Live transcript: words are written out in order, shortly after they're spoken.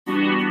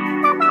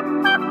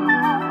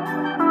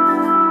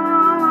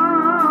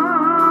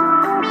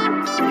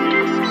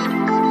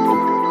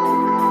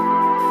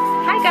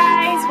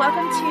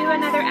to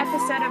another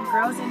episode of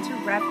Girls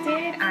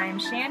Interrupted. I'm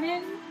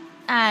Shannon.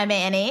 I'm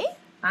Annie.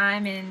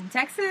 I'm in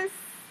Texas.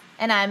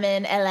 And I'm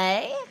in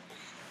LA.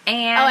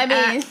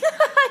 And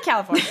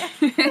California.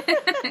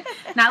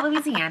 Not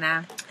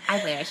Louisiana.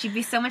 I wish. You'd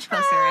be so much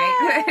closer,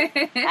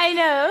 right? I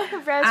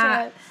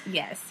know.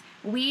 Yes.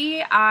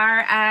 We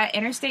are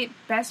interstate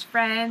best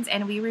friends,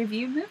 and we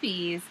review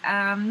movies.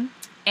 And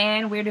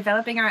we're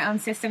developing our own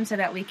system so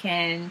that we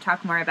can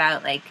talk more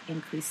about, like,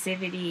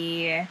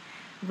 inclusivity,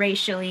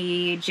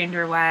 racially,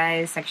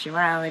 gender-wise,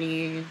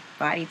 sexuality,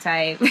 body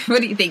type.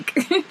 What do you think?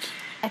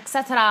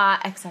 Etc.,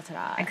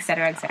 etc. Et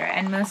cetera, et cetera.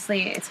 And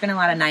mostly, it's been a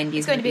lot of 90s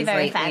It's going to be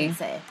very lately.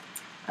 fancy.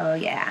 Oh,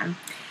 yeah.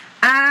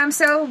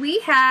 So we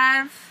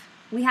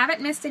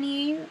haven't missed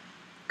any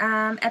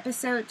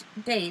episode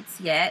dates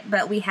yet,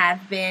 but we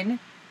have been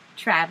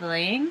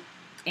traveling.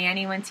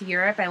 Annie went to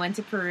Europe. I went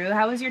to Peru.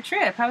 How was your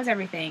trip? How was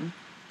everything?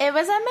 It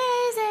was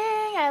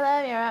amazing. I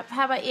love Europe.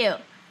 How about you?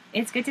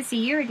 It's good to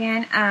see you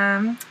again.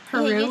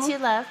 Peru. You too,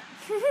 love.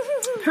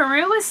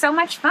 Peru was so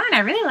much fun. I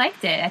really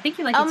liked it. I think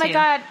you liked it too. Oh my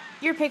god,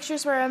 your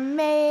pictures were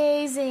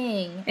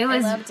amazing. I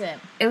loved it.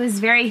 It was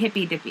very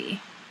hippy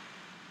dippy.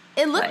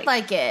 It looked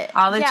like it.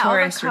 All the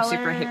tourists all the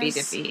were super hippy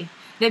dippy.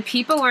 The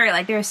people were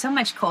like, there was so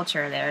much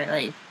culture there.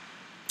 Like,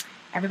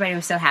 everybody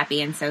was so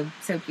happy and so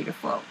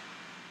beautiful.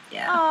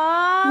 Yeah.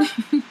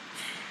 Aww.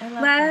 I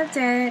loved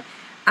it.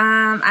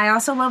 I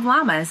also love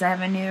llamas. I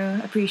have a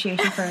new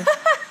appreciation for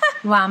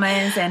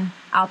llamas and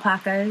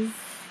alpacas.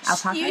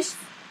 Alpacas?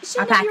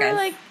 You were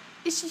like,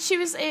 she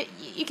was,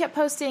 you kept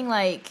posting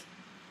like,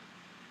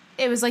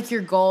 it was like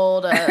your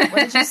goal to, what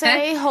did you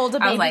say? Hold a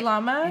baby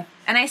llama?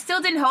 And I still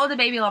didn't hold a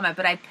baby llama,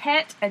 but I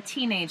pet a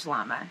teenage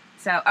llama.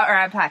 Or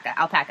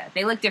alpaca.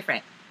 They look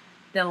different.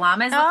 The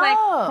llamas look like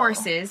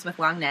horses with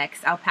long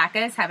necks.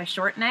 Alpacas have a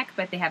short neck,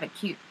 but they have a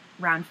cute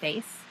round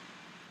face.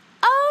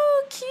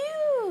 Oh,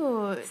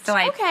 cute. So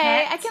I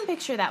can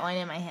picture that one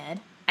in my head.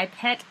 I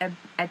pet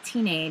a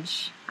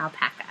teenage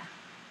alpaca.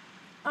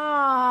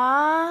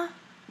 Aww.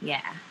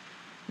 Yeah.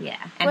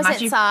 And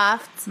was it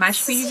soft?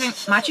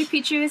 Machu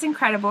Picchu is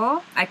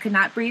incredible. I could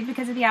not breathe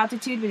because of the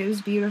altitude, but it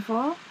was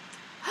beautiful.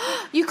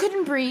 You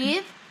couldn't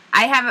breathe?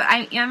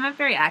 I'm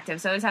very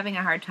active, so I was having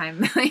a hard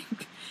time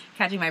like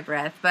catching my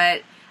breath.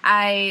 But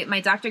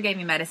my doctor gave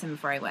me medicine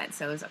before I went,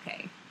 so it was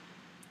okay.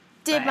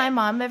 Did my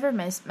mom ever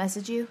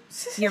message you?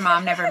 Your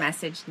mom never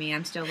messaged me.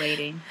 I'm still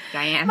waiting,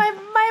 Diane.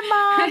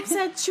 My mom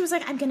said, she was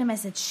like, I'm going to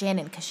message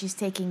Shannon because she's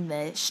taking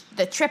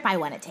the trip I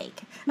want to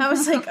take. I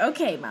was like,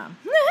 okay, Mom.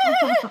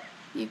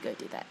 You go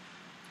do that.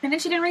 And then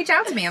she didn't reach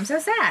out to me. I'm so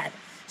sad.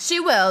 She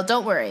will.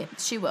 Don't worry.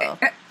 She will.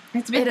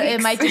 It's been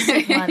it might just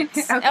take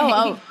months. Okay.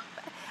 Oh.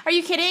 Are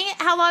you kidding?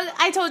 How long?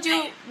 I told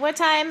you what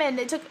time, and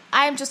it took.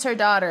 I'm just her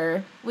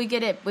daughter. We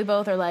get it. We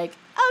both are like,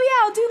 oh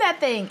yeah, I'll do that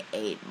thing.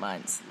 8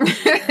 months.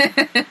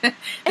 The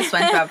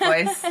SpongeBob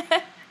voice.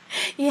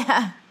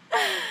 Yeah.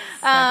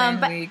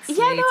 7 weeks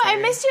later. No, I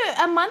missed you.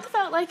 A month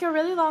felt like a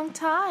really long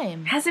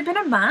time. Has it been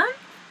a month?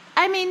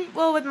 I mean,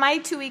 well, with my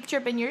 2-week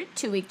trip and your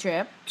 2-week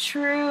trip.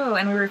 True,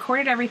 and we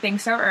recorded everything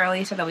so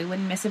early so that we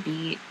wouldn't miss a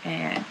beat.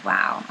 And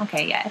wow,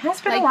 okay, yeah, it has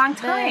been a long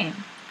time.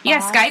 Yeah,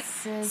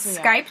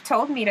 Skype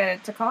told me to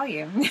call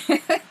you.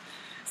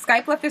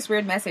 Skype left this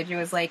weird message. It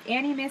was like,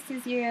 Annie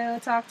misses you.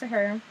 Talk to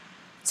her.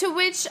 To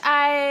which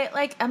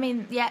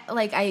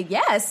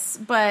yes,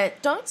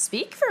 but don't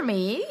speak for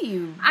me,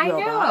 you robot. I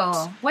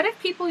know. What if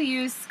people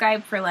use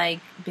Skype for, like,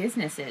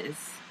 businesses?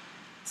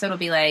 So it'll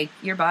be like,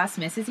 your boss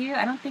misses you?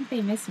 I don't think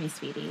they miss me,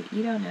 sweetie.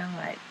 You don't know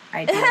what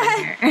I do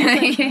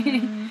in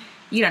here.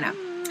 You don't know.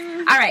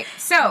 All right,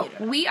 so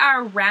we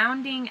are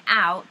rounding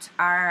out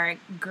our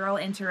Girl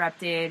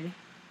Interrupted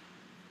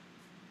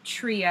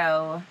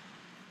trio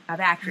of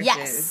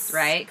actresses,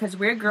 right? Because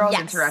we're Girls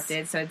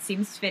Interrupted, so it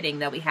seems fitting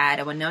that we had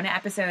a Winona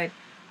episode,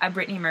 a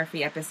Brittany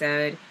Murphy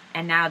episode,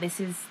 and now the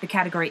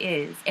category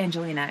is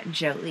Angelina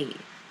Jolie.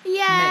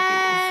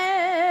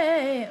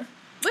 Yay! Movies.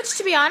 Which,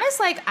 to be honest,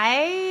 like,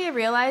 I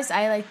realized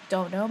I,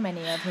 don't know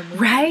many of her movies.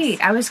 Right.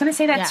 I was going to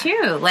say that,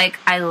 too. Like,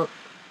 I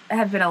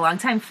have been a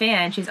longtime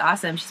fan. She's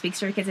awesome. She speaks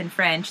to her kids in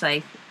French,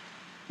 like,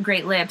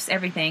 great lips,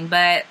 everything.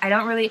 But I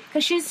don't really...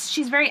 Because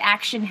she's very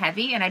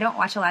action-heavy, and I don't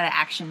watch a lot of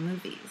action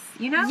movies,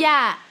 you know?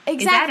 Yeah,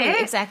 exactly. Is that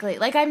it? Exactly.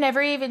 Like, I've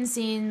never even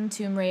seen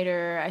Tomb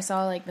Raider. I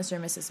saw, like, Mr.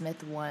 and Mrs.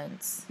 Smith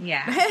once.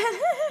 Yeah.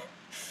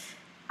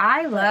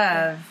 I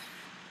love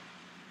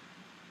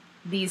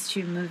these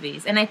two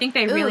movies. And I think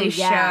they really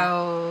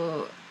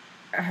show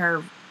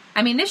her...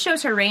 I mean, this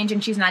shows her range,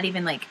 and she's not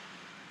even, like,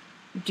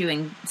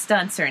 doing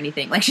stunts or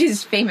anything. Like,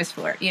 she's famous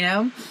for it, you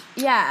know?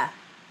 Yeah.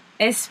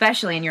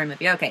 Especially in your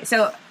movie. Okay,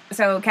 so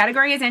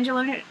category is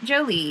Angelina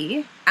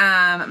Jolie.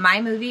 My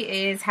movie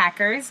is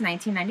Hackers,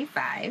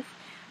 1995.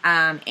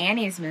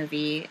 Annie's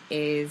movie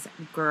is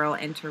Girl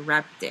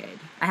Interrupted.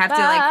 I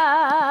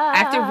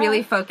have to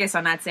really focus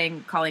on not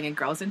calling it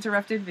Girls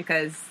Interrupted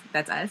because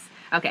that's us.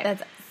 Okay.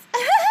 That's us.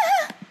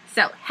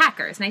 So,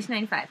 Hackers,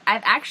 1995.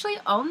 I've actually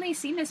only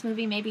seen this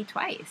movie maybe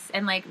twice,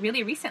 and, like,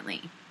 really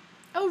recently.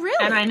 Oh,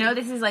 really? And I know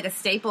this is like a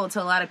staple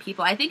to a lot of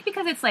people. I think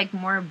because it's like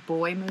more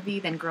boy movie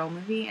than girl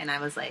movie, and I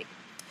was like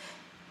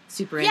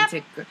super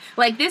into.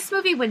 Like this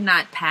movie would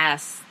not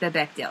pass the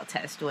Bechdel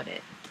test, would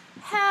it?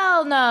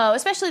 Hell no,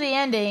 especially the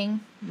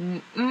ending.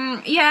 Yeah,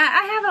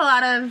 I have a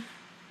lot of.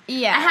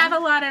 Yeah, I have a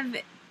lot of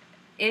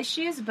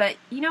issues, but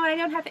you know what I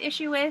don't have the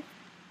issue with?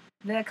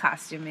 The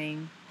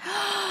costuming.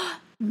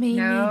 Me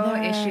no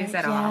neither. issues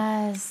at all.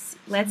 Yes.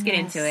 Let's get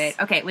into it.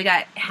 Okay, we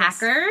got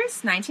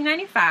Hackers,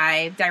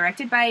 1995,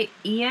 directed by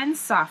Ian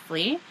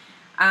Softly,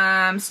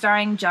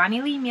 starring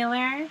Johnny Lee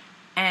Miller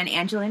and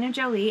Angelina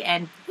Jolie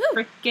and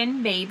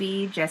frickin'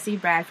 baby Jesse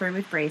Bradford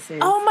with braces.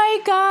 Oh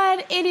my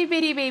god, itty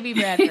bitty baby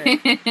Bradford.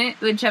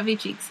 With chubby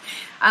cheeks.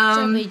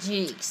 Chubby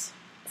cheeks.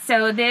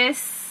 So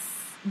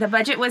the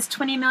budget was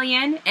 $20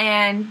 million,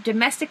 and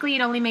domestically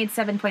it only made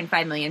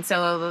 $7.5 million.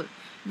 So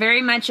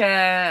very much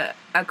a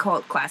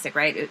cult classic,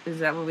 right? Is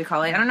that what we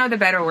call it? I don't know the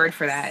better word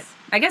for that.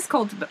 I guess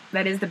cult,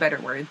 that is the better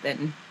word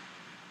than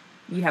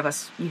you have a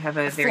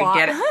very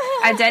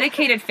a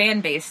dedicated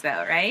fan base,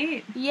 though,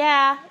 right?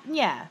 Yeah.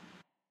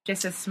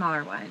 Just a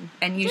smaller one,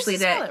 and usually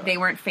they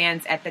weren't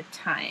fans at the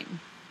time.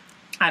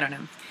 I don't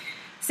know.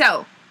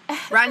 So,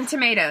 Rotten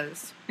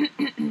Tomatoes.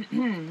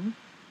 The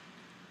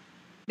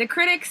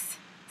critics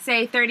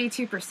say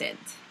 32%.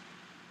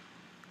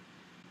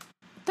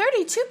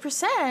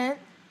 32%?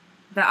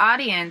 The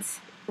audience.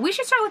 We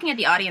should start looking at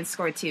the audience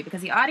score too,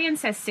 because the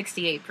audience says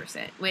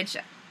 68%, which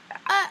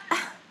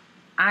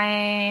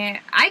I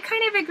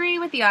kind of agree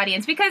with the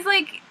audience because,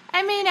 like,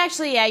 I mean,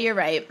 actually, yeah, you're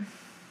right.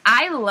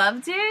 I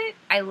loved it.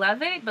 I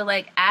love it, but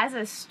like as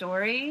a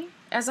story,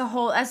 as a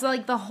whole, as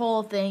like the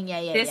whole thing,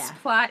 this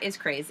plot is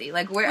crazy.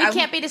 Like we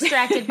can't be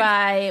distracted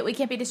by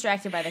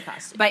the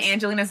costumes, by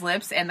Angelina's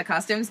lips and the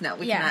costumes. No,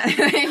 we cannot.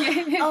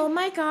 Oh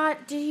my god,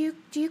 do you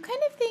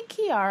kind of think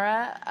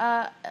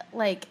Kiara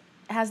like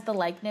has the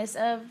likeness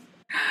of?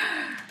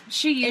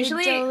 She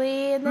usually,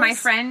 Jolie in this? My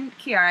friend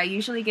Kiara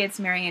usually gets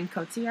Marion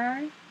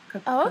Cotillard.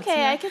 Oh, okay,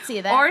 Cotillard. I can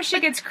see that. Or she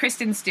gets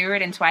Kristen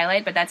Stewart in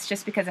Twilight, but that's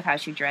just because of how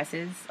she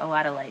dresses. A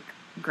lot of like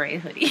gray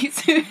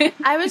hoodies. LOL.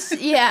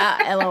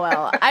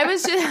 I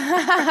was just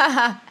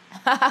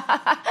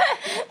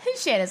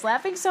Shanna's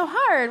laughing so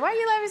hard. Why are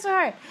you laughing so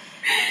hard?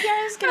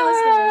 Kiara's gonna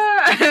listen to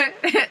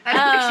this.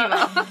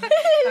 I don't think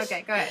she will.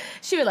 Okay, go ahead.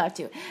 She would laugh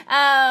too.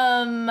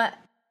 I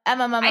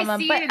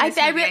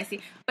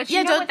see. But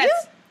you know what?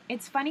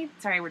 It's funny.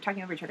 Sorry, we're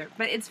talking over each other.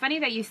 But it's funny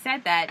that you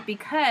said that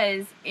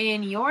because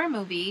in your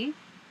movie,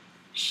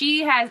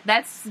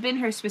 that's been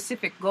her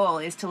specific goal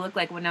is to look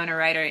like Winona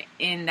Ryder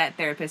in that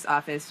therapist's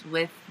office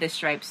with the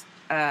striped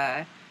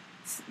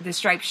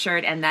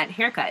shirt and that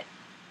haircut,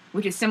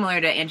 which is similar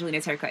to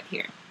Angelina's haircut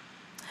here.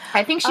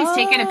 I think she's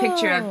taken a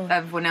picture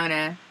of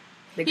Winona,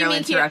 the girl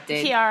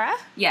interrupted. Kiara?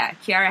 Yeah,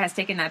 Kiara has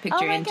taken that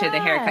picture into the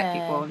haircut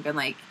people and been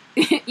like,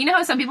 you know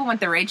how some people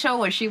want the Rachel,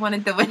 where she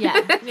wanted the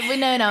Winona.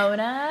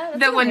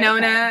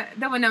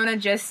 The Winona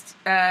just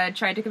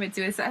tried to commit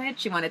suicide.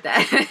 She wanted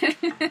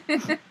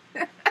that.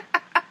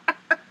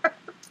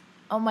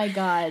 Oh my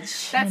god,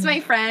 that's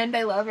my friend.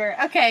 I love her.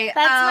 Okay,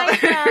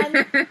 that's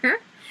my friend.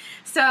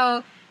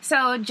 So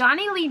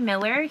Johnny Lee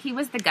Miller, he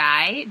was the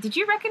guy. Did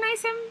you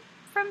recognize him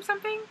from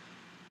something?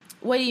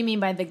 What do you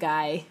mean by the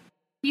guy?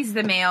 He's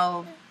the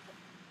male.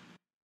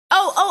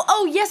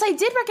 Oh, yes, I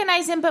did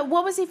recognize him, but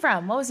what was he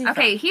from?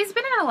 Okay, he's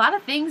been in a lot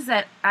of things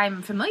that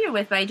I'm familiar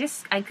with, but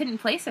I couldn't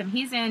place him.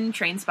 He's in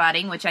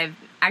Trainspotting, which I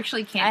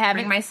actually can't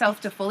bring myself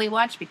to fully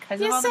watch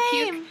because of all the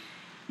puke.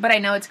 But I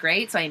know it's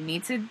great, so I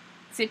need to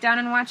sit down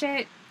and watch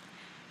it.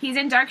 He's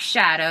in Dark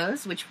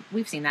Shadows, which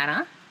we've seen that,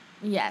 huh?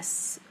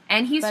 Yes.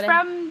 And he's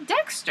from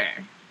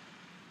Dexter.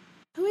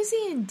 Who is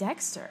he in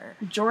Dexter?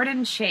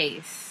 Jordan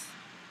Chase.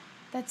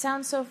 That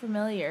sounds so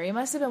familiar. He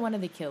must have been one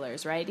of the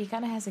killers, right? He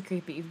kind of has a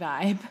creepy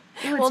vibe.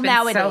 It's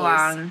been so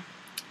long.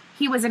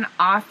 He was an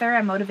author,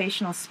 a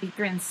motivational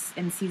speaker in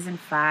season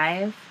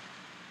 5.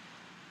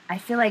 I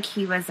feel like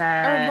he was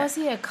Or was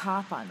he a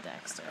cop on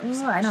Dexter?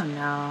 Ooh, I don't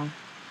know.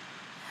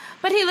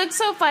 But he looked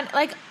so fun.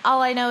 Like,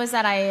 all I know is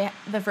that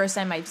the first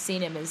time I've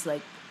seen him is,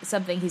 like,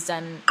 something he's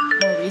done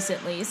more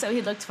recently. So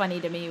he looked funny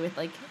to me with,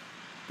 like,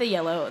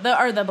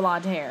 the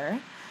blonde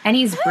hair. And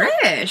he's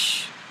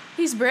British.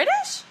 He's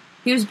British?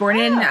 He was born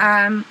in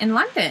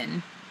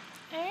London.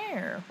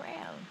 Oh,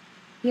 wow.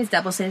 He has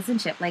double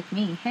citizenship like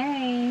me.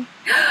 Hey.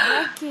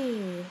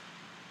 Lucky.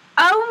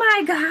 Oh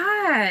my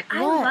god. What?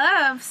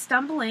 I love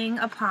stumbling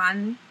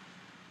upon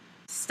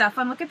stuff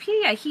on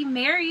Wikipedia. He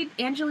married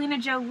Angelina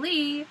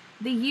Jolie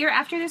the year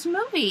after this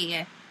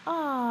movie.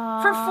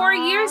 Aww. For 4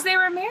 years they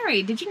were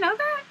married. Did you know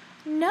that?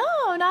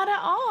 No, not at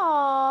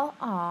all.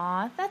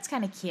 Aw, that's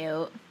kind of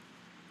cute.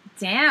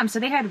 Damn, so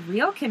they had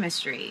real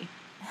chemistry.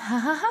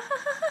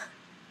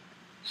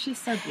 She's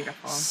so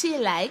beautiful. She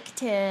liked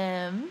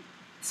him.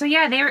 So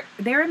yeah,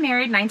 they were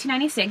married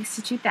 1996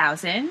 to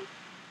 2000.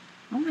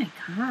 Oh my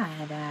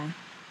god.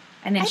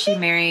 And then she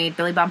married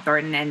Billy Bob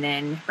Thornton and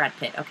then Brad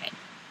Pitt. Okay.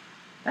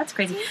 That's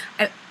crazy.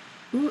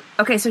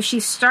 Okay, so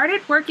she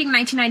started working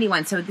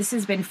 1991. So this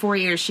has been 4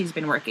 years she's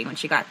been working when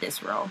she got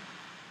this role.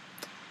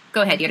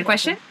 Go ahead. You had a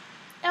question?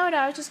 Oh, no,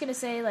 I was just going to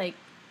say, like,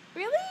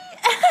 really?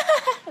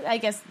 I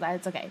guess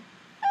that's okay.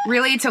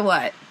 Really, to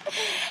what?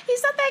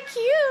 He's not that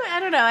cute. I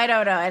don't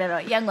know.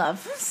 Young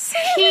love.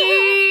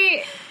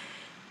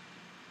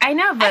 I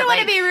know, but I don't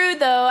want to be rude,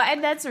 though.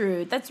 And that's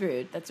rude.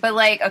 But,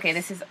 like, okay,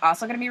 this is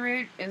also going to be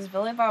rude. Is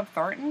Billy Bob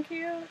Thornton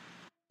cute?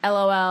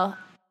 LOL.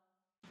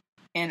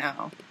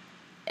 N-O.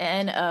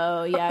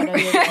 N-O, yeah, I know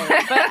you're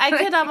right. But I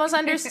could almost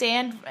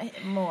understand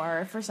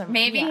more for some reason.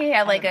 Maybe he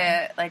had, like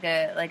a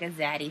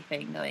zaddy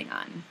thing going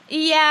on.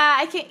 Yeah,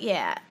 I can't,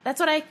 yeah. That's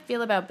what I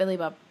feel about Billy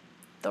Bob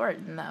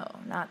Thornton, though.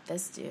 Not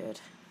this dude.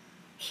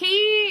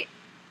 I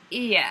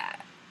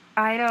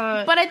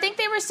don't... But I think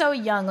they were so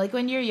young. Like,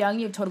 when you're young,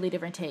 you have totally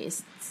different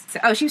tastes.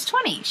 She was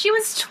 20. She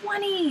was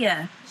 20.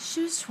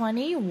 She was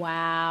 20?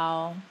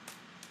 Wow.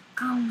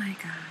 Oh, my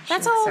gosh.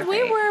 That's how old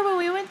we were when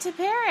we went to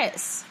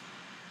Paris.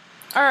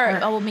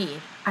 Me.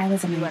 I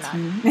was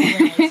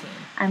 19.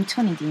 I'm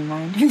 20, do you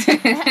mind?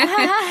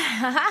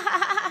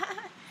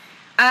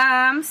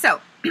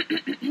 So,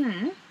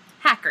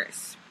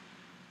 Hackers.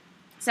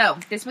 So,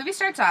 this movie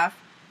starts off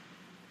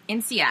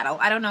in Seattle.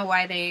 I don't know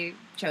why they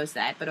chose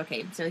that, but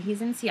okay. So,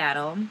 he's in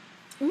Seattle.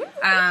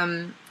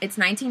 It's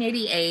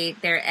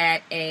 1988. They're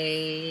at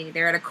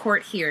a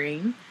court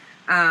hearing.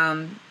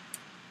 A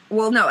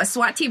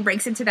SWAT team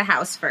breaks into the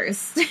house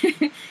first,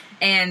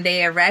 and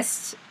they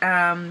arrest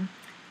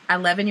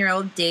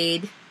 11-year-old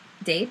Dade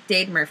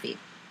Murphy,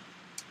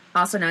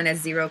 also known as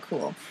Zero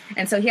Cool.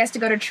 And so he has to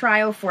go to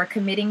trial for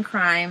committing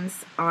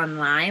crimes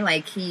online.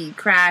 Like, he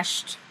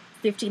crashed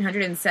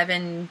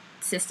 1,507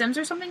 systems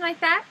or something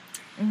like that.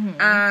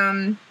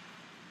 Mm-hmm.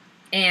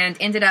 And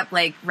ended up,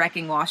 like,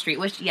 wrecking Wall Street,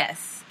 which,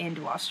 yes, end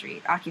Wall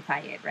Street, occupy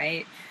it,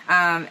 right?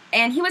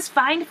 And he was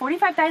fined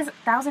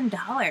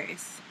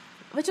 $45,000.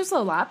 Which was a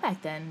lot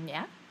back then,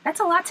 yeah? That's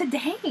a lot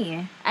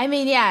today. I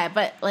mean, yeah,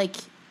 but, like...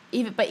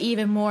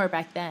 even more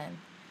back then.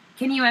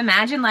 Can you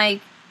imagine,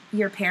 like,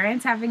 your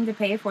parents having to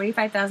pay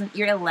 $45,000?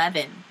 You're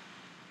 11,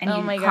 and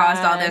you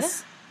caused all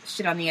this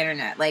shit on the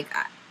internet. Like,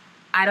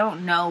 I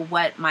don't know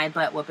what my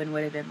butt whooping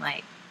would have been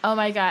like. Oh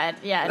my god,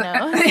 yeah,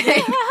 no.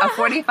 A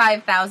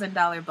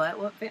 $45,000 butt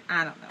whooping?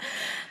 I don't know.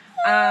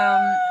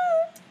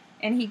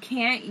 And he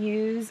can't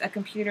use a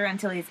computer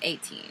until he's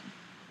 18.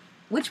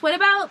 Which, what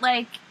about,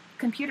 like,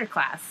 computer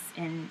class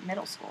in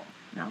middle school?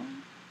 No?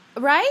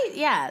 Right?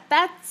 Yeah,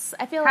 that's.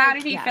 I feel. How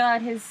did he fill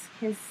out his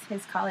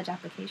college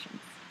applications?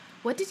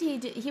 What did he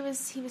do? He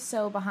was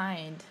so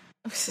behind.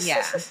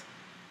 Yeah.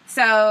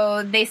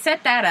 So they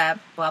set that up.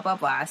 Blah blah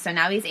blah. So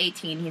now he's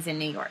 18. He's in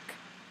New York.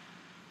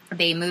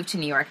 They moved to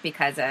New York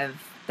because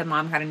of the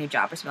mom got a new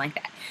job or something like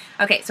that.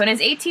 Okay. So on his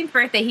 18th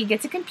birthday, he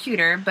gets a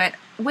computer. But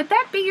would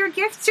that be your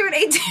gift to an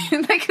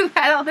 18 like who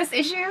had all this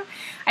issue?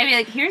 I'd be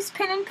like, here's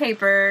pen and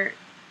paper.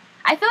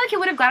 I feel like he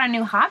would have got a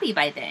new hobby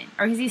by then,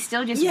 or is he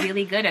still just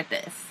really good at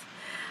this?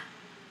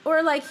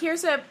 Or, like,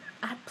 here's a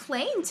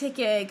plane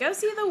ticket. Go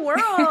see the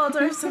world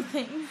or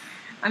something.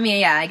 I mean,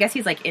 yeah, I guess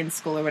he's, like, in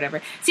school or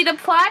whatever. See, the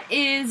plot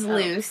is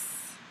loose.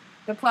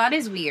 The plot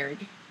is weird.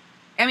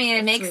 I mean,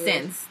 it makes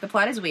sense. The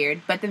plot is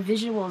weird, but the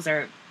visuals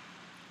are...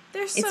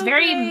 They're so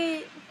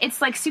great. It's,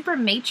 like, super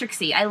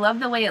Matrixy. I love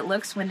the way it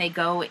looks when they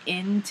go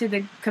into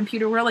the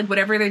computer world, like,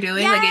 whatever they're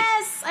doing.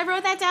 Yes! I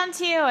wrote that down,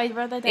 too.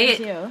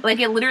 Like,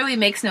 it literally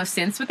makes no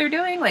sense what they're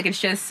doing. Like, it's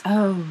just,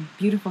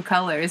 beautiful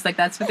colors. Like,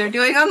 that's what they're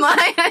doing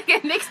online. Like,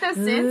 it makes no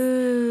sense.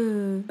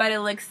 Ooh. But it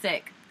looks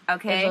sick.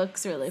 Okay? It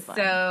looks really fun.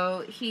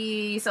 So,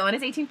 on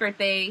his 18th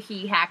birthday,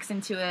 he hacks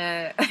into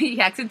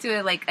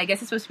like, I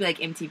guess it's supposed to be, like,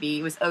 MTV.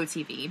 It was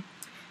OTV. He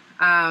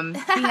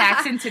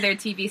hacks into their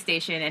TV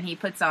station, and he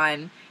puts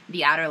on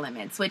The Outer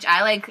Limits, which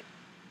I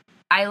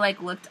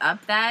looked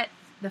up that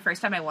the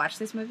first time I watched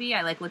this movie.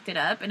 I, like, looked it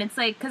up, and it's,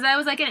 like, because I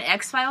was, like, an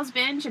X-Files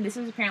binge, and this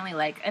was apparently,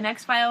 like, an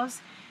X-Files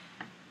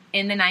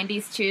in the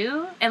 90s,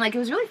 too, and, like, it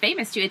was really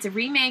famous, too. It's a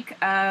remake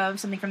of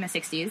something from the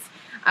 60s,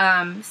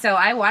 so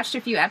I watched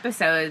a few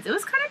episodes. It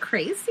was kind of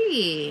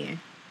crazy.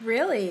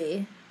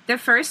 Really? The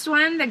first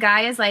one, the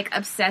guy is, like,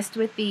 obsessed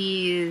with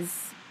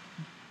these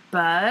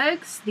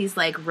bugs, these,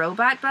 like,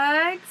 robot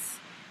bugs,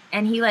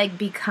 and he, like,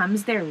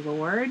 becomes their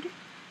lord,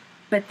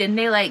 but then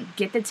they, like,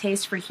 get the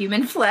taste for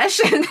human flesh,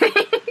 and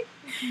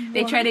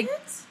they try to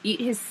eat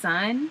his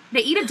son.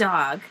 They eat a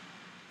dog.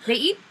 They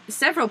eat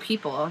several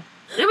people.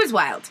 It was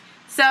wild.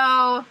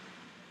 So,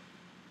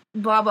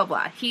 blah, blah,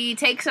 blah. He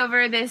takes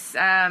over this,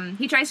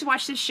 he tries to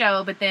watch this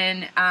show, but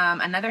then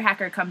another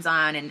hacker comes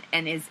on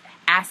and is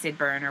acid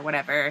burn or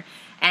whatever,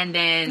 and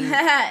then...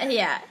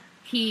 yeah.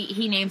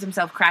 He names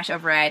himself Crash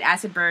Override.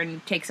 Acid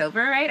Burn takes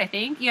over, right? I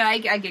think. Yeah,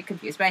 I get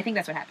confused, but I think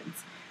that's what happens.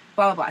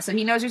 Blah, blah, blah. So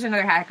he knows there's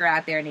another hacker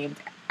out there named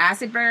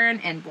Acid Burn,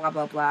 and blah,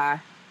 blah,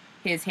 blah.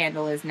 His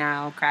handle is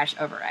now Crash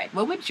Override.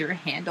 What would your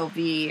handle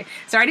be?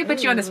 Sorry to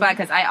put you on the spot,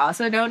 because I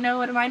also don't know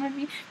what mine would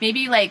be.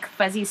 Maybe, like,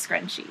 Fuzzy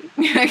Scrunchy.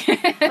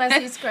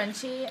 Fuzzy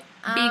Scrunchy?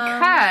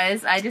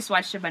 Because I just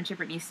watched a bunch of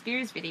Britney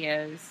Spears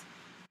videos.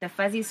 The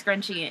Fuzzy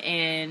Scrunchy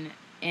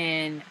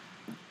in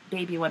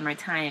Baby One More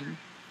Time.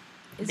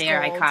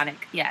 They're gold. iconic.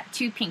 Yeah,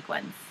 two pink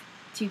ones.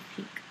 Two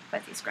pink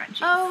fuzzy scrunchies.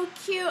 Oh,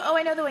 cute. Oh,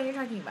 I know the one you're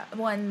talking about.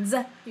 Ones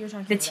you're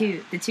talking about.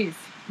 The twos.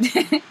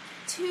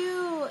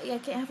 Two. Yeah, I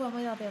can't have one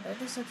without the other.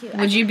 They're so cute.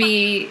 Would you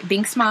be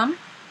Bink's mom?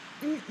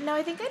 No,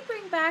 I think I'd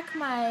bring back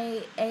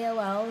my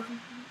AOL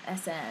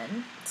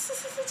SN.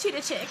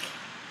 Cheetah Chick.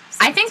 16.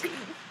 I think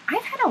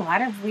I've had a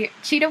lot of weird...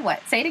 Cheetah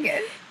what? Say it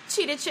again.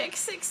 Cheetah Chick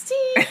 16.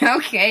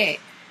 Okay.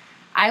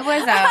 I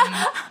was,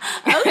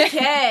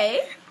 Okay.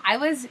 I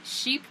was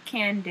Sheep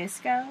Can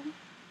Disco.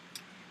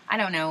 I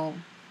don't know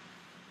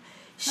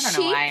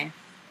why.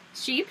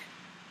 Sheep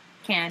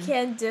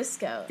Can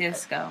Disco.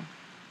 Disco.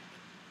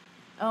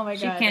 Oh my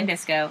god. Sheep Can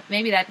Disco.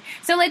 Maybe that.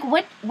 So, like,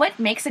 what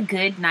makes a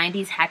good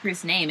 90s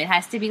hacker's name? It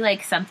has to be,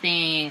 like,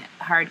 something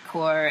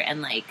hardcore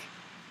and, like,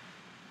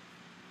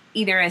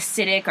 either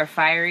acidic or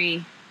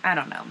fiery. I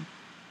don't know.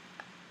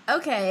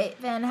 Okay,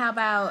 then how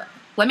about...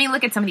 Let me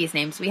look at some of these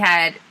names. We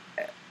had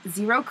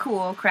Zero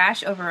Cool,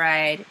 Crash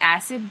Override,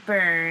 Acid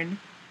Burn,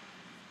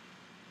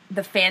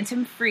 The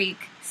Phantom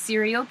Freak,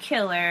 Serial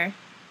Killer,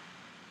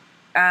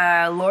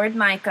 Lord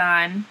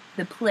Nikon,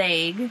 The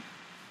Plague.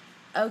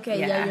 Okay,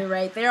 yeah, you're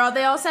right. They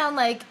all sound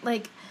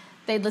like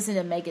they'd listen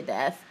to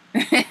Megadeth.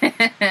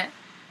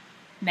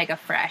 Mega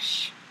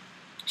Fresh.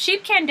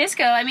 Sheep Can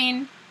Disco, I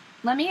mean,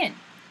 let me in.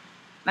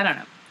 I don't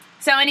know.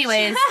 So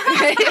anyways,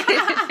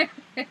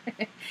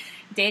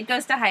 Dade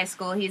goes to high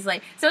school. He's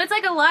like, so it's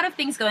like a lot of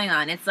things going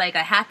on. It's like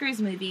a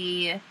hacker's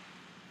movie,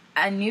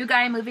 a new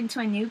guy moving to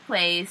a new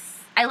place.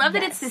 I love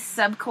that it's this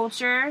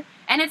subculture,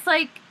 and it's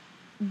like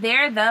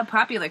they're the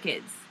popular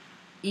kids,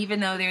 even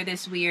though they're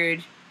this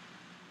weird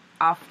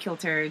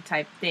off-kilter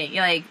type thing.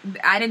 Like,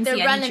 I didn't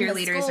see any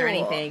cheerleaders or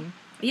anything.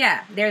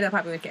 Yeah, they're the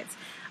popular kids.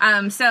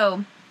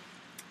 So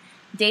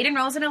Dade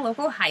enrolls in a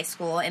local high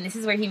school, and this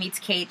is where he meets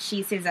Kate.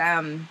 She's his,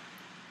 or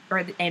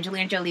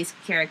Angelina Jolie's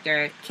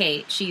character,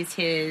 Kate. She's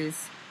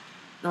his,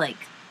 like,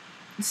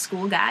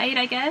 school guide,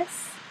 I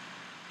guess.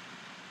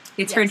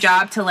 It's her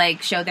job to,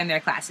 like, show them their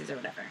classes or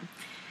whatever.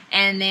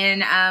 And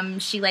then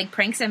she, like,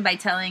 pranks him by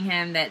telling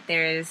him that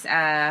there's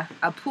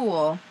a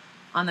pool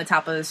on the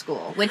top of the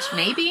school, which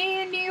maybe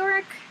in New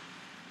York,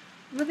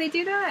 would they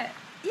do that?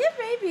 Yeah,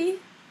 maybe.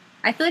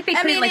 I feel like they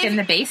put it, like, in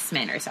the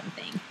basement or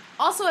something.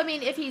 Also, I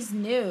mean, if he's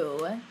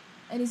new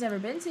and he's never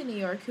been to New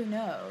York, who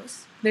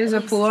knows? There's a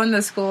pool in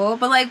the school,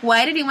 but, like,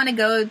 why did he want to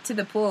go to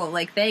the pool?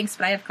 Like, thanks,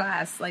 but I have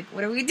class. Like,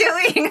 what are we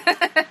doing?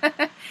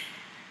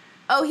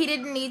 Oh, he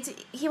didn't need to...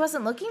 He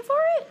wasn't looking for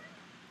it?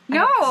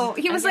 No,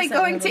 he was, like,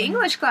 going to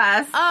English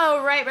class.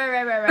 Oh,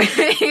 right.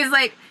 He's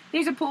like,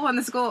 there's a pool on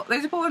the school.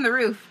 There's a pool on the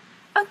roof.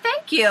 Oh,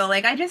 thank you.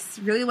 Like, I just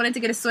really wanted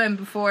to get a swim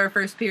before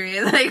first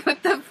period. Like,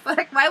 what the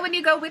fuck? Why wouldn't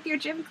you go with your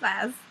gym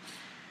class?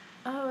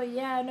 Oh,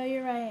 yeah, no,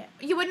 you're right.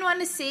 You wouldn't want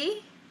to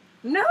see?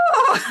 No!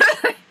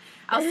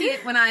 I'll see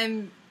it when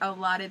I'm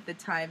allotted the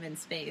time and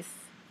space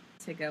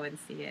to go and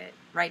see it.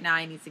 Right now,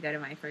 I need to go to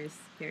my first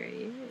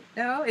period.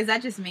 No? Is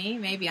that just me?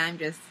 Maybe I'm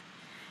just...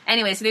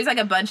 Anyway, so there's, like,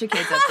 a bunch of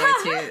kids up there,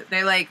 too.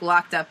 They're, like,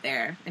 locked up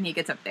there, and he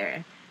gets up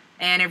there.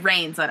 And it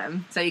rains on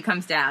him, so he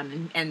comes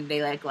down, and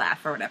they, like,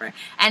 laugh or whatever.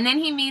 And then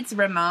he meets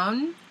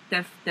Ramon,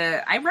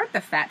 I wrote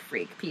the Fat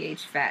Freak,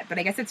 PH Fat, but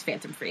I guess it's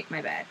Phantom Freak,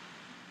 my bad.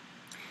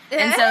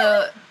 And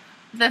so,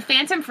 the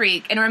Phantom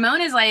Freak, and Ramon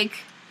is, like,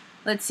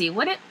 let's see,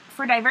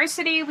 for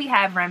diversity, we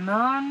have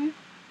Ramon,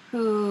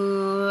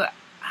 who,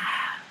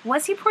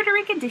 was he Puerto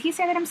Rican? Did he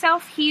say that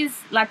himself? He's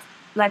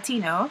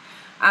Latino.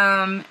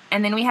 And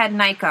then we had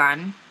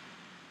Nikon,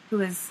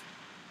 who is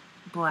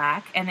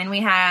black, and then we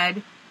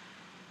had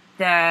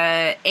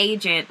the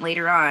agent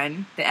later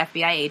on, the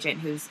FBI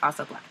agent, who's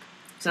also black.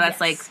 So that's,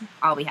 like,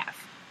 all we have.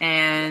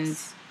 And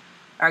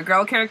our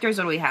girl characters,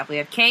 what do we have? We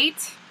have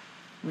Kate,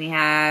 we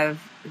have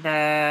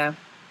the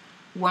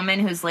woman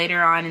who's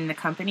later on in the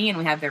company, and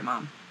we have their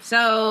mom.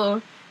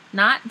 So,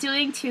 not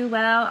doing too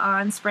well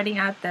on spreading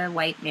out the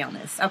white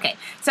maleness. Okay,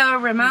 so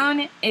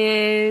Ramon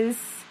is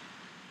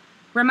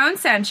Ramon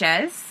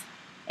Sanchez,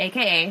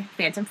 a.k.a.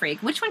 Phantom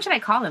Freak. Which one should I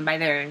call him by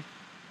their...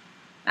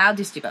 I'll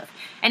just do both.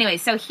 Anyway,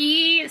 so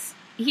he's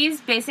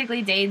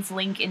basically Dade's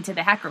link into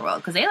the hacker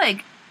world, because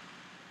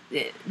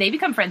they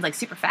become friends, like,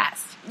 super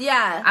fast.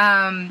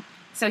 Yeah.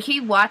 So he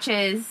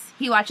watches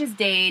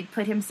Dade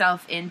put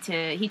himself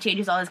into... He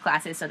changes all his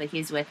classes so that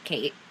he's with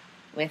Kate,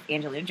 with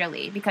Angelina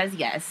Jolie, because,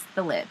 yes,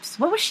 the lips.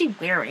 What was she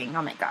wearing?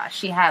 Oh, my gosh.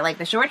 She had, like,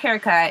 the short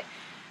haircut.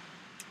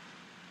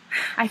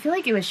 I feel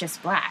like it was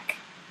just black.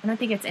 I don't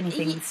think it's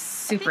anything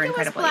super incredible. I think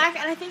it was black,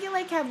 and I think it,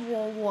 like, had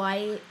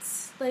white,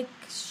 like,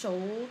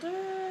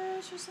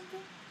 shoulders or something.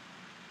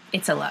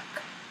 It's a look.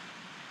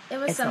 It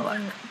was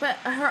something. But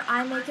her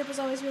eye makeup was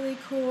always really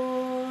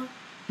cool.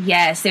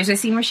 Yes, there's a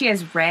scene where she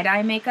has red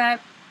eye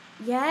makeup.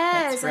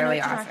 Yes, that's really I know what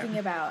you're awesome. talking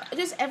about.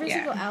 Just every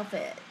single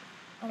outfit.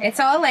 Oh it's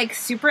God. all, like,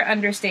 super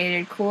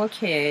understated, cool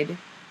kid.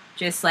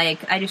 Just,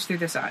 like, I just threw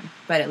this on,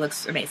 but it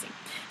looks amazing.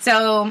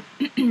 So,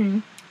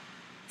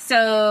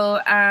 so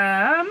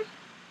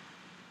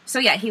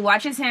yeah, he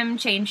watches him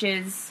change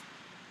his...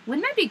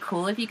 Wouldn't that be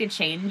cool if you could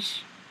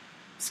change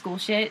school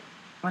shit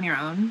on your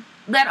own?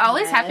 That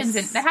always happens.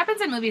 That happens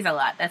in movies a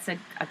lot. That's a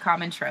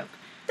common trope.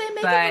 they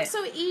make it look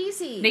so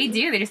easy. They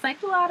do. They're just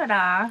like,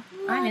 la-da-da.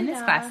 I'm in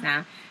this class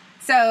now.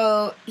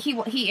 So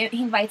he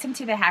invites him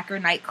to the hacker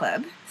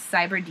nightclub,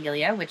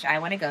 Cyberdelia, which I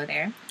want to go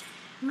there.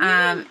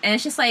 And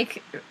it's just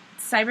like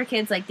cyber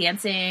kids like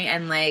dancing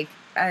and like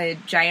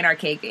giant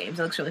arcade games.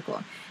 It looks really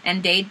cool.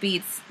 And Dade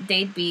beats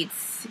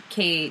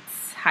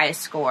Kate's high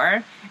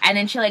score, and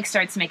then she like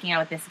starts making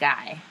out with this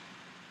guy,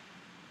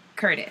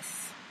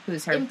 Curtis,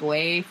 who's her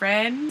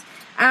boyfriend.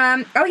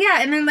 Oh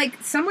yeah, and then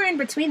like somewhere in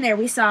between there,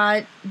 we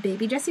saw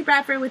baby Jesse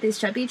Bradford with his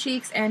chubby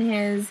cheeks and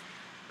his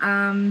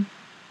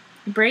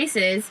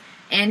braces,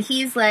 and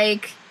he's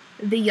like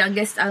the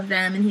youngest of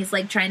them, and he's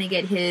like trying to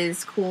get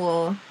his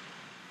cool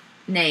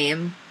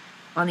name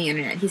on the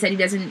internet. He said he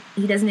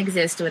doesn't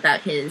exist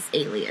without his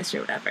alias or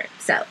whatever.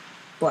 So,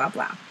 blah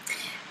blah.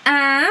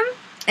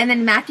 And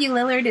then Matthew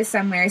Lillard is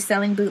somewhere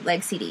selling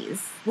bootleg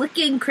CDs,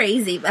 looking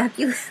crazy.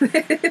 Matthew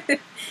Lillard.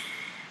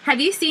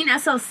 Have you seen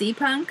SLC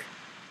Punk?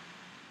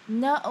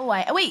 No,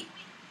 wait.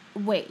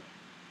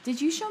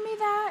 Did you show me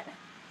that?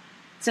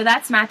 So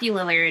that's Matthew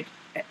Lillard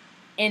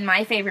in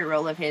my favorite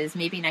role of his,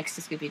 maybe next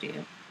to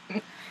Scooby-Doo.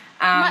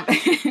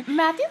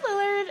 Matthew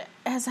Lillard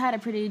has had a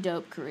pretty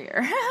dope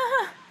career.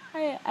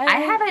 I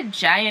have a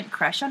giant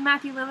crush on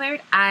Matthew Lillard.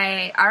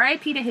 I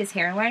RIP to his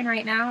hairline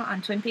right now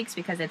on Twin Peaks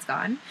because it's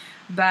gone.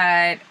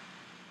 But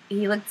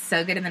he looked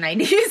so good in the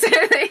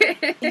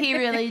 90s. He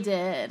really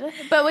did.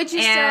 But would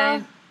you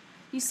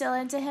still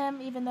into him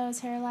even though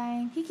his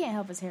hairline? He can't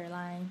help his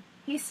hairline.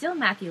 He's still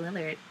Matthew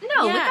Lillard.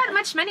 No, with that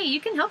much money,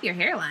 you can help your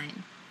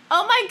hairline.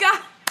 Oh my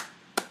god.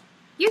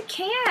 You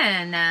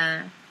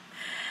can.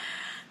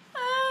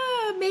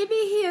 Maybe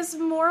he has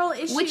moral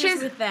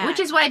issues with that. Which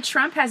is why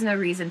Trump has no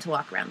reason to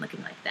walk around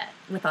looking like that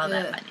with all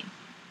that money.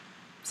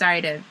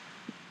 Sorry to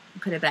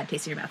put a bad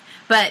taste in your mouth.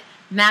 But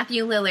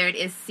Matthew Lillard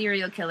is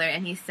serial killer,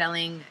 and he's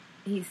selling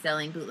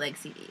bootleg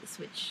CDs,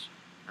 which,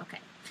 okay.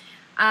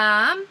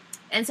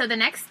 And so the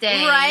next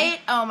day... Right?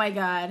 Oh my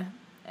god.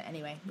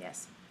 Anyway,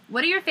 yes.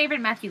 What are your favorite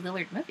Matthew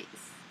Lillard movies?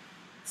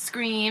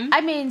 Scream.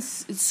 I mean,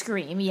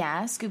 Scream,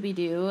 yeah.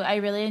 Scooby-Doo. I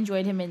really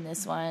enjoyed him in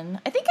this one.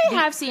 I think I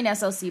have seen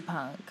SLC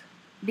Punk.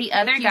 The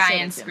other guy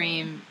in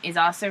Scream is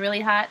also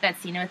really hot.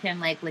 That scene with him,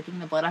 like, licking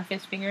the blood off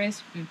his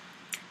fingers.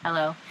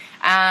 Hello.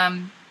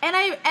 And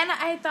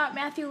I thought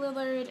Matthew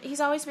Lillard, he's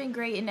always been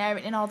great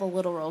in all the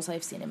little roles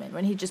I've seen him in.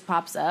 When he just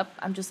pops up,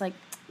 I'm just like,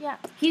 yeah.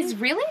 He's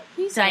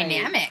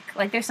dynamic. Great.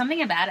 Like, there's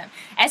something about him.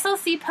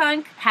 SLC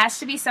Punk has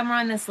to be somewhere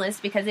on this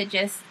list because I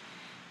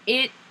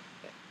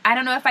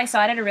don't know if I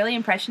saw it at a really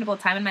impressionable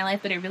time in my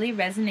life, but it really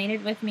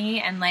resonated with me,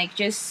 and like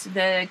just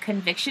the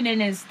conviction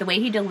in the way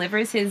he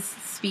delivers his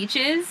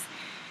speeches,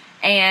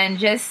 and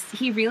just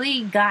he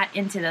really got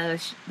into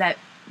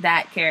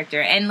that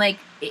character. And like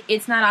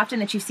it's not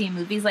often that you see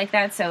movies like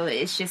that, so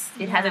it's just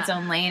it has its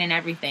own lane and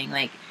everything.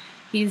 Like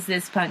he's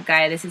this punk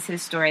guy, this is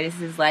his story, this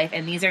is his life,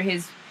 and these are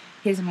his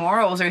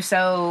morals are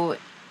so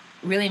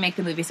really make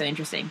the movie so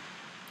interesting.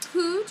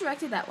 Who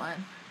directed that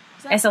one?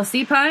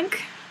 SLC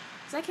Punk.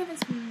 Is that Kevin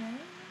Smith?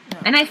 No.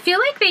 And I feel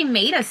like they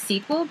made a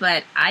sequel,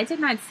 but I did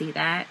not see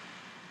that.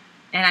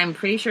 And I'm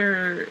pretty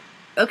sure...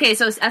 Okay,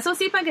 so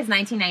SLC Punk is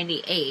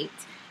 1998.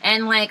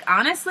 And, like,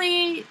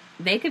 honestly,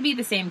 they could be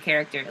the same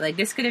character. Like,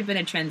 this could have been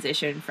a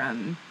transition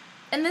from...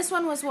 And this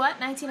one was what?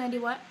 1990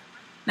 what?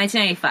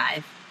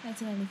 1995.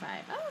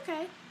 1995. Oh,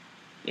 okay.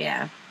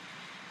 Yeah.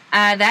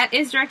 That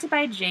is directed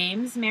by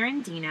James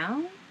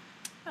Marandino.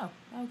 Oh,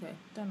 okay.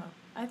 Don't know.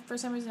 For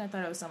some reason, I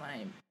thought it was someone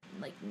I,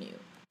 like, knew.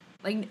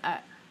 Like,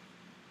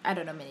 I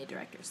don't know many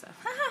directors, though.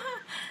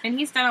 And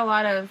he's done a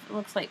lot of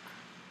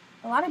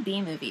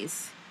B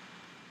movies.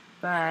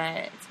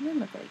 But something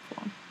looked really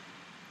cool.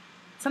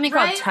 Something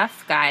called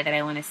Tough Guy that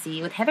I want to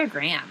see with Heather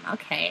Graham.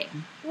 Okay.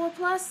 Well,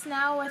 plus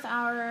now with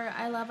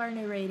I love our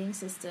new rating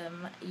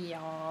system,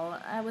 y'all.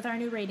 With our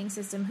new rating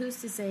system, who's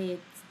to say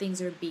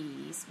things are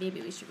B's?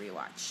 Maybe we should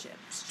rewatch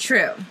Ships.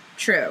 True.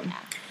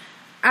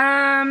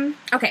 Yeah.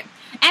 Okay.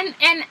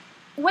 And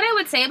what I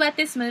would say about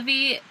this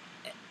movie...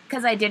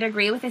 Because I did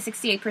agree with the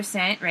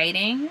 68%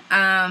 rating.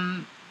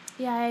 Yeah,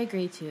 I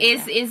agree too.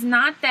 Is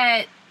not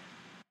that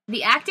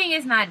the acting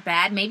is not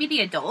bad. Maybe the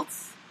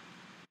adults.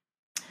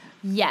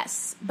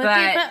 Yes,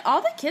 but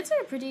all the kids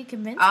are pretty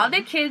convincing. All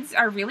the kids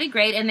are really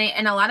great, and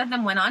a lot of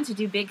them went on to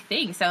do big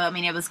things. So I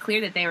mean, it was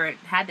clear that they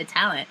had the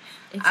talent.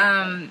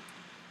 Exactly.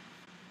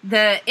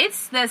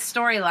 It's the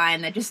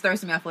storyline that just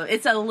throws me off.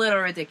 It's a little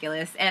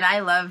ridiculous, and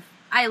I love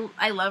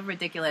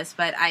ridiculous,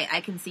 but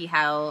I can see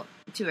how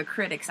to a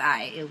critic's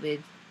eye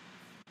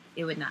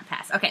it would not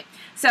pass. Okay,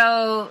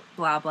 so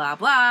blah blah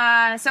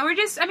blah. So we're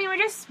just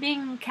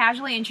being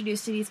casually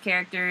introduced to these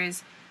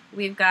characters.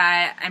 We've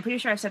got, I'm pretty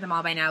sure I've said them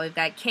all by now. We've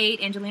got Kate,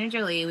 Angelina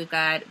Jolie. We've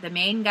got the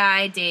main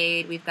guy,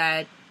 Dade. We've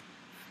got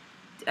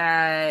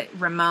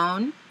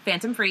Ramon,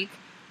 Phantom Freak.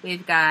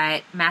 We've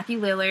got Matthew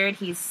Lillard.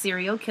 He's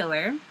serial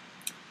killer.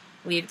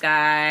 We've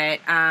got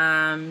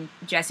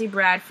Jesse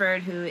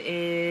Bradford, who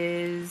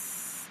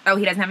is... Oh,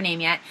 he doesn't have a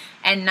name yet.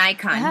 And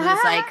Nikon,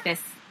 who's like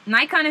this...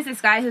 Nikon is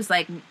this guy who's,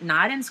 like,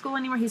 not in school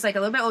anymore. He's, like, a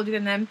little bit older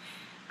than them.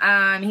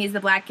 He's the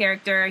black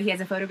character. He has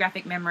a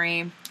photographic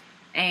memory.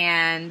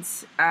 And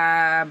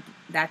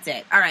that's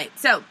it. All right.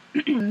 So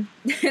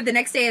the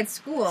next day at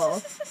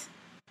school,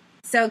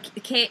 so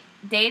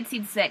Dade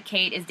sees that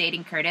Kate is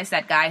dating Curtis,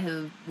 that guy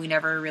who we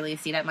never really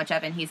see that much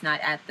of, and he's not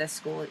at the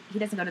school. He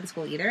doesn't go to the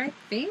school either, I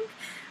think.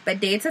 But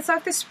Dade sets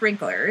off the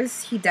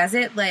sprinklers. He does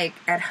it, like,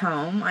 at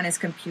home on his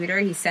computer.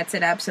 He sets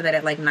it up so that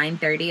at, like,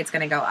 9:30 it's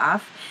going to go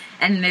off.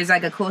 And there's,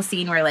 like, a cool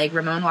scene where, like,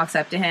 Ramon walks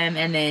up to him,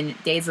 and then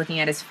Dade's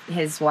looking at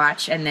his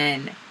watch, and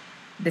then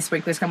the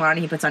sprinklers come on, and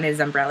he puts on his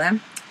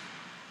umbrella.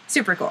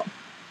 Super cool.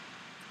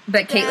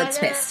 But Kate looks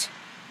pissed.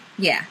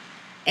 Yeah.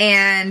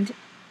 And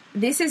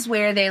this is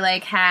where they,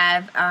 like,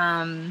 have,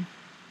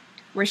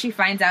 where she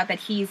finds out that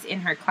he's in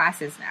her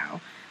classes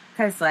now.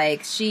 Because,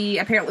 like,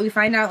 we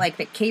find out, like,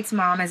 that Kate's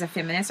mom is a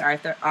feminist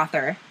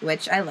author,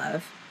 which I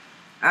love.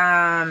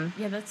 Yeah,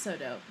 that's so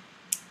dope.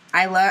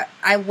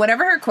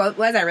 Whatever her quote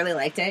was, I really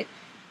liked it.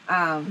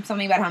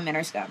 Something about how men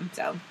are scum,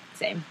 so,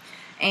 same.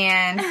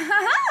 And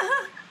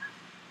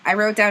I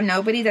wrote down,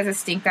 nobody does a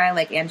stink eye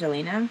like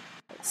Angelina.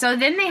 So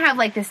then they have,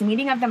 like, this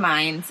meeting of the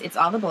minds. It's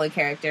all the bully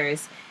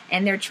characters.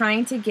 And they're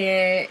trying to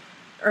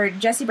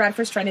Jesse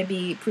Bradford's trying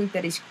to prove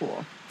that he's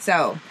cool.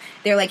 So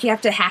they're like, you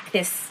have to hack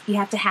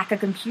a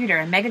computer,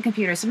 a mega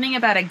computer, something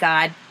about a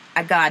god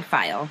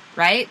file,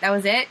 right? That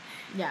was it?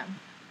 Yeah.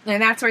 And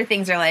that's where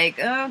things are like,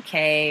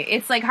 okay.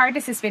 It's, like, hard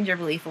to suspend your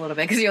belief a little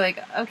bit, because you're like,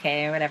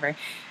 okay, whatever.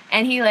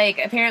 And he, like,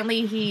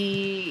 apparently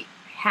he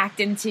hacked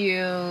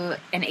into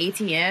an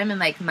ATM, and,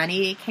 like,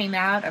 money came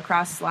out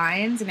across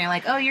lines, and they're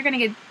like, oh, you're gonna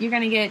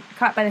get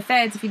caught by the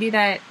feds if you do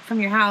that from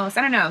your house.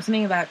 I don't know,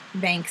 something about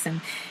banks, and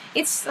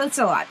it's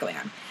a lot going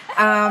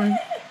on.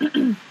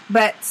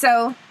 But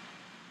so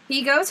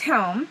he goes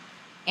home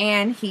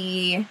and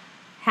he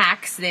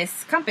hacks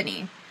this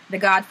company, the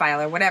God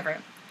File or whatever,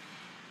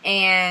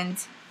 and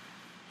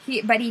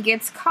he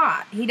gets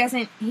caught. He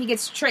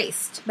gets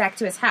traced back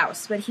to his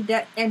house, but it's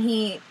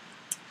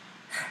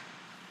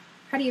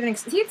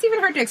even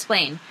hard to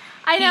explain.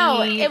 I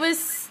know. It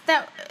was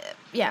that,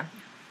 yeah.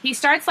 He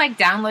starts, like,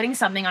 downloading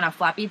something on a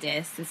floppy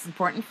disk, this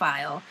important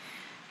file,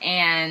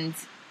 and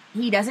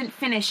he doesn't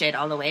finish it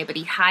all the way, but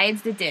he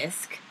hides the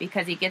disk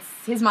because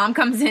his mom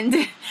comes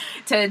in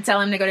to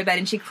tell him to go to bed,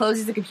 and she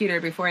closes the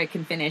computer before it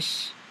can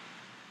finish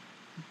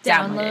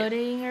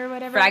downloading or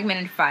whatever.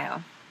 Fragmented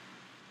file.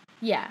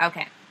 Yeah.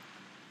 Okay.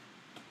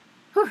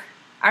 Whew.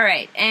 All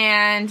right,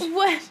 and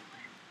what?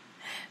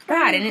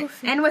 God,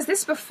 and was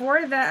this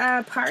before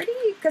the party?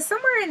 Because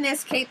somewhere in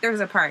this, there's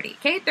a party.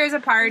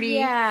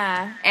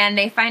 Yeah. And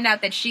they find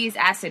out that she's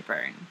acid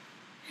burn.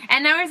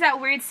 And now there's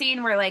that weird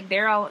scene where, like,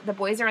 the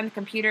boys are on the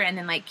computer, and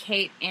then, like,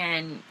 Kate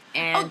and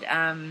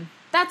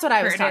that's what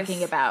I was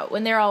talking about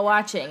when they're all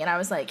watching, and I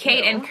was like,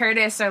 Kate and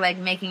Curtis are, like,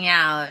 making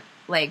out,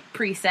 like,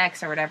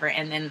 pre-sex or whatever,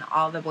 and then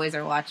all the boys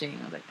are watching.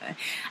 I was like,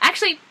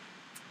 actually,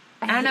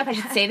 I don't know if I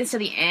should say this to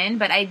the end,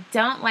 but I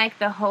don't like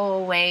the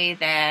whole way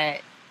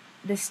that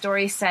the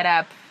story set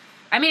up.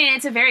 I mean,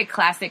 it's a very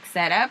classic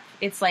setup.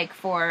 It's, like,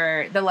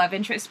 for the love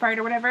interest part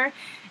or whatever.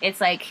 It's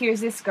like,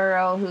 here's this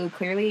girl who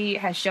clearly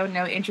has shown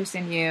no interest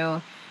in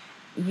you.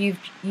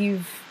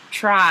 You've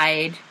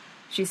tried.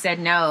 She said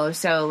no,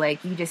 so,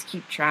 like, you just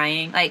keep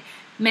trying. Like,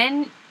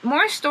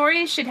 more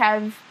stories should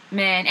have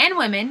men and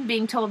women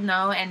being told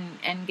no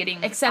and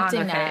getting accepting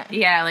on with that. It.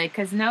 Yeah, like,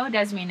 because no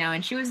does mean no,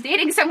 and she was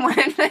dating someone,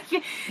 like,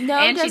 no,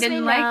 and she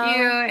didn't like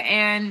you,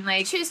 and,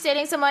 like, she was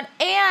dating someone,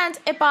 and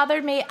it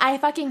bothered me. I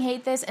fucking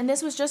hate this, and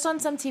this was just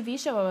on some TV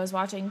show I was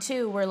watching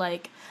too, where,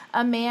 like,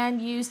 a man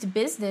used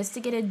business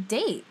to get a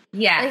date.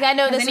 Yeah, like, I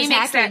know this was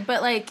hacking,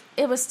 but, like,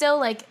 it was still,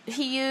 like,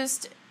 he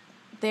used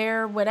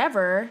their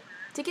whatever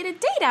to get a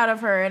date out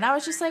of her, and I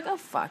was just like, oh,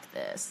 fuck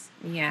this.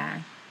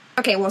 Yeah.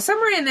 Okay, well,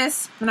 somewhere in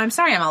this, and I'm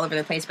sorry I'm all over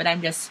the place, but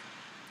I'm just...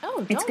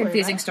 it's a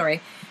confusing story.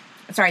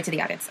 Sorry to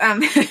the audience.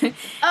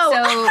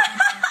 So,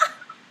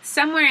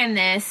 somewhere in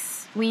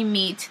this, we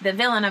meet the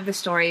villain of the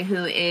story,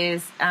 who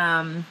is...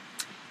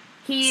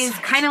 he's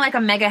kind of like a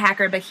mega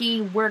hacker, but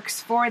he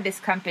works for this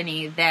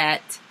company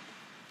that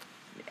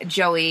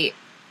Joey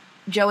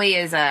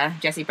is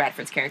Jesse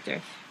Bradford's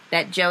character,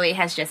 that Joey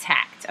has just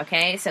hacked,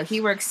 okay? So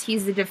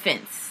he's the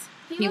defense.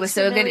 He was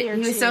so good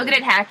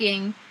at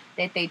hacking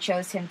that they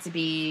chose him to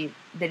be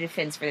the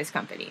defense for this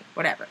company,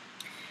 whatever.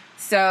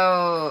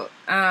 So,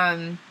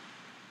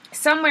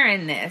 somewhere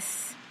in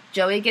this,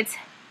 Joey gets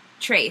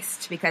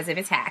traced because of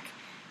his hack,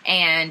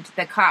 and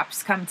the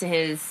cops come to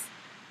his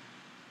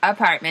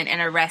apartment and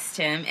arrest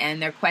him,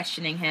 and they're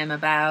questioning him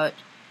about,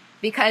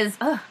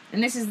 and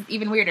this is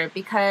even weirder,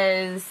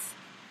 because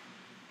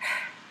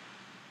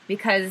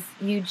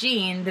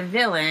Eugene, the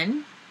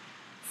villain,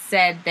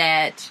 said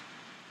that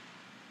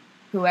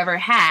whoever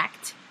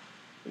hacked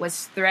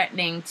was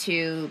threatening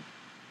to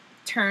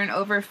turn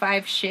over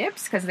 5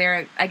 ships because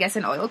they're, I guess,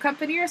 an oil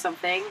company or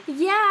something.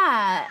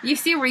 Yeah. You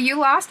see, were you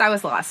lost? I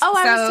was lost. Oh,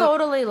 I was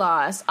totally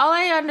lost. All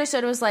I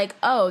understood was, like,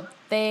 oh,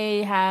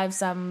 they have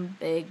some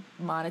big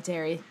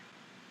monetary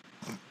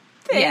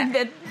thing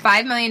that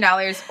 $5 million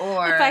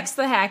or affects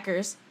the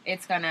hackers.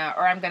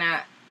 I'm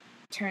gonna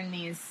turn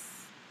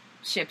these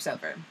ships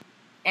over.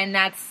 And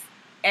that's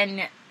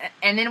and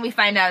then we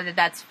find out that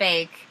that's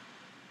fake.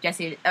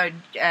 Joey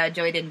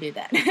didn't do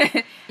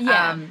that.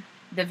 Yeah.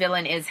 The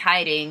villain is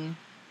hiding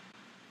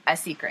a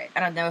secret. I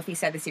don't know if he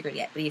said the secret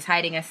yet, but he's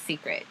hiding a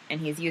secret,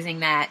 and he's using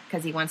that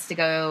because he wants the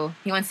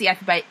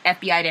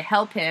FBI to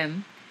help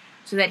him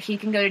so that he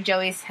can go to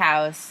Joey's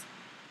house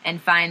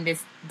and find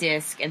this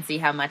disc and see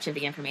how much of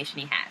the information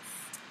he has.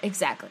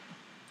 Exactly.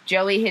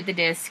 Joey hid the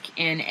disc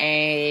in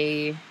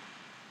a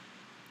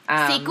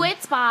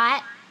secret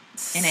spot.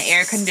 In an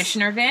air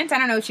conditioner vent. I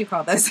don't know what you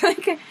call those.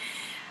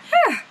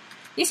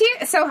 You see,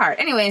 it's so hard.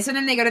 Anyway, so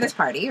then they go to this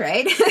party,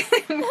 right?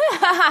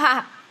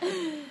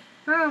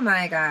 Oh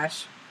my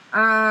gosh.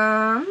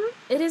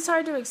 It is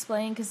hard to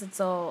explain because it's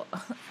so...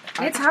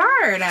 It's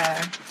hard.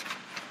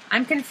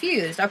 I'm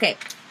confused. Okay,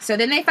 so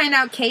then they find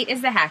out Kate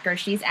is the hacker.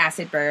 She's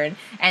Acid Burn.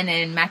 And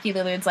then Matthew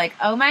Lillard's like,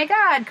 oh my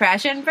god,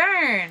 crash and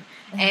burn.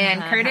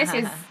 And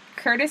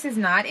Curtis is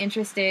not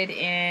interested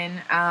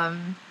in...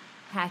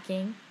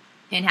 hacking.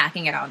 In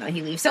hacking at all. No,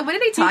 he leaves. So what are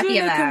they talking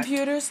about? The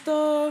computer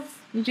stuff.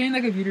 You're doing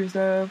the computer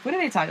stuff. What are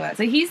they talking about?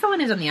 So he's the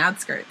one who's on the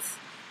outskirts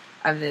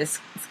of this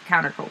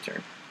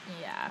counterculture.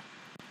 Yeah.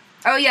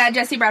 Oh yeah,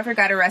 Jesse Bradford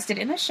got arrested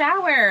in the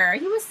shower.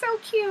 He was so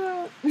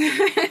cute.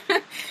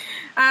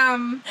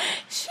 Shannon.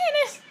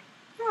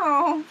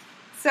 Oh.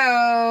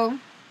 So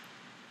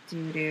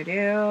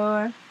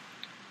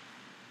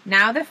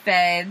now the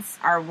feds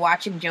are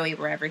watching Joey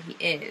wherever he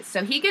is.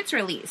 So he gets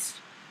released.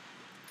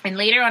 And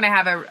later on,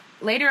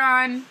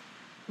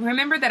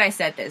 remember that I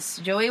said this.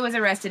 Joey was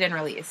arrested and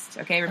released.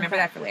 Okay, remember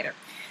that for later.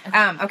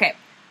 Okay,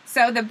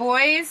 so the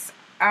boys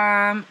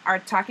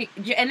are talking,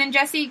 and then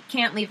Jesse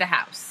can't leave the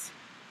house.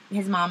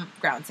 His mom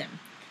grounds him.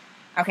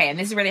 Okay, and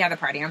this is where they have the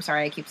party. I'm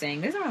sorry, I keep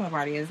saying this is where the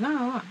party is.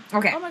 No.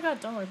 Okay. Oh my god,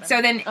 don't worry about it.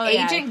 So then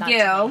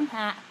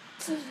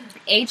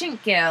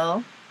Agent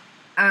Gill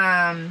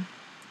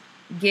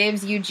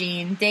gives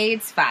Eugene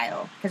Dade's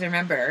file. Because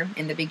remember,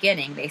 in the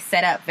beginning, they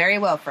set up very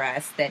well for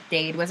us that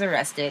Dade was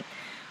arrested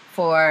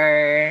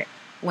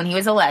when he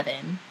was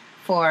 11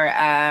 for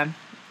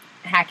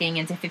hacking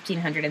into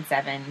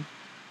 1507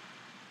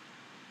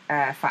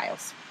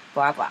 files.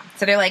 Blah, blah.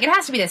 So they're like, it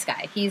has to be this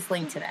guy. He's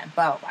linked to them.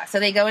 Blah, blah, blah.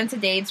 So they go into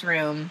Dade's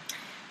room.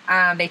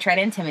 They try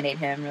to intimidate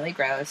him. Really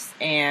gross.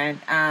 And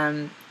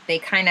they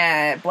kind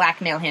of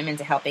blackmail him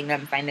into helping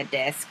them find the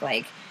disc.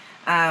 With,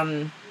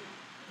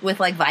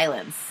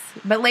 violence.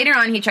 But later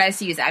on, he tries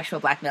to use actual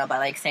blackmail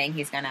by, saying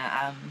he's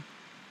gonna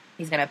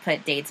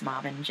put Dade's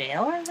mom in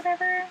jail or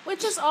whatever.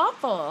 Which is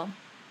awful.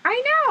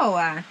 I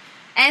know.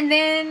 And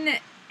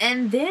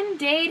then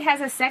Dade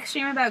has a sex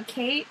dream about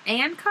Kate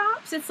and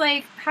cops. It's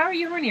like, how are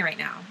you horny right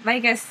now? I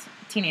guess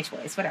teenage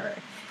boys, whatever.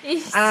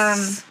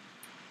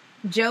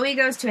 Joey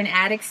goes to an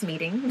addicts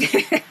meeting.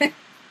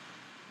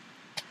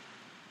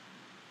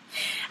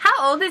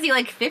 How old is he?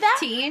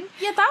 15?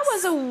 That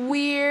was a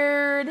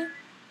weird...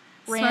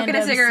 Smoking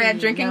a cigarette,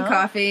 drinking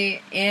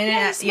coffee.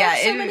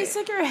 So many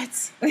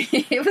cigarettes.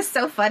 It was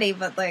so funny,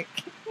 but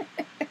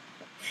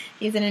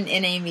he's in an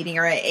NA meeting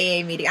or an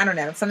AA meeting. I don't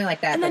know, something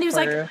like that. And then he was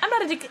like, I'm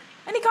not addicted.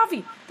 I need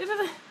coffee.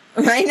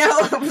 I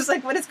know. I was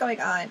like, what is going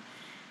on?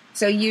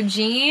 So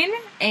Eugene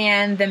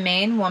and the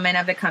main woman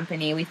of the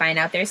company, we find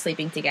out they're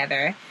sleeping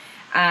together.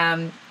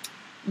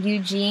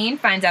 Eugene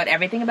finds out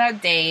everything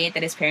about Dade,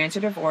 that his parents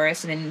are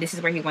divorced, and then this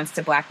is where he wants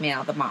to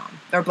blackmail the mom.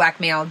 Or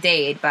blackmail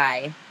Dade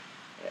by...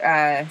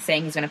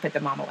 saying he's going to put the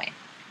mom away.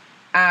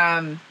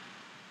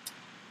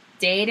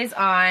 Dade is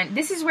on...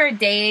 This is where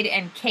Dade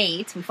and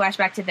Kate, we flash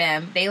back to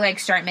them, they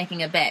start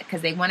making a bet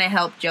because they want to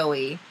help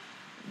Joey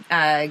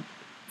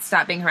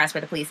stop being harassed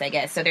by the police, I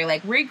guess. So they're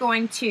like, we're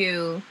going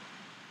to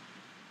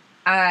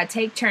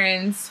take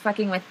turns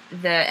fucking with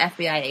the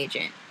FBI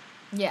agent.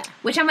 Yeah.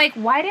 Which I'm like,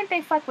 why didn't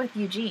they fuck with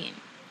Eugene?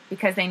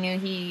 Because they knew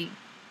he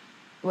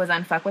was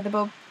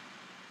unfuckwithable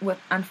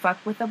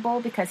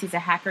because he's a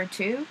hacker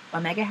too?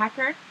 A mega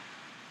hacker?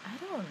 I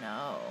don't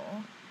know.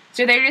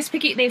 So they're just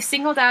picking... They've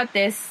singled out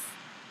this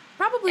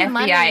probably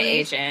FBI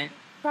agent.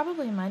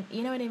 Probably money.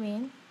 You know what I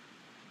mean?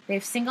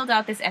 They've singled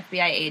out this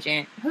FBI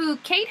agent who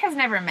Kate has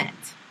never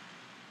met.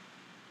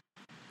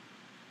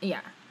 Yeah.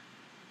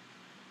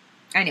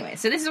 Anyway,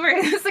 so this is where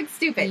it's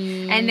stupid.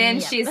 And then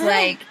she's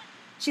like,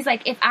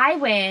 if I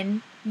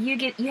win,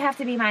 you have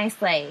to be my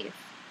slave.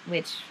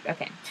 Which,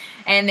 okay.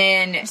 And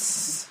then...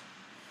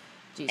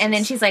 Jesus. And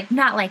then she's like,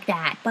 not like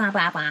that, blah,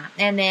 blah, blah.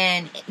 And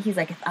then he's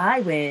like, if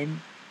I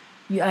win,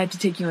 I have to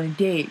take you on a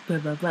date, blah,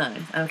 blah, blah.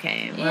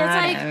 Okay,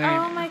 yeah, it's like,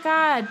 oh my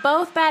god.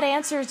 Both bad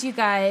answers, you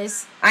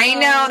guys. I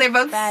know, they're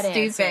both bad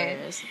stupid.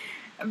 Answers.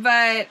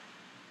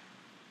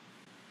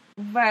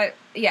 But,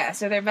 yeah,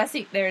 so they're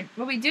messing,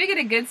 well, we do get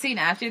a good scene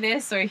after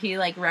this where he,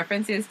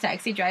 references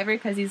Taxi Driver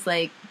because he's,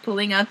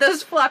 pulling out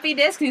those floppy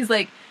disks and he's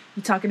like,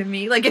 you talking to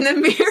me? In the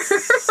mirror.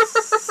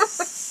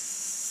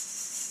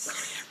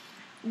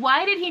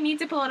 Why did he need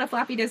to pull out a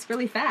floppy disk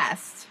really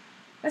fast?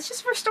 That's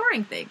just for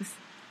storing things.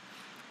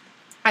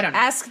 I don't know.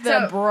 Ask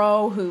the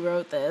bro who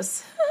wrote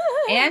this.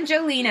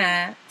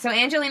 Angelina. So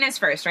Angelina's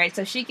first, right?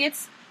 So she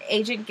gets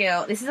Agent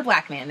Gill. This is a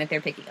black man that they're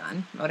picking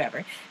on.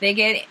 Whatever. They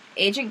get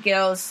Agent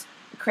Gill's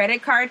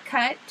credit card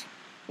cut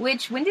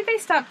Which, when did they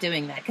stop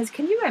doing that? Because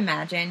can you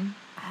imagine?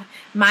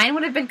 Mine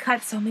would have been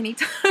cut so many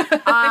times.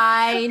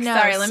 I know.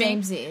 Sorry,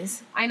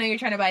 samesies. I know you're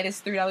trying to buy this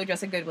 $3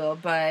 dress at Goodwill,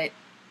 but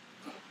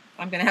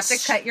I'm going to have to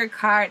cut your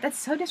card. That's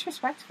so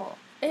disrespectful.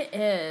 It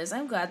is.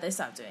 I'm glad they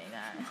stopped doing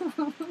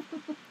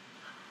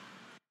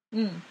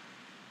that.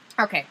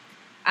 Okay.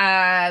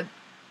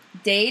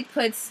 Dade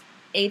puts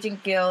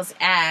Agent Gill's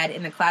ad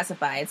in the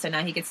classified, so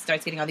now he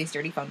starts getting all these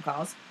dirty phone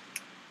calls.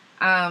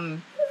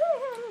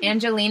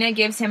 Angelina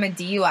gives him a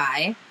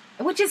DUI,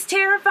 which is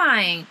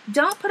terrifying.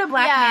 Don't put a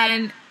black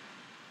man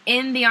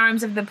in the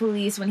arms of the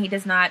police when he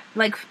does not,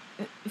 like,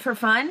 for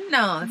fun?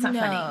 No, that's not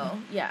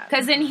funny. Yeah.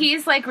 Because then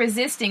he's, like,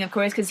 resisting, of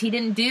course, because he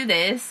didn't do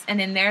this, and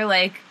then they're,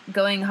 like,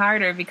 going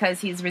harder because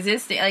he's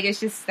resisting. Like,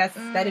 it's just, that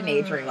didn't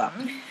age very well.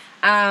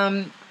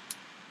 And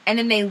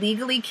then they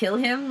legally kill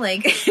him,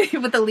 like,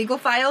 with the legal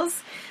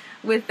files,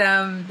 with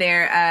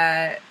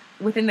their,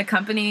 within the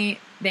company,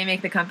 they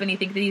make the company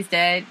think that he's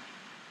dead.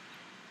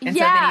 And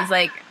so then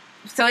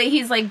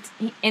he's like,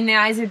 in the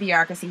eyes of the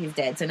bureaucracy, he's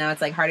dead. So now it's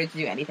like harder to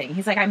do anything.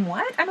 He's like, I'm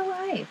what? I'm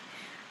alive.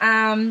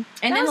 And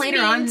then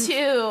later on,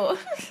 too.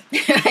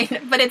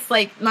 But it's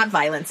like not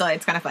violent, so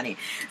it's kind of funny.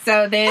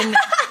 So then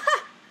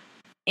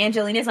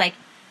Angelina's like,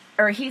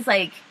 or he's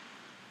like,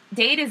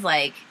 Dade is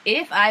like,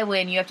 if I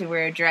win, you have to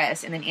wear a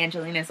dress. And then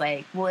Angelina's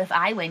like, well, if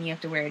I win, you have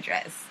to wear a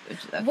dress. Which,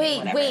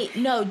 okay, wait,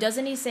 no,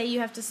 doesn't he say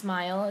you have to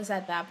smile? Is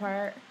that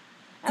part?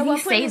 Did he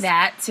say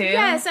that too?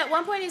 Yes, at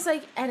one point he's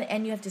like,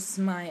 and you have to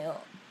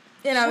smile.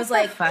 And I was Shut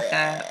like, the fuck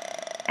up.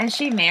 And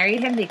she married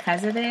him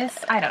because of this?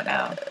 I don't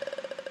know.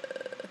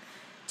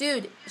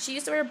 Dude, she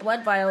used to wear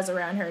blood vials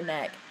around her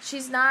neck.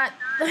 She's not.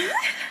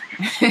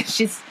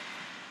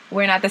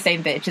 We're not the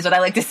same bitch, is what I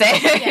like to say.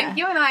 Yeah,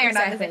 you and I are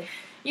not the same.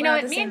 You know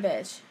what?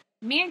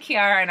 Me and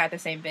Kiara are not the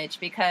same bitch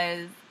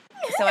because.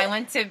 So I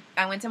went to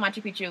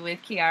Machu Picchu with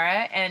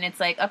Kiara, and it's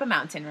like up a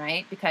mountain,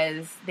 right?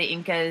 Because the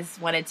Incas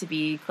wanted to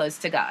be close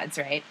to gods,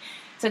 right?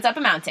 So it's up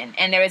a mountain,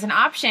 and there was an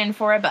option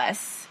for a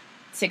bus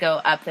to go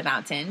up the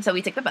mountain. So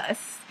we took the bus,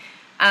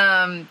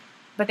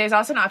 but there's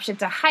also an option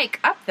to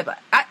hike up the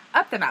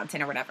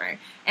mountain or whatever.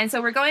 And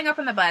so we're going up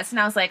on the bus, and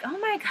I was like, oh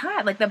my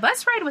god, like the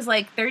bus ride was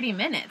like 30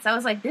 minutes. I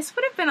was like, this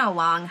would have been a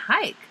long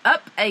hike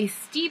up a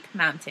steep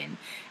mountain.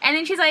 And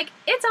then she's like,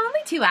 it's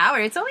only 2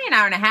 hours. It's only an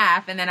hour and a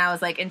half. And then I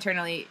was like,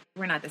 internally,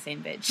 we're not the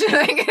same bitch.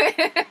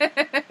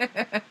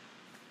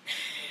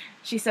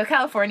 She's so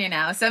California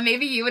now. So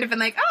maybe you would have been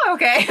like, oh,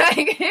 okay.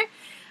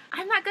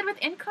 I'm not good with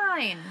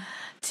incline.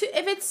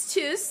 If it's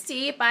too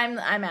steep, I'm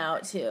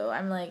out too.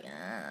 I'm like,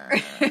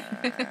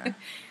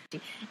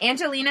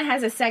 Angelina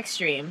has a sex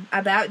dream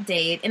about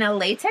Dade in a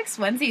latex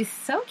onesie.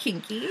 So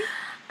kinky.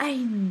 I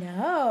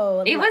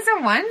know. It was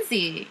a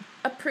onesie.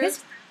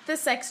 Approved the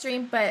sex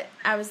dream, but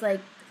I was like,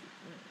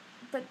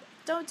 but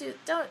don't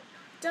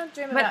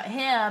dream about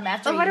him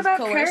after he's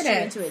coerced you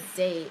into a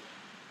date.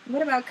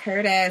 What about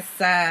Curtis?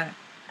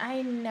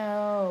 I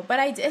know, but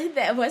I did.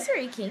 That was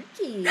very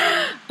kinky.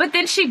 But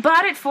then she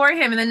bought it for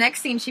him, and the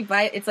next scene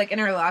it's like in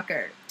her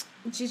locker.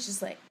 And she's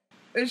just like,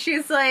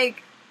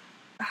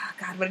 oh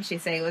god, what did she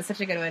say? It was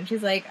such a good one.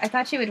 She's like, I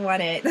thought she would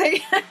want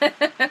it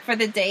for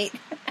the date.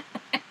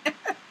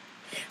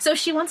 So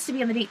she wants to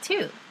be on the date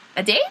too.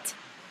 A date?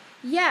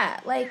 Yeah,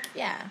 like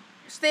yeah.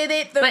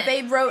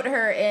 They wrote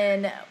her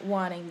in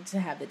wanting to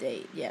have the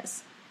date.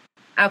 Yes.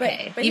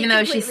 Okay, but even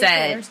though she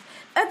said coerced.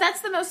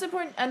 That's the most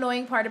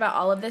annoying part about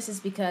all of this is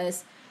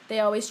because they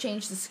always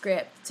change the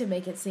script to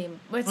make it seem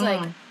it's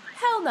like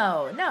hell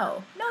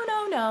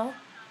no.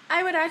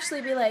 I would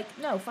actually be like,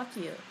 no, fuck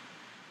you.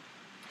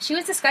 She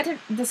was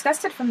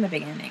disgusted from the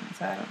beginning,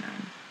 so I don't know.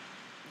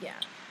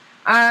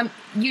 Yeah.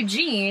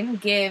 Eugene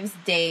gives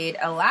Dade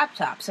a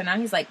laptop, so now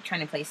he's like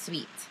trying to play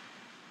sweet.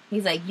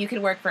 He's like, you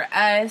could work for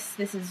us.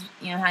 This is,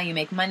 how you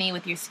make money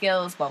with your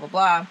skills, blah, blah,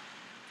 blah.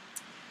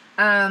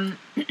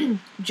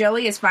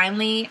 Joey is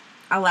finally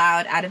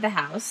allowed out of the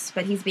house,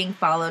 but he's being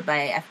followed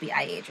by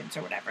FBI agents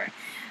or whatever.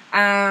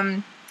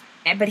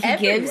 But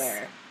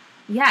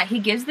he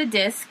gives the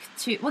disc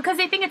to, because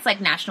they think it's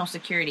like national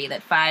security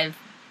that 5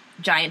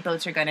 giant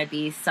boats are going to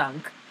be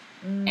sunk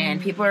and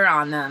people are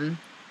on them.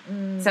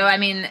 So, I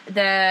mean,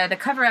 the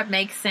cover-up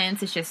makes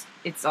sense.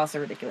 It's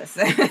also ridiculous.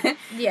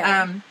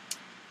 Yeah.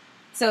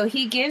 So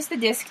he gives the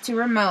disc to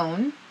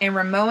Ramon, and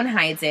Ramon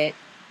hides it.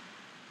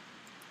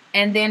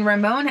 And then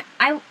Ramon,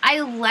 I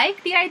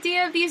like the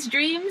idea of these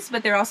dreams,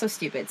 but they're also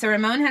stupid. So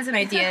Ramon has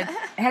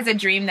a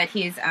dream that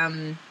he's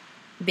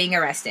being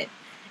arrested.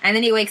 And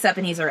then he wakes up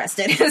and he's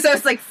arrested. So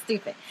it's like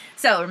stupid.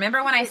 So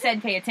remember when I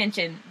said pay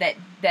attention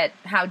that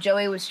how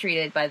Joey was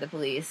treated by the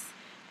police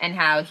and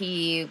how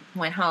he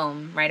went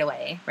home right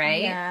away,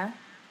 right? Yeah.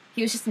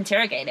 He was just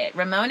interrogated.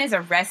 Ramon is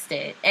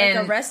arrested.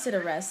 And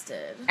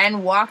arrested.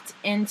 And walked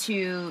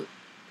into...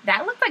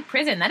 That looked like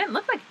prison. That didn't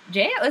look like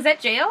jail. Was that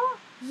jail?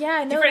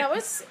 Yeah, no,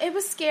 it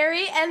was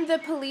scary. And the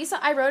police...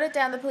 I wrote it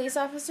down. The police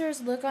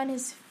officers look on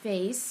his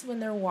face when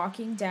they're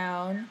walking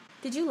down.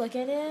 Did you look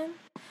at him?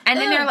 And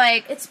then they're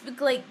like... It's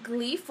like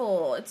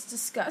gleeful. It's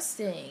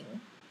disgusting.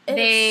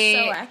 It's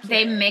so accurate.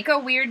 They make a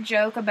weird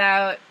joke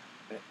about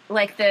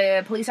like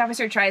the police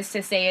officer tries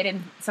to say it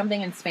in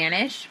something in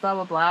Spanish, blah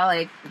blah blah,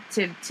 like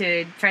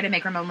to try to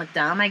make Ramon look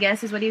dumb, I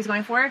guess is what he was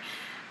going for,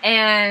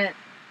 and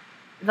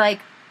like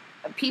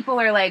people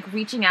are like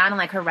reaching out and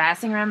like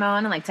harassing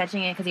Ramon and like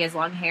touching it because he has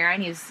long hair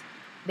and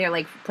they're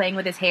like playing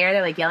with his hair,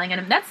 they're like yelling at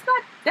him. That's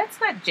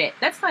not jail.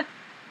 That's not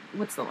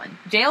what's the one?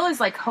 Jail is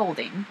like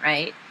holding,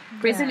 right?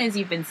 Prison is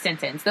you've been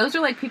sentenced. Those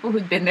are like people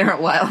who'd been there a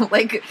while,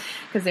 like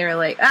because they were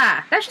like,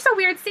 that's just a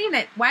weird scene.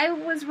 That why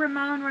was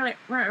Ramon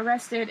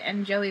arrested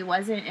and Joey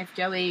wasn't? If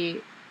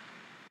Joey,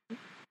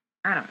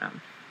 I don't know.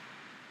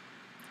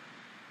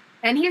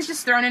 And he's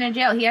just thrown into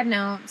jail. He had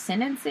no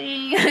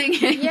sentencing.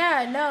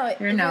 Yeah, no.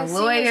 There were no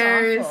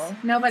lawyers.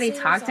 Nobody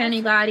talked to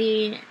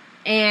anybody.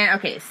 And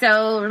okay,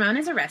 so Ramon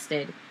is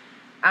arrested.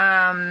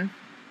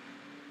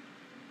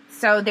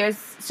 So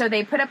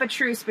they put up a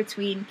truce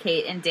between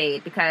Kate and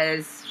Dade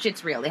because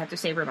shit's real. They have to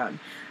save Ramon.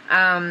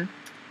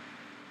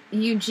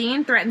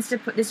 Eugene threatens to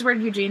put. This is where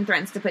Eugene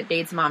threatens to put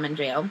Dade's mom in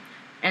jail,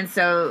 and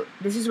so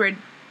this is where.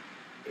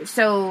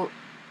 So,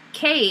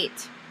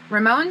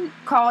 Ramon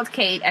called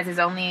Kate as his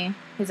only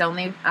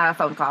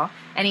phone call,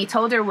 and he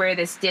told her where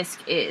this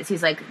disc is.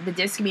 He's like, the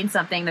disc means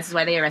something. This is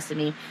why they arrested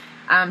me.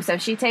 So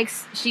she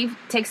takes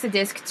the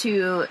disc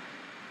to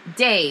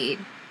Dade,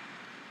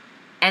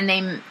 and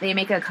they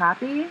make a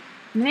copy.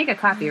 They make a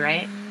copy,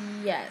 right?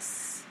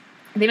 Yes.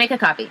 They make a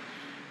copy.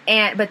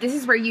 But this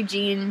is where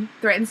Eugene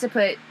threatens to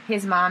put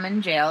his mom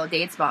in jail,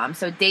 Dade's mom.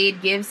 So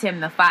Dade gives him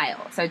the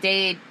file. So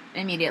Dade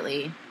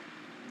immediately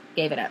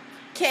gave it up.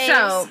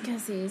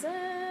 Because he's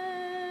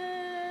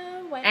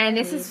a white and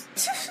this is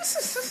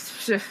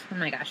oh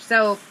my gosh.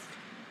 So,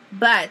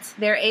 but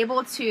they're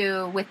able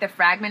to, with the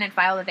fragmented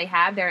file that they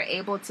have, they're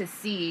able to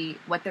see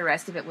what the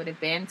rest of it would have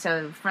been.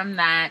 So from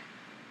that,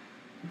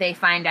 they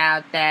find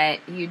out that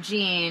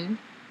Eugene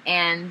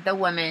and the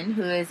woman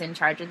who is in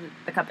charge of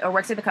the company, or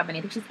works at the company,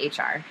 I think she's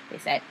HR, they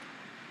said,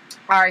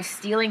 are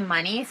stealing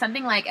money.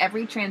 Something like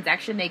every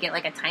transaction, they get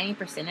like a tiny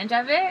percentage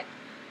of it.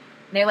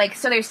 They're like,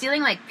 so they're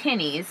stealing like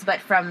pennies, but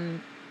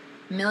from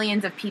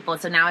millions of people.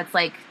 So now it's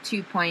like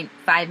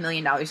 $2.5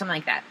 million, something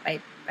like that. I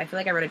feel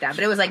like I wrote it down,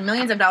 but it was like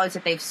millions of dollars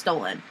that they've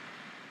stolen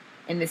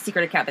in this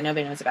secret account that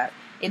nobody knows about.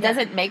 It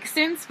doesn't make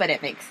sense, but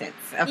it makes sense.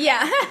 Okay.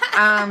 Yeah.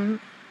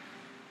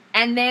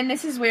 And then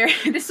this is where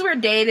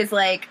Dade is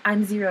like,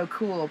 I'm zero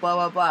cool, blah,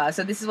 blah, blah.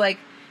 So this is like,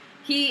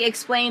 he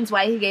explains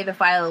why he gave the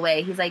file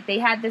away. He's like, they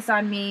had this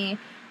on me,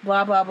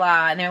 blah, blah,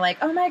 blah. And they're like,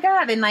 oh my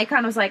God. And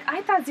Nikon was like,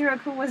 I thought Zero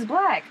Cool was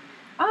black.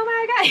 Oh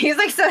my God. He's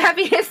like so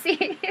happy to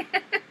see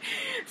it.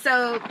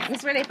 So this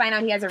is where they find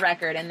out he has a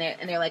record, and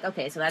they're like,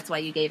 okay, so that's why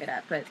you gave it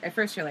up. But at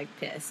first you're like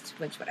pissed,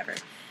 which whatever.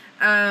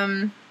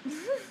 Oh,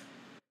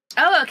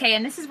 okay.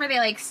 And this is where they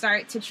like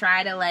start to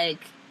try to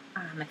like,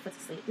 my foot's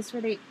asleep. This is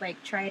where they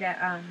like try to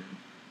I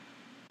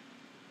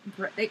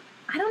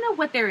don't know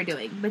what they were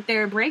doing, but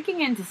they're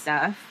breaking into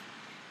stuff,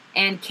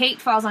 and Kate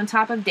falls on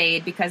top of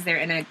Dade because they're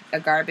in a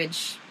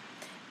garbage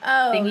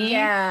thingy.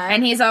 Yeah.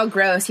 And he's all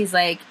gross. He's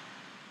like,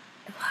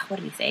 what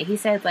did he say? He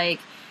said like,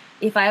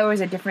 if I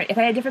had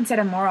a different set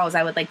of morals,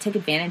 I would like take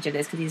advantage of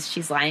this because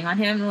she's lying on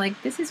him. I'm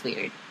like, this is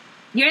weird.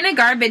 You're in a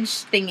garbage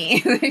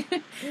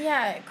thingy.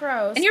 Yeah,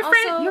 gross. And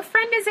your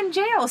friend is in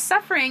jail,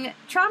 suffering,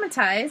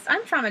 traumatized.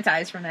 I'm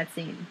traumatized from that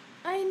scene.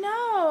 I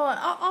know.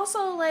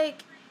 Also,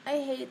 like, I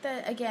hate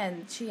that,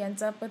 again, she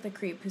ends up with a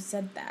creep who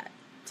said that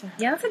to her.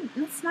 Yeah,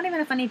 that's not even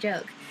a funny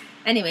joke.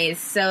 Anyways,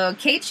 so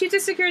Kate shoots a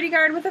security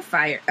guard with a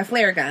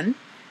flare gun.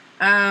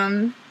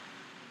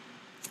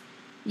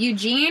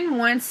 Eugene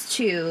wants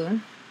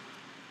to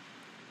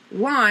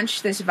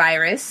launch this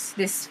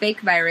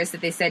fake virus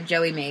that they said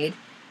Joey made,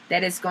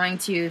 that is going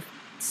to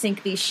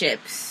sink these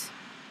ships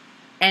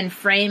and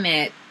frame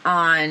it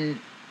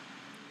on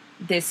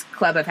this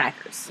club of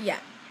hackers. Yeah.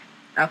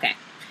 Okay.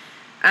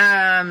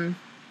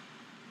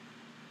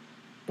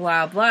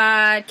 Blah,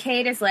 blah.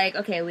 Kate is like,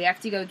 okay, we have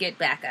to go get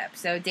backup.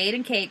 So Dade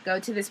and Kate go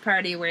to this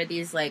party where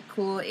these, like,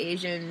 cool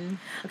Asian...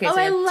 Okay, so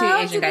I two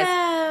loved Asian guys.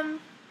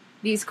 them.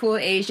 These cool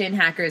Asian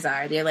hackers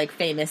are. They're, like,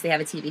 famous. They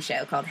have a TV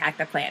show called Hack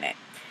the Planet.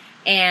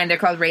 And they're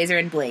called Razor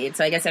and Blade.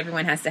 So I guess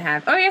everyone has to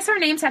have... Oh, I guess our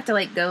names have to,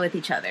 like, go with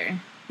each other.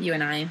 You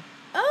and I. Okay.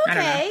 I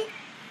don't know.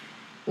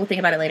 We'll think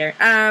about it later.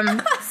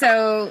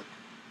 So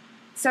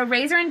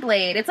Razor and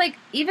Blade, it's, like,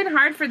 even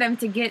hard for them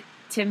to get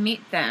to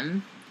meet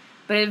them.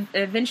 But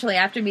eventually,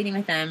 after meeting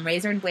with them,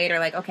 Razor and Blade are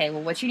like, okay,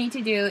 well, what you need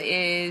to do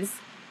is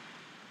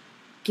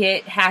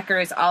get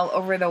hackers all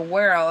over the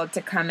world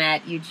to come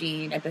at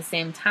Eugene at the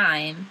same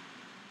time.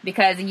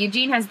 Because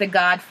Eugene has the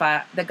God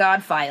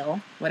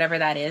file, whatever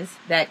that is,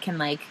 that can,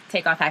 like,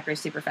 take off hackers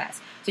super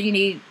fast. So you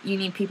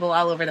need people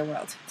all over the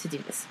world to do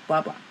this.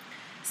 Blah, blah.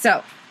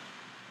 So,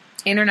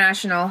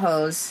 international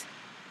hose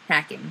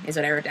hacking is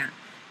what I wrote down.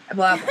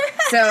 Blah, blah.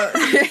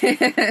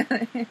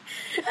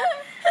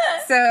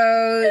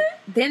 So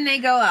then they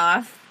go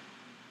off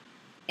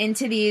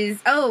into these...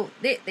 so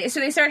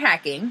they start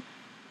hacking.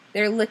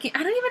 They're looking...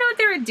 I don't even know what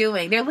they were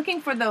doing. They're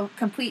looking for the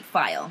complete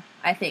file,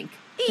 I think.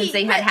 since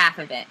they had half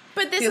of it.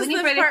 But this is the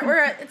part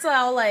where it's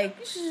all like...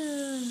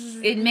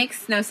 It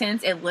makes no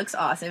sense. It looks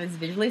awesome. It's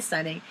visually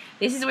stunning.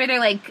 This is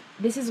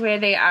where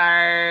they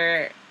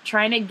are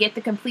trying to get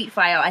the complete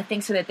file, I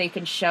think, so that they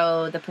can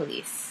show the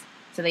police.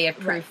 So they have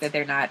proof that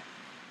they're not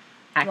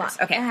hackers.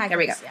 Okay, there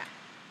we go. Yeah.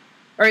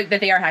 Or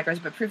that they are hackers,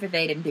 but proof that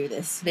they didn't do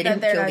this. They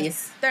didn't kill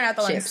these they're not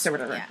the ships ones. or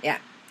whatever. Yeah.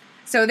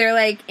 So they're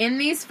like in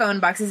these phone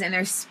boxes and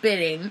they're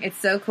spinning. It's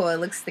so cool.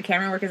 The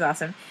camera work is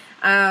awesome.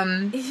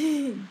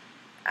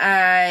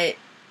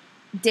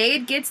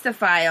 Dade gets the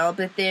file,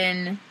 but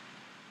then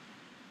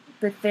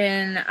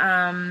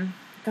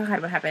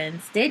God, what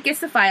happens? Dade gets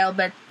the file,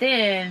 but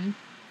then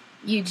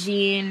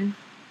Eugene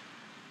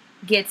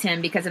gets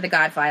him because of the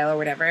God file or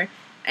whatever.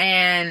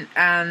 And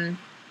then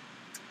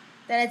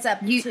it's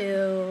up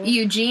to...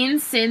 Eugene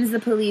sends the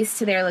police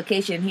to their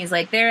location. He's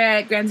like, they're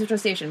at Grand Central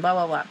Station, blah,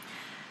 blah,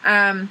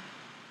 blah.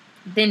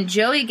 Then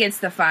Joey gets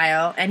the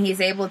file, and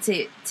he's able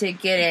to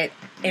get it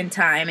in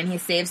time, and he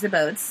saves the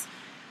boats.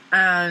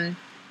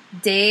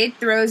 Dade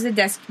throws the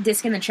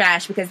disc in the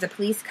trash because the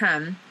police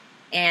come,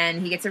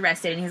 and he gets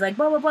arrested, and he's like,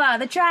 blah, blah, blah,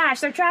 the trash,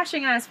 they're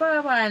trashing us,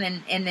 blah, blah, blah.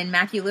 And then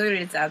Matthew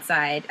Lillard is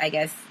outside, I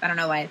guess. I don't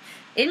know why.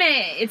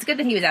 It's good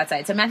that he was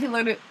outside. So Matthew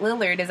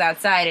Lillard is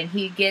outside, and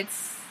he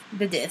gets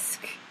the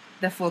disc,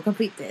 the full,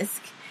 complete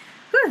disc.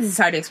 Whew, this is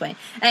hard to explain.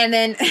 And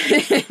then,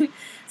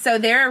 so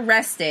they're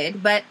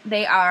arrested, but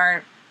they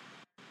are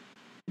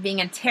being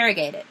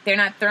interrogated. They're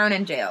not thrown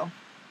in jail.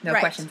 No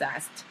questions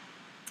asked.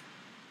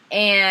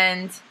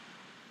 And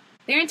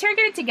they're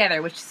interrogated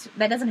together, which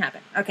that doesn't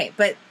happen. Okay,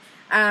 but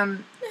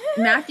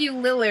Matthew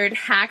Lillard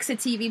hacks a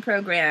TV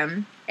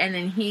program, and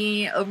then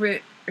he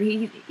over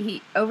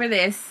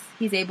this,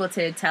 he's able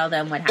to tell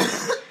them what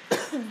happened.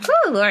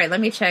 Oh, Lord, let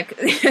me check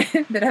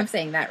that I'm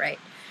saying that right.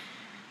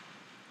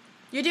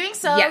 You're doing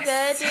so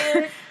good,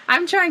 dude.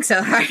 I'm trying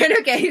so hard.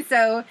 Okay,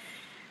 so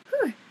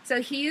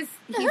he says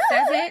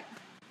it.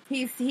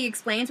 He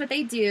explains what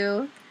they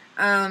do.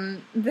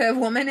 The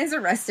woman is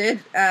arrested.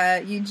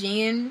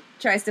 Eugene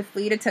tries to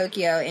flee to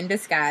Tokyo in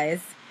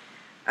disguise,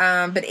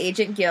 but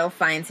Agent Gill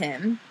finds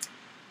him.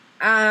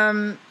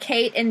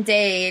 Kate and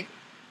Dade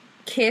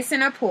kiss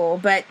in a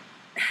pool, but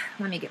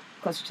let me get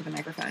closer to the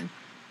microphone.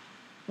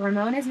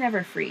 Ramon is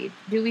never freed.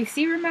 Do we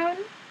see Ramon?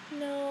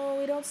 No,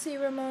 we don't see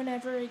Ramon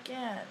ever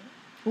again.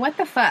 What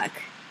the fuck?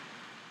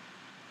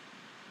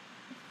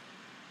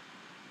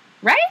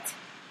 Right?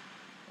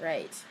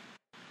 Right.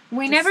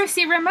 We never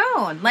see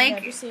Ramon. We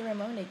never see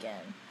Ramon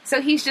again.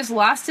 So he's just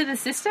lost to the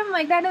system?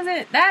 Like,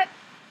 that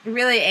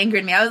really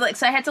angered me. I was like,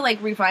 so I had to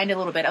like rewind a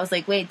little bit. I was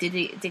like, wait, did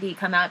he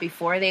come out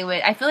before they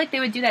would? I feel like they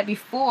would do that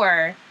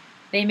before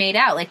they made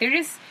out. Like, they're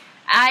just,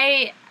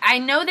 I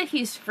know that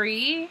he's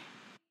free,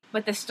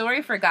 but the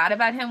story forgot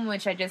about him,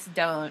 which I just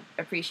don't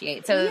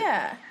appreciate. So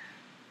yeah,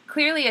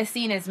 clearly a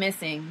scene is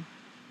missing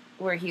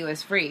where he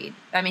was freed.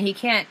 I mean, he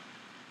can't.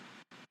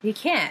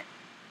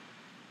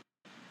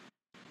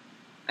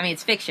 I mean,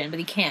 it's fiction, but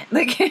he can't.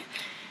 Like,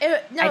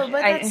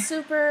 that's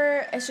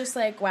super. It's just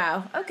like,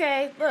 wow.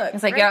 Okay, look.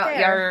 It's like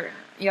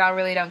y'all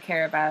really don't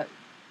care about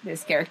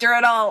this character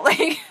at all.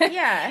 Like,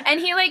 yeah.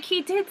 And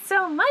he did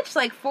so much.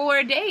 Like,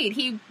 for Dade,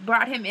 he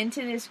brought him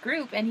into this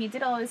group, and he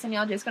did all this, and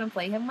y'all just gonna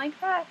play him like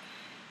that.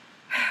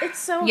 It's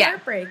so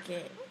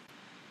heartbreaking.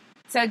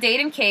 So Dade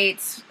and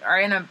Kate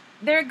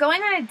they're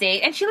going on a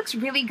date, and she looks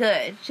really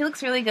good. She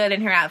looks really good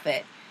in her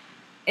outfit.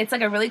 It's like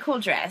a really cool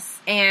dress,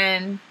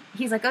 and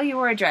he's like, oh, you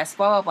wore a dress,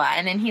 blah, blah, blah.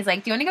 And then he's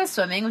like, do you want to go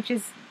swimming? Which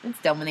is,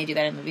 it's dumb when they do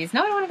that in movies.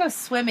 No, I don't want to go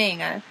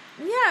swimming. I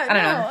don't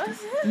know.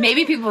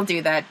 Maybe people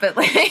do that, but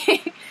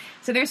like,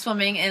 so they're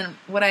swimming in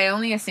what I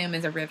only assume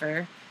is a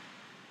river.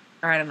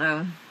 Or I don't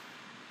know.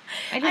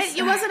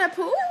 It wasn't a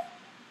pool?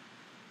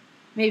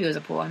 Maybe it was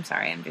a pool. I'm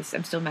sorry.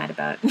 I'm still mad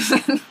about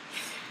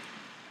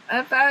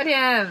about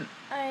him.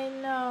 I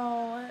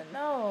know.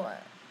 No.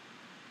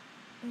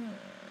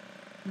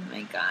 Oh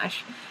my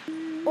gosh.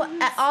 Well,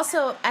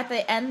 also, at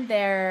the end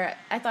there,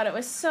 I thought it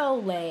was so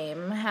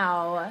lame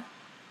how,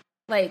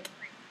 like,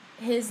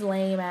 his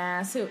lame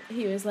ass,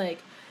 he was like,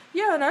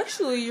 yeah, and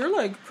actually, you're,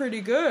 like,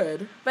 pretty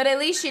good. But at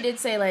least she did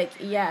say, like,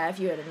 yeah, if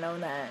you had known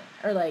that,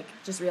 or, like,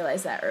 just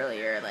realized that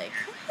earlier, like,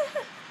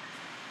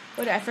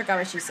 I forgot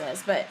what she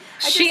says, but...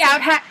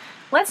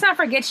 Let's not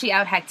forget she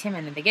out-hacked him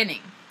in the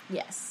beginning.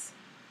 Yes.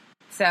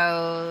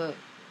 So,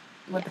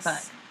 what the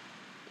fuck?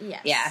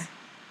 Yes. Yeah.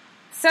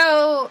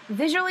 So,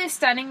 visually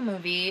stunning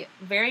movie,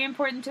 very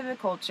important to the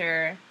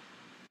culture,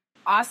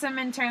 awesome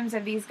in terms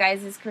of these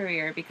guys'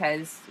 career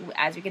because,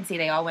 as we can see,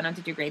 they all went on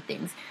to do great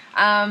things.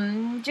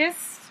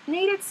 Just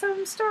needed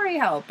some story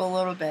help a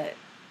little bit.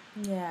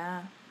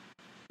 Yeah.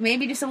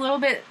 Maybe just a little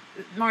bit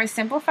more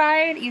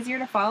simplified, easier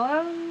to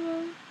follow.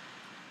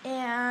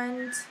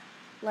 And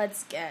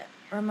let's get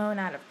Ramon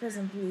out of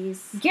prison,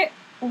 please.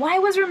 Why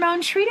was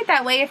Ramon treated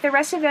that way if the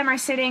rest of them are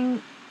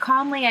sitting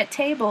calmly at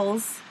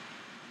tables...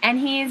 and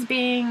he is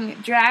being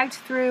dragged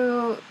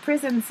through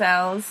prison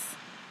cells?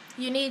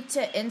 You need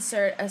to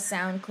insert a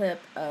sound clip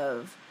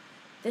of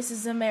 "This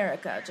is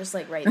America," just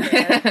like right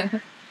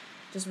there.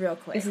 Just real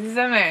quick. This is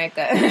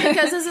America.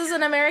 Because this is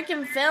an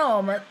American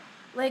film.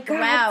 Like, God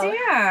wow.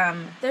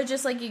 damn. They're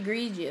just, like,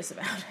 egregious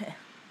about it.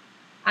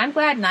 I'm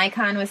glad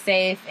Nikon was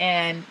safe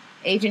and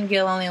Agent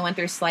Gill only went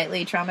through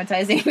slightly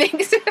traumatizing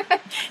things.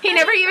 He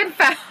never even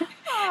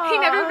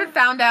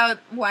found out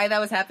why that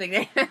was happening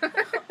to him.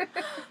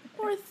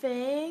 Poor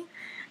thing.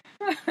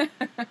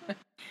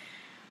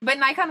 But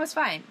Nikon was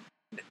fine.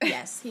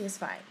 Yes, he was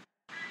fine.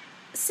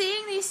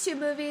 Seeing these two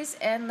movies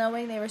and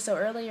knowing they were so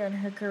earlier in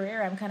her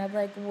career, I'm kind of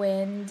like,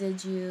 when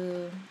did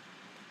you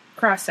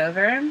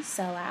Crossover.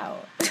 sell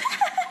out?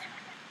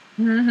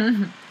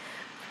 Mm-hmm.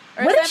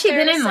 Or What is has she that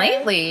fair been to in say?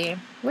 lately?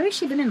 What has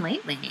she been in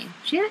lately?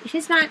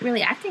 She's not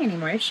really acting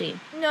anymore, is she?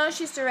 No,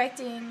 she's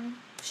directing.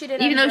 She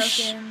did Even though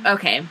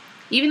Unbroken.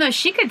 even though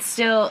she could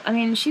still, I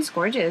mean, she's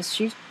gorgeous.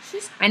 She's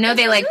I know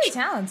they, like, really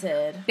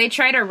talented. They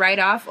try to write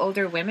off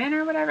older women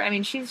or whatever. I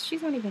mean, she's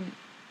not even.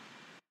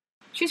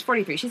 She's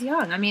 43. She's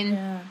young. I mean,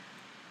 Yeah.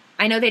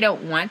 I know they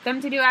don't want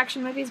them to do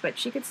action movies, but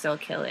she could still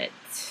kill it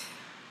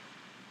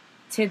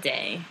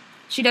today.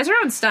 She does her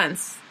own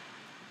stunts.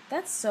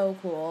 That's so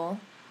cool.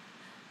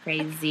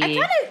 Crazy.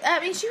 I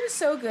mean, she was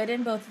so good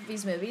in both of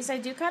these movies. I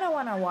do kind of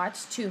want to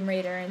watch Tomb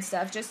Raider and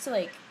stuff just to,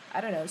 like, I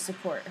don't know,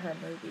 support her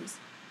movies.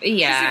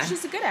 Yeah.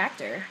 She's a good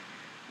actor.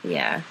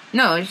 Yeah.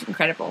 No, she's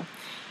incredible.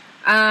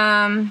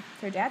 Her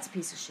dad's a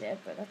piece of shit,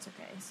 but that's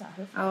okay. It's not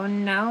her fault. Oh,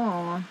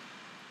 no.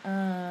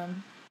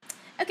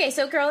 Okay,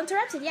 so Girl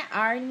Interrupted. Yeah,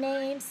 our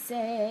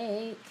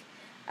namesake.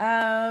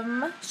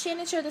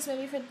 Shannon showed this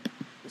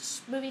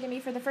movie to me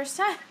for the first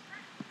time.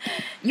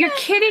 You're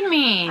kidding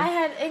me. I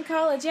had in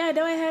college. Yeah,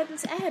 no, I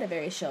had a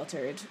very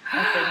sheltered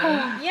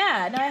upbringing.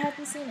 Yeah, no, I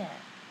hadn't seen it.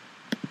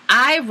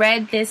 I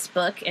read this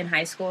book in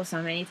high school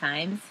so many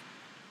times.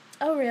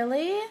 Oh,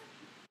 really?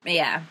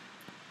 Yeah.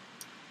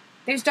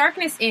 There's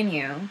darkness in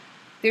you.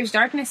 There's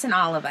darkness in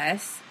all of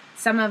us.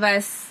 Some of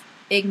us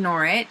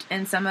ignore it,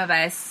 and some of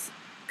us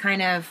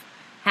kind of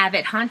have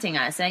it haunting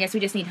us. And I guess we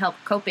just need help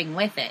coping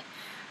with it.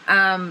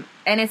 And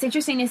it's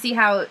interesting to see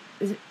how,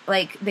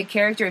 like, the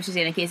character of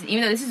Susanna Kaysen,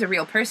 even though this is a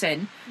real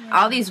person,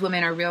 all these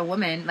women are real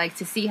women, like,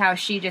 to see how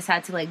she just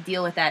had to, like,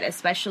 deal with that,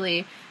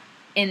 especially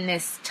in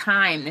this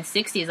time, the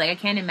 60s. Like, I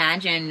can't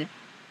imagine...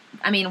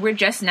 I mean, we're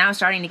just now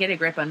starting to get a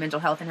grip on mental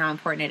health and how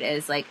important it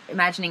is. Like,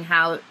 imagining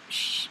how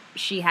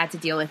she had to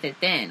deal with it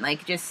then.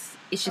 Like, it's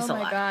just a lot.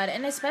 Oh, my God.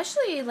 And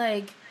especially,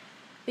 like,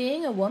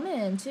 being a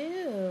woman,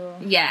 too.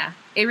 Yeah.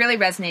 It really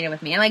resonated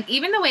with me. And, like,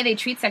 even the way they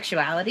treat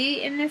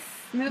sexuality in this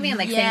movie and,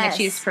 like, saying that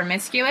she's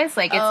promiscuous,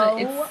 like,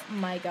 it's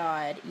my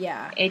God.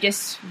 Yeah. It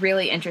just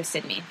really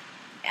interested me.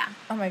 Yeah.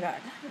 Oh, my God.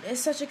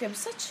 It's such a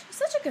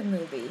good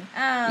movie.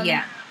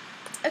 Yeah.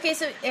 Okay,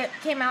 so it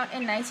came out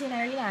in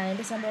 1999,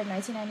 December of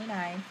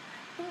 1999.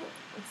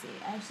 Let's see,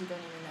 I actually don't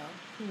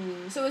even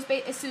know who. So it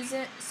was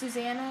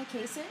Susanna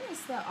Kaysen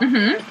is the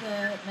author of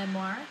the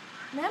memoir.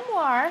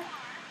 Memoir?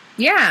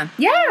 Yeah,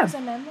 yeah. It was a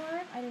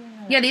memoir? I didn't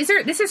know. Yeah,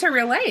 this is her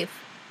real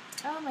life.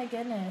 Oh my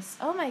goodness.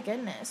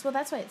 Well,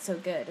 that's why it's so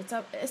good.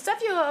 It's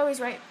stuff you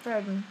always write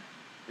from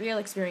real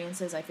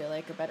experiences, I feel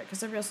like, are better, because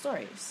they're real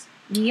stories.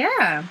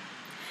 Yeah.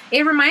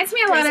 It reminds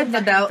me a lot of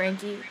the Bell...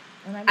 Frankie.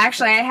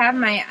 Actually, I have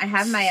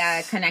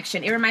my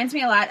connection. It reminds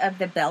me a lot of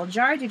the Bell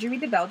Jar. Did you read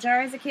the Bell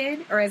Jar as a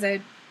kid, or as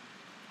a?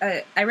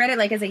 I read it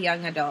like as a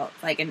young adult,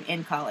 like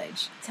in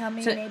college. Tell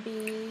me,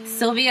 maybe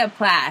Sylvia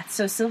Plath.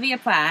 So Sylvia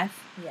Plath.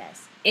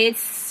 Yes.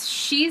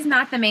 She's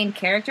not the main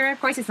character,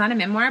 of course. It's not a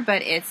memoir,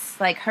 but it's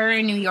like her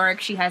in New York.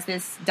 She has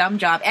this dumb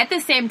job. At the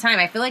same time,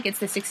 I feel like it's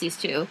the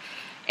 60s too,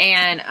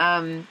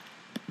 and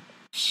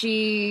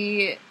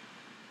she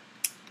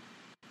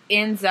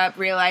ends up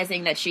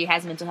realizing that she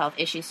has mental health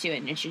issues too,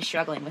 and she's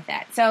struggling with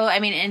that. So, I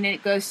mean, and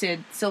it goes to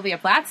Sylvia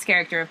Plath's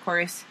character, of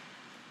course,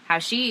 how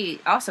she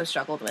also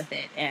struggled with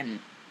it. And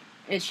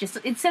it's just,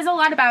 it says a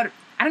lot about,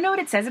 I don't know what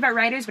it says about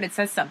writers, but it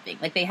says something.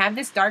 Like, they have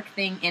this dark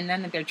thing in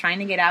them that they're trying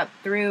to get out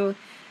through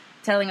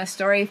telling a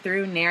story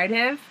through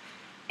narrative,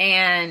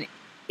 and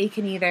it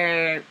can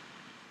either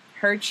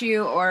hurt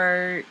you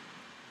or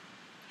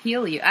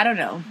heal you. I don't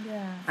know.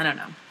 Yeah. I don't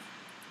know.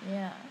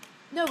 Yeah.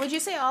 No, would you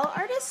say all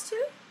artists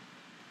too?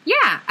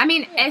 Yeah, I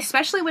mean,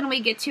 especially when we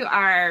get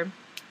to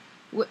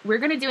we're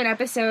going to do an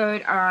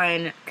episode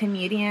on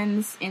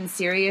comedians in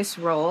serious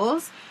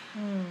roles.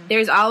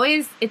 It's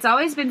always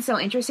been so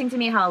interesting to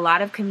me how a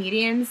lot of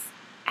comedians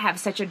have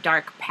such a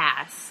dark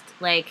past,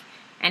 like,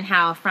 and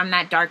how from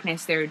that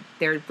darkness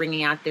they're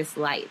bringing out this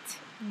light.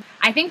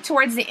 I think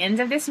towards the end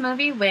of this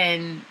movie,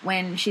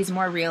 when she's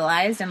more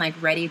realized and, like,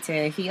 ready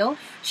to heal,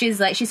 she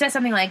says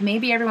something like,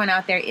 maybe everyone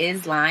out there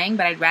is lying,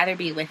 but I'd rather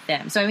be with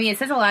them. So, I mean, it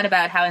says a lot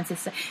about how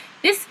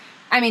this,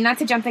 I mean, not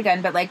to jump the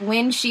gun, but, like,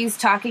 when she's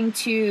talking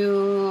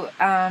to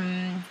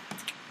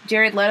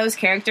Jared Leto's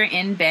character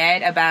in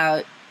bed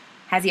about,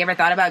 has he ever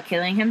thought about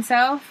killing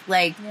himself?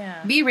 Like,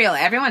 Be real,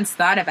 everyone's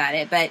thought about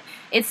it, but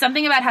it's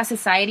something about how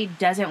society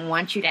doesn't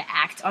want you to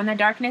act on the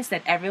darkness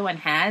that everyone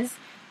has.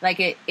 Like,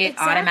 it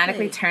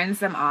automatically turns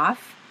them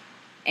off,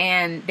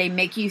 and they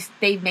make you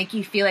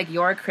feel like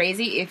you're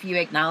crazy if you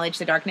acknowledge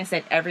the darkness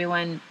that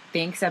everyone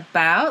thinks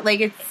about. Like,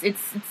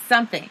 it's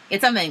something.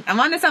 It's something. I'm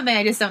onto something.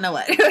 I just don't know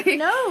what.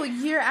 No,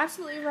 you're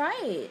absolutely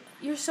right.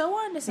 You're so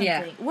onto something.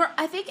 Yeah.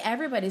 I think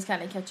everybody's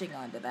kind of catching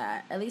on to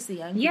that. At least the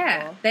young people.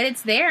 Yeah, that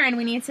it's there and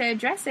we need to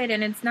address it.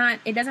 And it's not.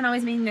 It doesn't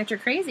always mean that you're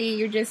crazy.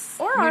 You're just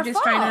Or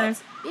just trying to.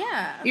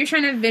 Yeah. You're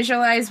trying to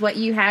visualize what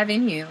you have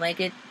in you.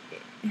 Like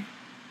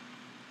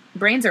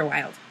brains are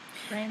wild.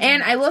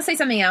 And I will say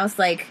something else.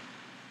 Like,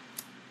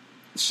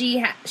 she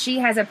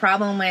has a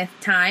problem with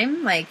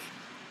time. Like,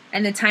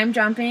 and the time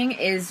jumping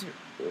is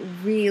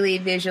really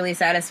visually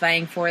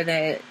satisfying for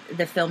the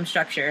film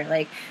structure.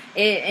 Like,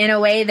 in a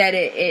way that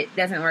it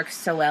doesn't work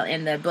so well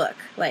in the book.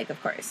 Like,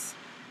 of course.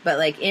 But,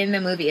 like, in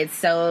the movie, it's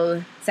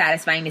so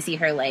satisfying to see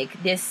her,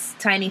 like, this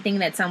tiny thing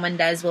that someone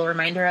does will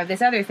remind her of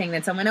this other thing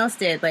that someone else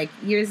did, like,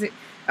 years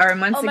or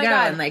months ago.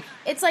 God. And, like,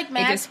 it's like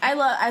magic. I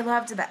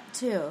loved that,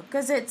 too.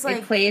 Because it's, like...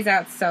 It plays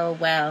out so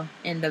well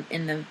in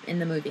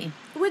the movie.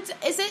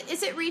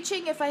 Is it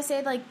reaching if I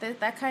say, like,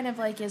 that kind of,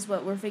 like, is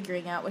what we're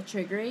figuring out what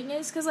triggering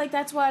is? Because, like,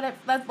 that's what...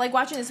 like,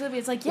 watching this movie,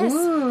 it's like, yes,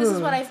 Ooh.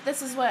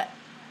 this is what...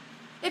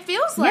 It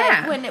feels like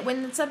Yeah.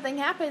 when something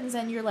happens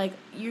and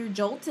you're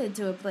jolted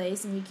to a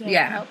place and you can't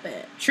help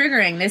it.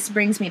 Triggering. This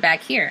brings me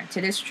back here to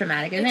this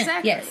traumatic event.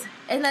 Exactly. Yes.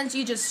 And then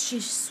she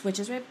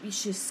switches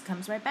she just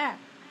comes right back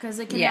because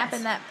it can Yes.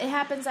 it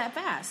happens that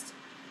fast.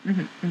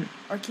 Mm-hmm,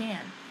 mm-hmm. Or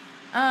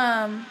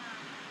can.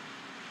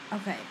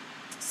 Okay.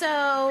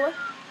 So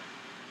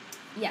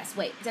yes,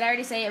 wait. Did I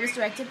already say it was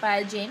directed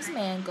by James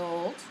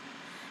Mangold?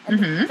 And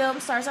Mm-hmm. the film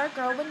stars our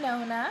girl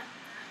Winona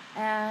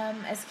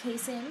as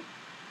Kaysen.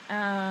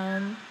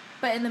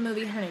 But in the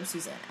movie, her name's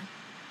Susanna.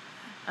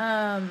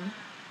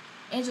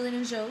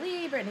 Angelina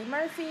Jolie, Brittany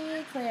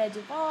Murphy, Clea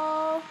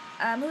Duvall,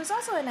 who was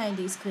also a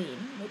 '90s queen.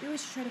 Maybe we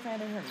should try to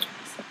find her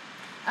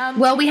names.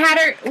 Well, we had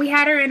her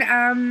in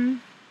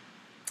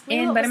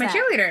what But was I'm a that?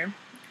 Cheerleader.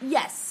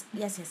 Yes.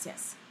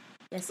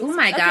 Oh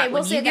my God, Okay, we'll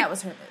when say you that get-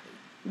 was her movie.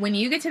 When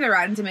you get to the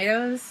Rotten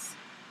Tomatoes,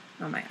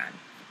 oh my God.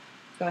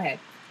 Go ahead.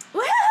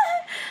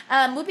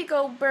 Whoopi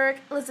Goldberg,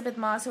 Elizabeth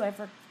Moss, who I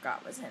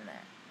forgot was in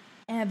there,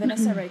 and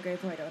Vanessa Redgrave,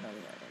 who I don't know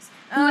who that is.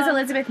 Who is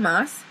Elizabeth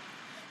Moss?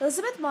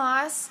 Elizabeth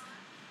Moss,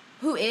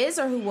 who is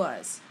or who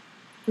was?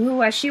 Who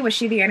was she? Was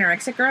she the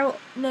anorexic girl?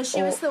 No,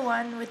 she was the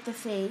one with the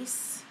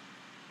face.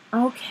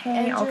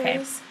 Okay.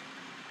 Injuries.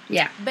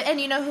 Yeah. And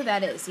you know who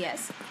that is,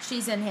 yes.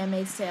 She's in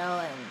Handmaid's Tale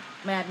and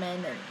Mad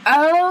Men and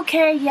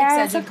Okay,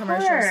 yes, Excedrin of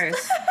commercials.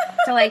 course.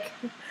 So, like,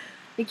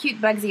 the cute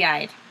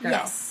Bugsy-eyed girl.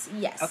 Yes,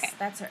 Okay.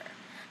 that's her.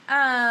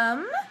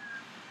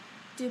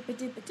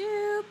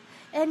 Doop-a-doop-a-doop.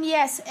 And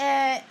yes,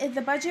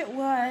 the budget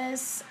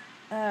was,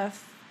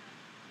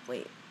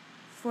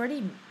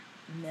 40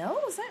 mil?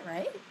 Is that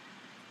right?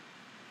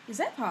 Is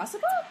that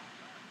possible?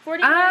 $40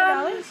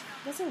 million?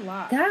 That's a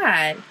lot.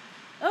 God.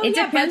 Oh, It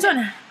yeah, depends budget,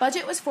 on-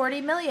 budget was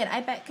 $40 million.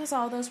 I bet because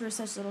all those were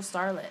such little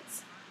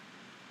starlets.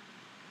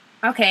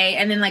 Okay,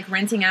 and then, like,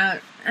 renting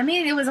out... I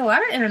mean, it was a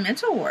lot in a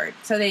mental ward.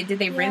 So, did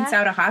they rent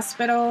out a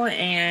hospital?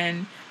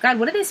 And, God,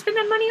 what did they spend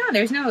that money on?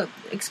 There's no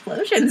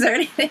explosions or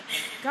anything.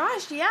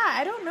 Gosh, yeah,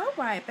 I don't know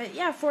why, but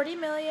yeah, $40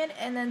 million,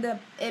 and then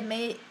it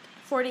made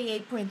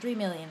 $48.3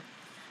 million.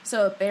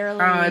 So it barely.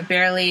 Oh, it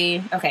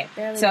barely... Okay,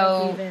 Barely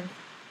so broke even.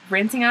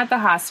 renting out the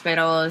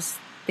hospitals,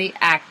 the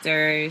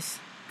actors...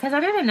 Because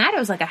other than that, it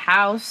was like a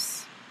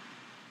house.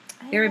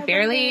 They were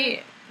barely...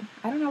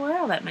 I don't know where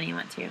all that money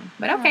went to.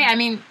 But okay, I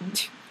mean...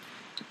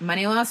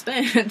 Money well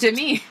spent to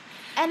me.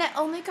 And it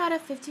only got a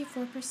 54%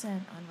 on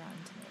Rotten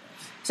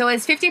Tomatoes. So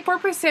it's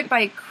 54%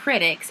 by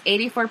critics,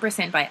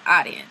 84% by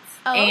audience.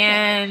 Oh, okay.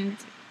 And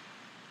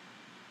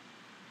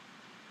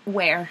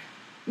where?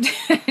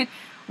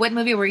 What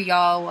movie were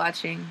y'all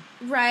watching?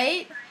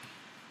 Right?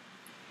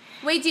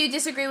 Wait, do you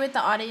disagree with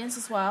the audience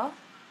as well?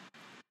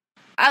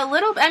 A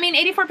little. I mean,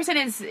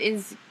 84%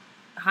 is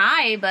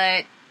high,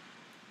 but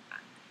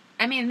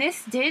I mean,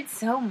 this did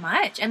so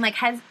much, and like,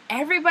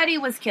 everybody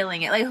was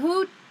killing it. Like,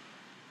 who?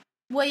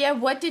 Well, yeah.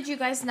 What did you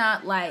guys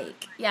not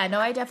like? Yeah, no,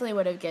 I definitely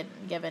would have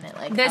given it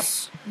like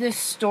The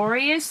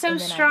story is so in the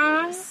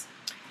strong. 90s.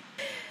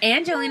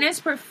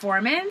 Angelina's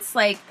performance,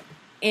 like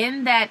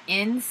in that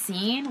end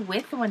scene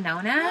with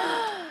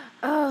Winona.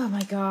 Oh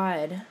my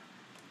God.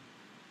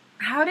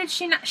 How did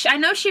she not? I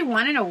know she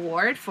won an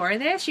award for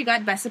this. She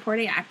got Best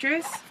Supporting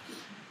Actress.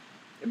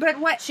 But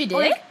what? She did?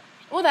 Like,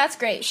 Well, that's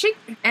great.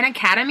 an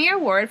Academy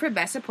Award for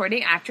Best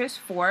Supporting Actress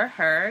for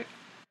her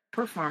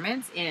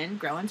performance in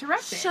Girl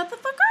Interrupted. Shut the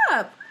fuck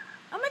up.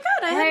 Oh my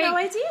God, I had no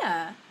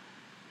idea.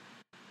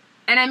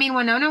 And I mean,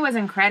 Winona was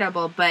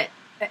incredible, but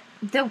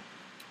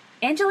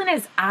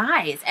Angelina's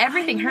eyes,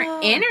 everything, her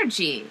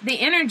energy, the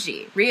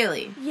energy,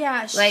 really.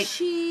 Yeah, Like-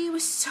 she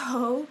was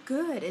so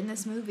good in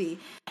this movie.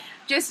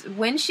 Just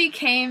when she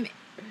came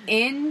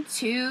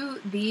into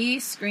the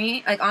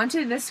screen, like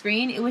onto the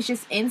screen, it was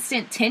just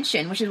instant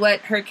tension, which is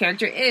what her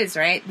character is,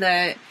 right?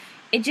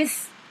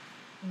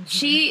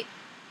 She,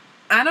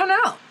 I don't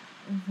know.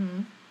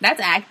 Mm-hmm. That's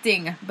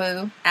acting,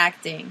 boo.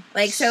 Acting.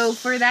 Like, so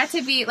for that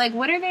to be, like,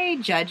 what are they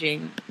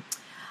judging?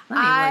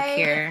 Let me look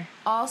here.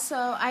 Also,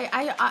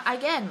 I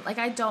again, like,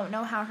 I don't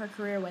know how her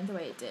career went the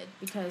way it did,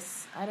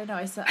 because I don't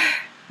know.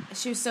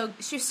 She was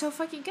so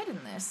fucking good in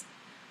this.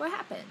 What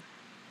happened?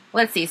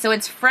 Let's see. So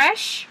it's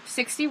Fresh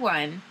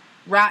 61,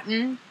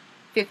 Rotten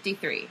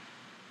 53.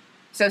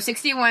 So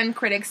 61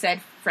 critics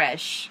said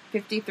Fresh,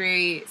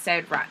 53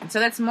 said Rotten. So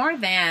that's more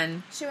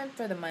than. She went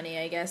for the money,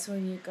 I guess.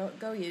 When you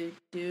go, you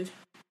dude.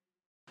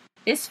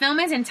 This film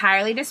is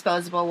entirely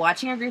disposable.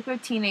 Watching a group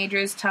of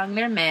teenagers tongue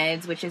their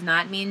meds, which does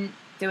not mean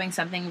doing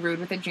something rude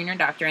with a junior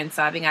doctor, and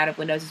sobbing out of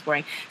windows is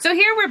boring. So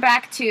here we're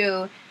back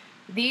to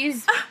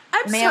these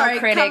male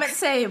critics. Comment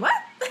say what?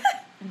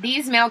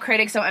 These male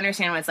critics don't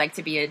understand what it's like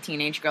to be a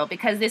teenage girl,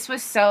 because this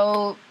was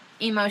so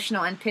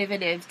emotional and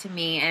pivotive to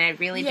me, and it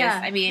really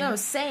no,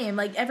 same.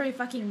 Like, every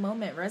fucking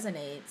moment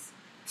resonates.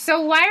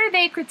 So why are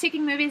they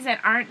critiquing movies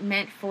that aren't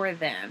meant for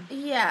them?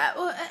 Yeah,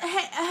 well,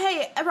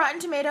 hey, Rotten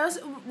Tomatoes,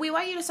 we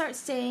want you to start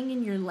staying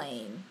in your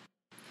lane.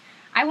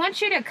 I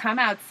want you to come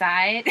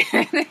outside.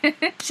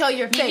 Show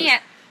your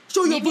face.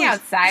 Meet me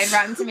outside,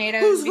 Rotten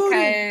Tomatoes,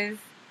 because...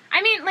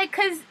 I mean, like,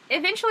 because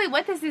eventually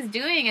what this is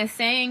doing is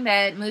saying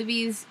that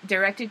movies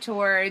directed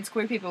towards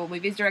queer people,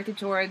 movies directed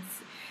towards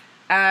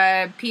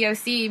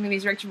POC,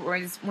 movies directed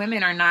towards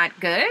women are not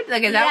good?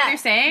 Like, is that what they're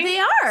saying? They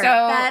are. So,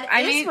 that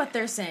is what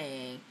they're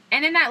saying.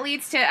 And then that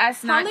leads to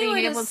us not Hollywood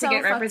being able to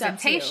get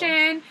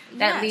representation.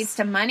 That leads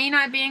to money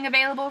not being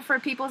available for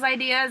people's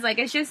ideas. Like,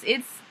 it's just,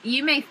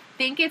 you may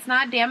think it's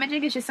not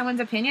damaging, it's just someone's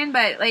opinion,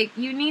 but, like,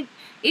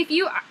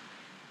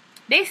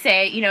 they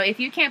say, if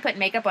you can't put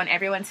makeup on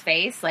everyone's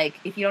face, like,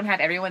 if you don't have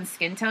everyone's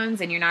skin tones,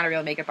 then you're not a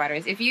real makeup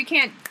artist. If you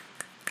can't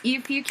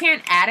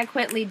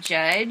adequately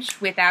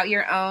judge without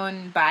your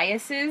own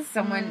biases,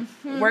 someone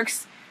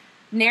works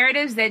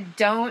narratives that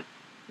don't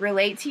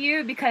relate to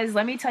you, because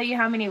let me tell you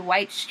how many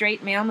white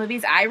straight male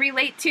movies I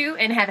relate to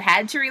and have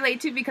had to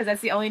relate to, because that's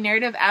the only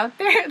narrative out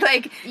there.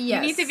 Like, you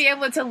need to be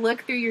able to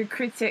look through your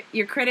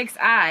critic's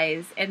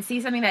eyes and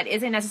see something that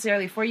isn't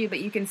necessarily for you,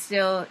 but you can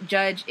still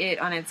judge it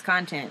on its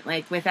content,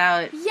 like,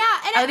 without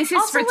and this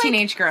is for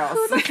teenage girls.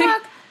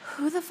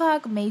 Who the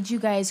fuck made you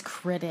guys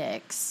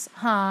critics?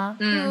 Huh?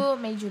 Who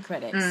made you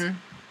critics?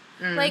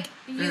 Like,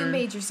 you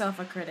made yourself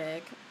a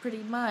critic,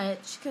 pretty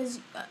much,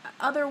 because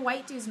other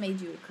white dudes made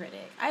you a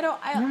critic.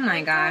 Oh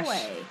my gosh.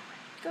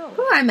 Go away.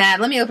 Ooh, I'm mad.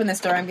 Let me open this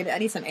door. I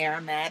need some air.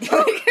 I'm mad.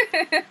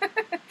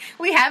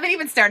 We haven't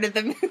even started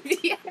the movie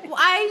yet. Well,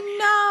 I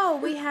know.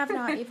 We have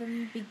not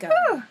even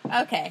begun.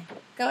 Okay.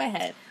 Go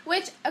ahead.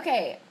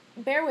 Okay,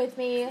 bear with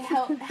me.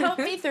 Help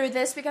me through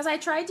this, because I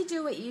tried to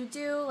do what you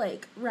do,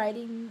 like,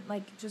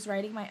 just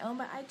writing my own,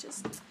 but I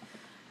just...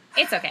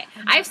 It's okay.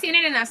 I've seen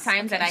it enough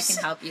times that I can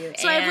help you.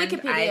 So I have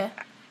Wikipedia.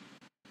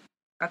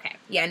 Okay.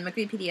 Yeah, and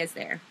Wikipedia's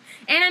there.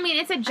 And I mean,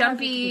 it's a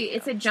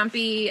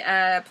jumpy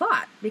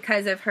plot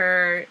because of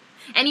her.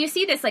 And you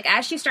see this, like,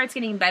 as she starts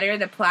getting better,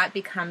 the plot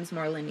becomes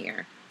more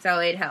linear. So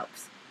it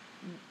helps.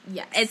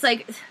 Yes. It's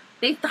like,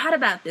 they thought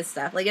about this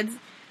stuff. Like, it's...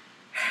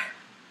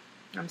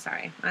 I'm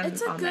sorry. I'm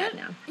all mad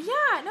now.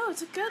 Yeah, no,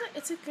 it's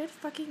a good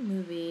fucking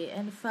movie.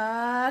 And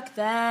fuck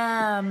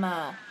them.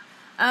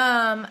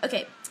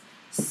 Okay.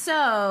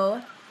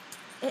 So,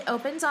 it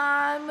opens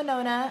on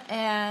Winona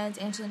and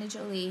Angelina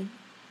Jolie,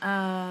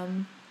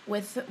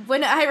 with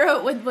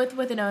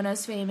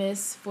Winona's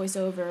famous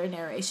voiceover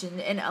narration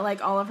in,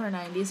 like, all of her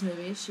 90s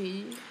movies.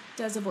 She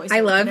does a voiceover.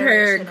 I love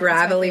her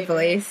gravelly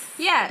voice.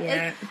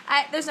 Yeah.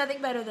 There's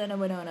nothing better than a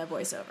Winona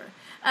voiceover.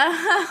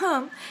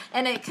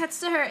 And it cuts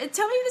to her.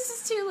 Tell me this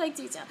is too, like,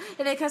 detailed.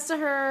 And it cuts to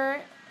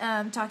her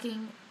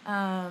talking.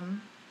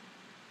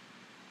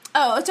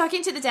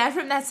 Talking to the dad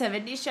from That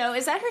 70s Show.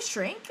 Is that her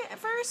shrink at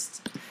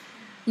first?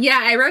 Yeah,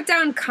 I wrote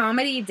down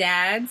comedy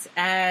dads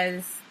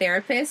as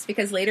therapists,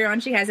 because later on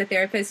she has a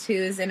therapist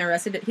who's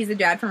he's a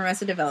dad from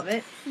Arrested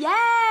Development.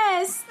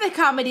 Yes! The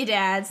comedy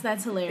dads.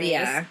 That's hilarious.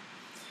 Yeah.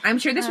 I'm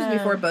sure this was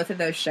before both of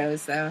those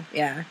shows, though.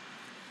 Yeah.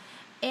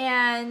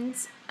 And,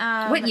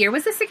 what year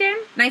was this again?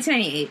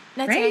 1998,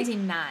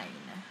 1999. Right?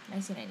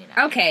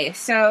 1999. Okay,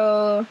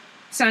 so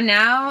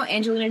now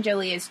Angelina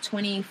Jolie is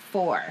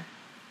 24.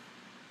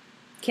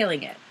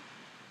 Killing it.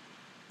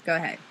 Go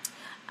ahead.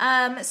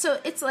 So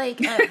it's like,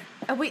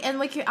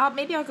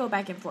 maybe I'll go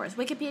back and forth.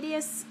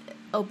 Wikipedia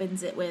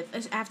opens it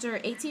with, after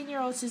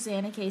 18-year-old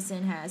Susanna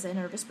Kaysen has a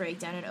nervous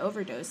breakdown and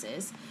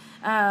overdoses,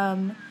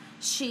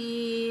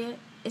 she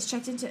is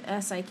checked into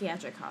a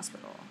psychiatric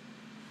hospital.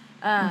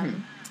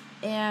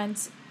 And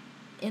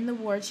in the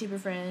ward she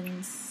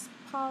befriends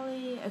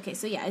Polly. Okay,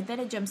 so yeah, then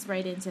it jumps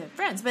right into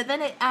friends. But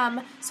then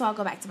so I'll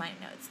go back to my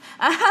notes.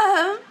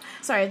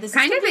 Sorry, this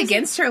kind of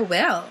against her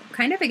will.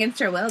 Kind of against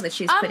her will that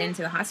she's put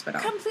into the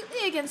hospital.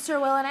 Completely against her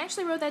will, and I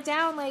actually wrote that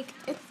down. Like,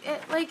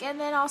 and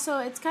then also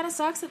it kind of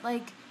sucks that,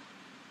 like,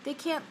 they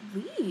can't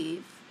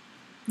leave.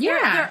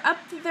 Yeah,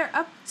 they're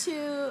up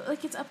to,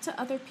 like, it's up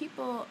to other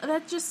people.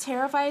 That just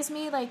terrifies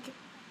me. Like,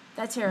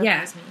 that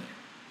terrifies me.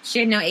 She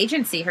had no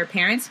agency. Her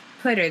parents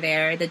put her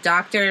there. The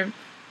doctor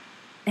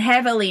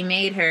heavily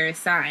made her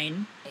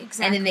sign.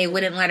 Exactly. And then they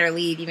wouldn't let her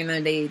leave, even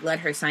though they let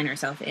her sign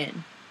herself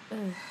in.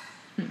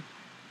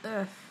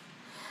 Ugh.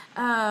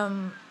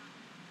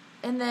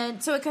 And then,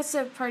 so it cuts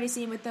to a party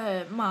scene with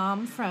the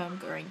mom from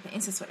Growing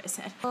Pains. That's what I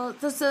said. Well,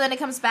 so then it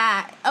comes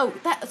back. Oh,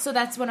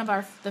 that's one of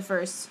the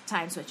first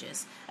time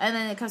switches, and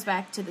then it comes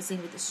back to the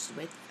scene with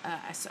sorry,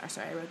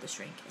 I wrote the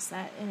shrink. Is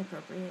that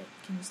inappropriate?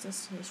 Can you still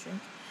say shrink?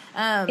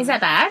 Is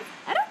that bad?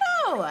 I don't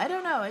know. I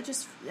don't know.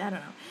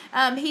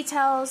 He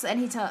tells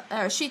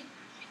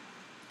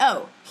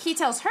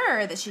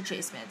her that she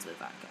chased meds with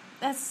vodka.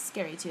 That's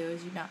scary too,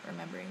 is you not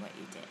remembering what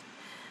you did.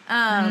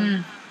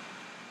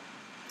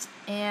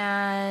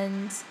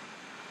 And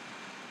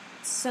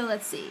so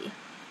let's see.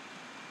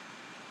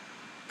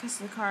 Cuts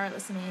to the car,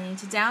 listening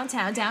to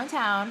Downtown.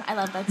 Downtown. I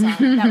love that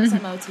song. That was a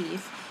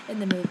motif in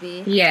the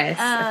movie. Yes,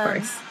 of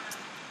course.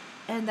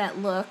 And that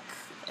look.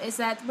 Is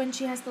that when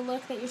she has the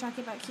look that you're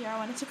talking about, Kiara? I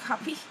wanted to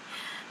copy.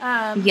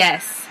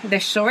 Yes, the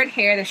short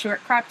hair, the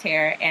short cropped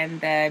hair,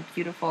 and the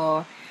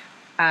beautiful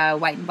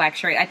white and black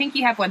shirt. I think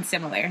you have one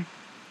similar.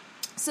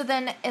 So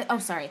then,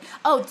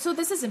 so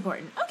this is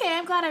important. Okay,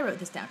 I'm glad I wrote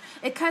this down.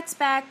 It cuts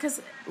back,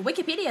 because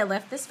Wikipedia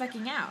left this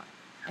fucking out,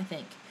 I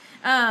think.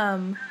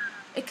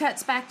 It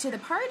cuts back to the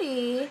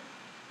party.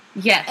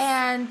 Yes.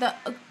 And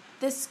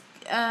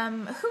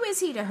who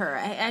is he to her?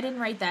 I didn't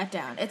write that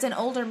down. It's an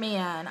older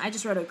man. I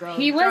just wrote a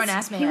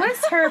grown-ass man. He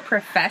was her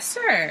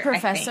professor.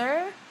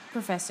 Professor?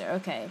 Professor,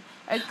 okay.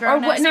 A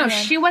grown-ass man.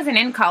 She wasn't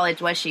in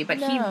college, was she? But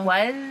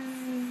no.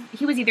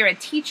 He was either a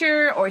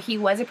teacher or he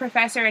was a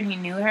professor, and he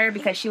knew her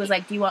because she was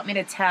like, "Do you want me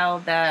to tell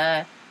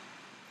the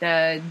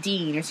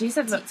dean?" Or she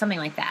said something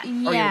like that.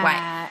 Yeah. Or your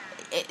wife.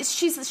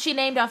 She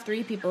named off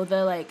 3 people.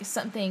 The like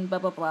something blah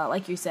blah blah,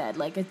 like you said,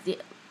 like the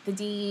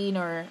dean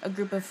or a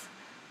group of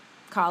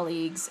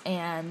colleagues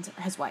and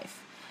his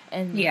wife,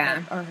 and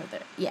yeah, or her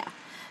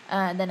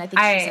and then I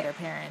think she said her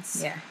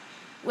parents. Yeah,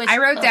 which I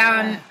wrote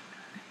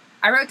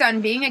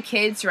down being a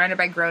kid surrounded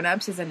by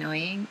grown-ups is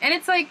annoying, and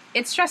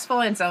it's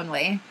stressful in its own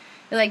way.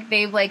 Like,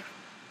 they've, like,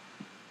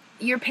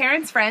 your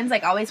parents' friends,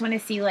 like, always want to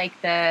see, like,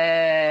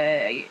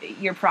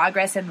 your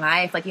progress in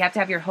life. Like, you have to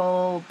have your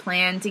whole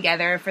plan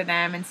together for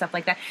them and stuff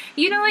like that.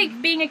 You know,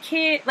 like, being a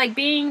kid, like,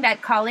 being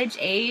that college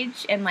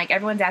age, and, like,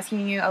 everyone's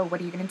asking you, oh,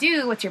 what are you going to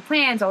do? What's your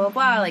plans? Blah, blah,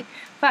 blah. Like,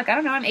 fuck, I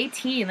don't know, I'm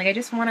 18. Like, I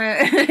just want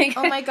to... Like,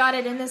 oh, my God,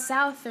 and in the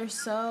South, they're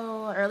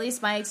so... Or at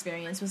least my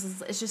experience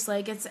was, it's just,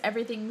 like,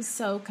 everything's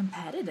so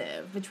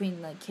competitive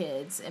between, like,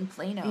 kids in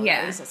Plano. Yeah.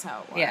 At least that's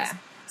how it was. Yeah.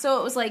 So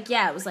it was like,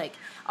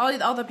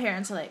 all the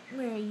parents are like,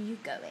 where are you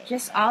going?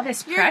 Just all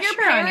this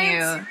pressure on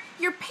you.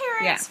 Your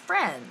parents'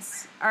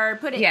 friends are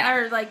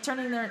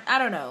turning their, I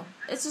don't know.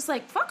 It's just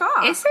like, fuck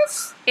off.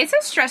 It's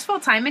a stressful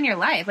time in your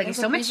life. Like, there's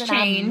so much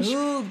change. I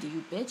moved,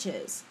 you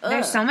bitches. Ugh.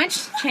 There's so much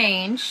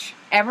change.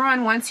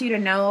 Everyone wants you to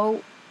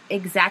know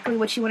exactly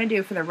what you want to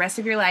do for the rest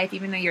of your life,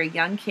 even though you're a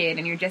young kid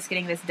and you're just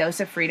getting this dose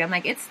of freedom.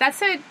 Like, it's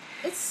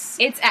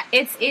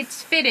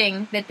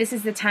fitting that this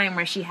is the time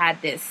where she had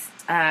this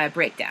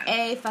breakdown.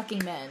 A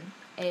fucking men.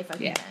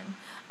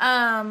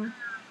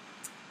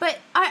 But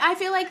I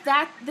feel like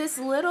this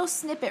little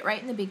snippet right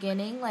in the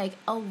beginning, like,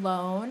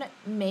 alone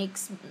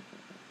makes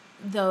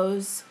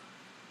those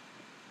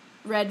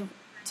red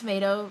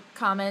tomato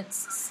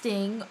comments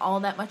sting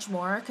all that much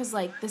more, because,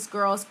 like, this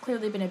girl's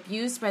clearly been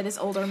abused by this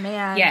older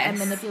man. Yes. And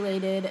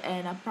manipulated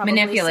and probably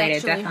sexually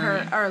definitely.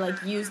 hurt or,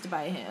 like, used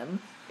by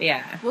him.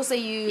 Yeah. We'll say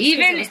used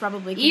because it was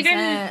probably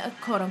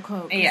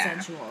quote-unquote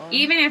consensual.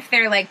 Even if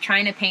they're, like,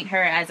 trying to paint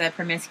her as a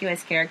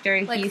promiscuous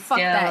character, like, he's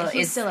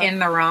still in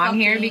the wrong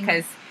here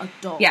because...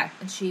 adult. Yeah.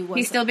 And she was...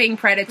 He's still being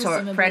under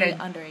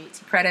 18.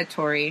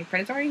 Predatory.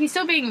 He's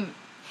still being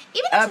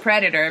a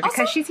predator because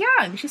also, she's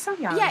young. She's so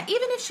young. Yeah,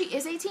 even if she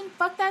is 18,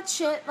 fuck that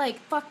shit. Like,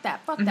 fuck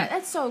that. Fuck that.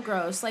 That's so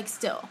gross. Like,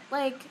 still.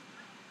 Like,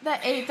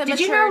 the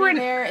maturity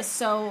there is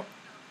so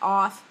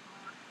off.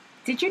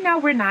 Did you know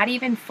we're not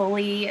even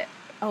fully...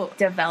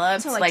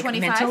 developed, like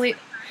 25? Mentally.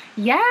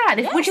 Yeah,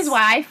 yes. Which is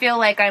why I feel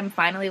like I'm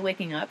finally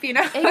waking up, you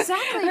know?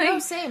 Exactly, no,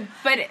 same.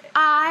 But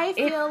I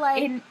feel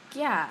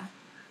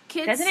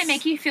kids... Doesn't it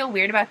make you feel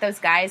weird about those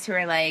guys who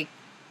are, like,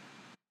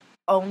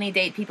 only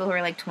date people who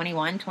are, like,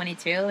 21,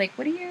 22? Like,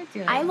 what are you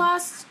doing? I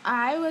lost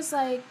my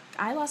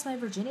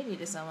virginity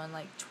to someone,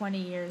 like, 20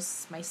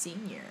 years my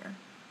senior.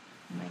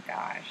 Oh, my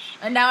gosh.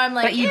 And now I'm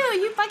like, ew,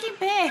 you fucking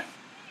pig.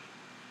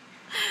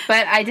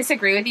 But I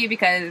disagree with you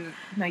because,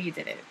 no, you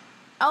didn't.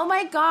 Oh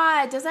my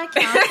God, does that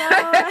count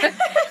though?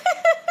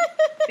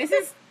 This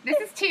is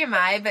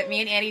TMI, but me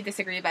and Annie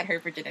disagree about her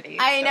virginity.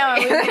 I know,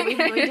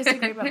 we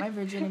disagree about my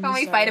virginity.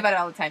 We fight about it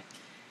all the time.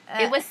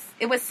 It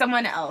was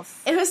someone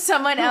else. It was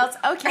someone else.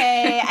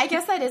 Okay, I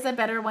guess that is a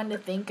better one to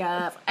think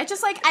of. I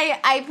just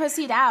I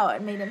pussied out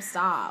and made him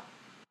stop.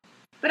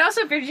 But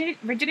also,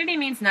 virginity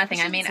means nothing.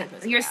 I mean,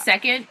 your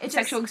second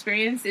sexual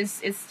experience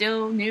is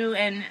still new,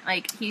 and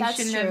like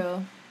shouldn't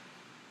have.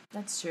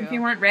 That's true. If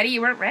you weren't ready,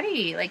 you weren't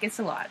ready. Like, it's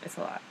a lot.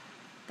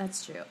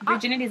 That's true.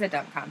 Virginity is a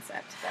dumb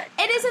concept.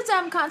 It is a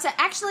dumb concept.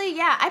 Actually,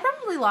 yeah, I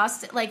probably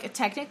lost it. Like,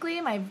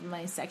 technically, my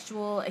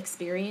sexual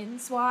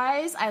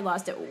experience-wise, I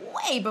lost it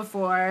way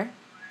before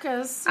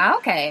because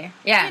Okay.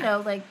 Yeah. you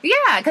know, like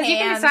Yeah, because you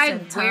can hands decide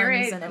and where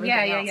tongues it. and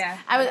everything else. Yeah.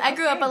 I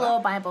grew up a little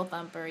Bible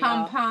thumper,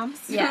 y'all. Pom poms.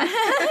 Yeah.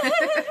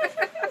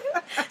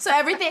 So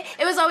everything,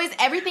 it was always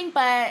everything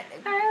but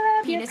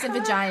penis and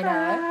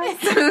vagina.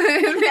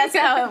 That's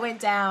how it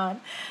went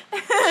down.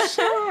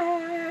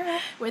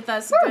 With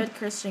us good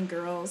Christian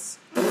girls.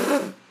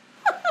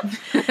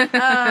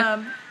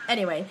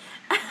 Anyway.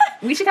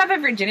 We should have a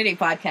virginity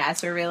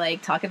podcast where we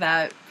like talk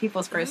about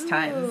people's first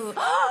times.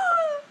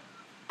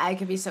 I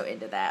could be so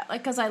into that,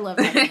 like, because I love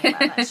talking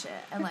about that shit,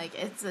 and like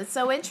it's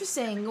so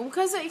interesting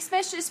because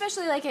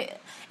especially like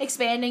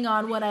expanding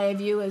on what I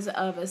view as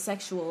of a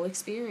sexual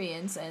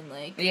experience and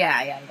like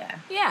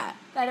Yeah,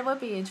 that it would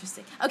be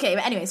interesting. Okay,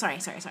 but anyway, sorry.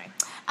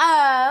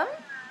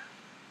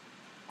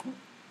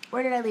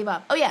 Where did I leave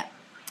off? Oh yeah,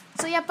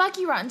 so yeah, fuck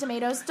you, Rotten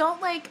Tomatoes. Don't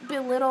like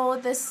belittle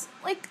this.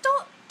 Like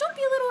don't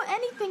belittle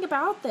anything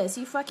about this.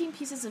 You fucking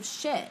pieces of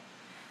shit.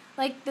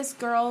 Like this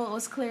girl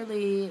was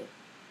clearly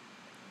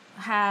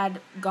had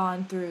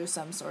gone through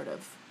some sort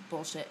of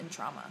bullshit and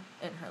trauma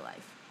in her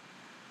life.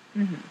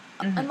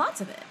 And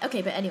lots of it.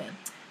 Okay, but anyway.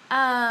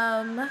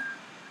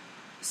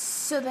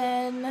 So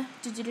then,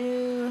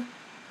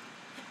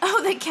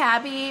 oh, the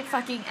cabbie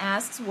fucking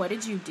asks, what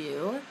did you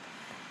do?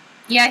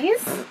 Yeah,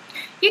 he's...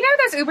 You know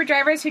those Uber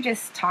drivers who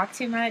just talk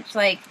too much?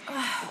 Like,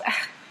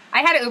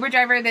 I had an Uber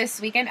driver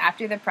this weekend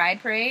after the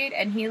Pride Parade,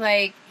 and he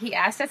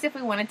asked us if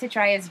we wanted to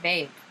try his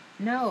vape.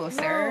 No,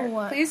 sir.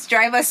 No. Please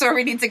drive us where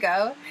we need to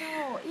go.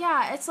 No,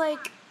 yeah, it's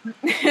like,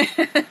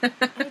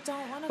 I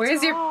don't want to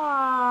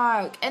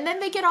talk. And then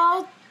they get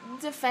all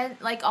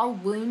all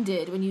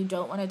wounded when you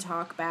don't want to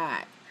talk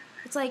back.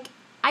 It's like,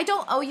 I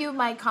don't owe you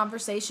my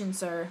conversation,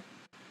 sir.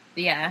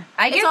 Yeah.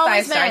 I give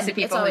 5 stars to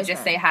people who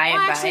just say hi and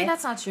bye. Actually,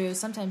 that's not true.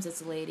 Sometimes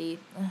it's a lady.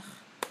 Ugh.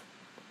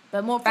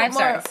 But more 5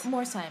 stars.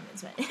 More time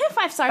is fine.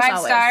 5 stars 5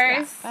 always. stars.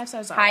 Yeah, 5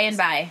 stars always. Hi and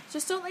bye.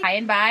 Just don't like... Hi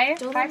and bye.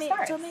 Don't 5 let me,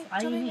 stars. Don't make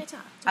me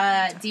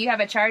talk. Do you have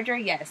a charger?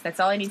 Yes.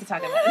 That's all I need to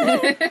talk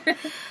about.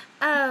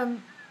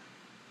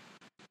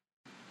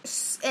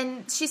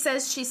 And she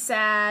says she's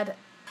sad.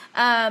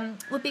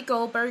 Whoopi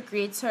Goldberg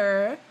greets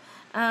her.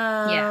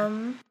 Yeah.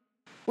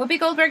 Whoopi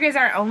Goldberg is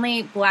our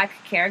only black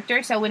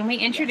character, so when we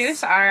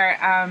introduce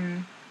our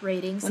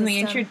rating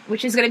system,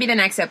 which is going to be the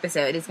next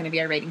episode, is going to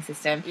be our rating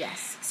system.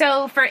 Yes.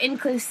 So for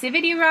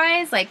inclusivity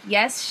rise, like,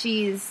 yes,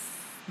 she's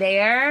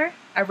there,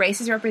 a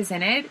race is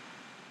represented,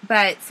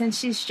 but since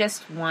she's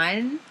just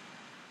one,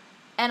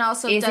 and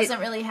also doesn't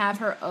really have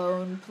her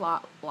own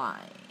plot line.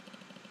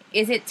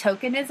 Is it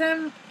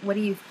tokenism? What do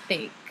you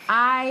think?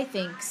 I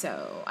think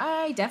so.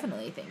 I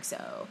definitely think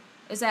so.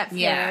 Is that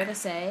fair to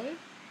say?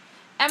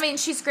 I mean,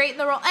 she's great in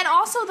the role, and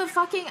also the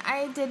fucking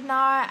I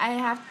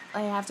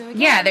have to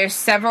again. Yeah, there's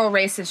several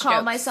racist call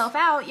jokes. myself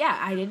out. Yeah,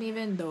 I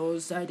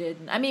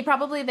didn't. I mean,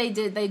 probably they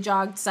did. They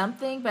jogged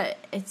something, but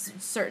it's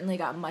certainly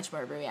got much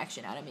more of a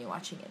reaction out of me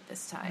watching it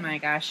this time. Oh my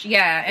gosh,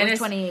 yeah, and it's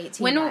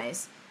 2018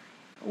 guys.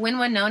 When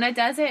Winona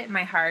does it,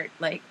 my heart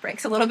like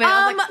breaks a little bit.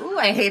 I'm like, ooh,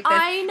 I hate this.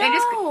 I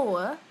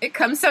know. It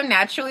comes so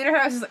naturally to her.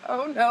 I was just like,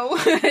 oh no.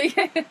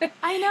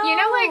 I know. You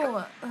know,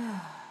 like,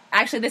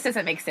 actually, this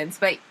doesn't make sense,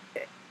 but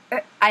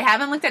I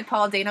haven't looked at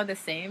Paul Dano the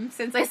same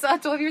since I saw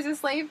 12 Years a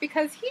Slave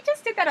because he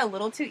just did that a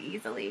little too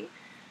easily.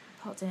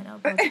 Paul Dano.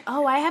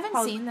 Oh, I haven't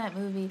seen that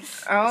movie.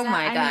 Oh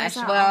my gosh.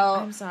 Well,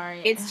 I'm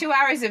sorry. It's 2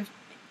 hours of.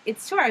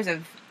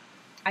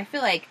 I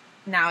feel like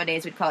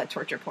nowadays we'd call it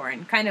torture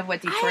porn. Kind of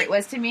what Detroit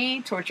was to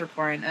me. Torture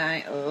porn.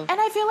 And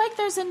I feel like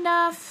there's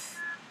enough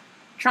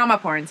trauma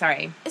porn.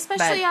 Sorry,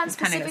 especially on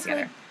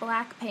specifically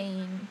black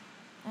pain.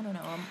 I don't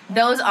know.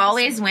 Those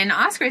always win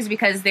Oscars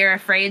because they're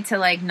afraid to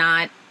like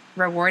not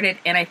reward it,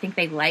 and I think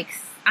they like.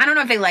 I don't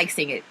know if they like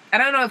seeing it. I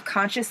don't know if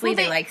consciously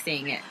they like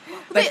seeing it.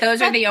 But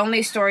those are the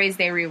only stories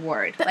they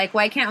reward. Like,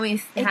 why can't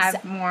we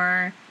have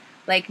more,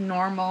 like,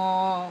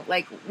 normal...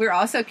 Like, we're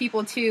also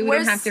people, too. We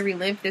don't have to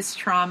relive this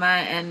trauma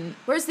and...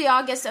 Where's the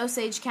August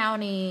Osage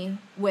County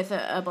with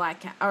a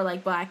black... or,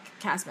 like, black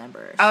cast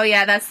members? Oh,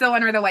 yeah. That's the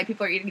one where the white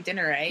people are eating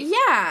dinner, right?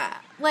 Yeah.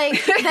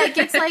 Like, that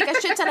gets, like,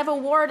 a shit ton of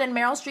award, and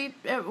Meryl Streep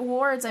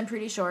awards, I'm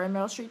pretty sure, and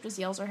Meryl Streep just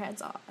yells her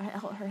head off.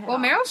 Well,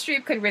 Meryl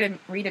Streep could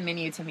read a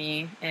menu to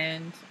me,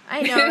 and...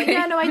 I know.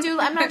 Yeah, no, I do.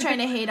 I'm not trying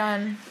to hate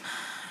on...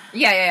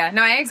 Yeah.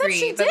 No, I agree. Except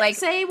she did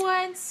say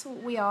once,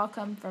 we all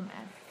come from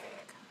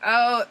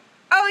Africa.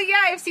 Oh,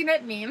 yeah, I've seen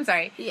that meme.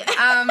 Sorry. Yeah.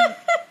 I'm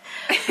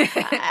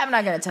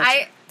not going to touch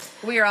it.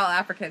 We are all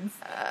Africans.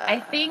 I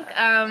think,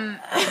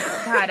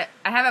 God,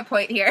 I have a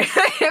point here,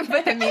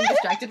 but the meme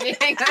distracted me.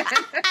 Hang on.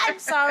 I'm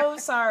so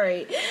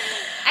sorry.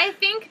 I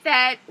think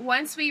that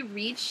once we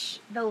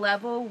reach the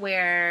level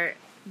where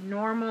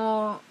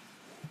normal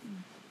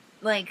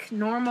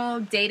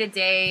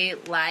day-to-day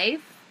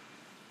life,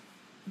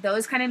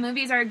 those kind of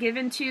movies are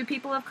given to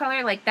people of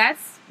color, like,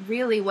 that's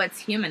really what's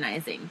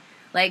humanizing.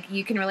 Like,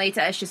 you can relate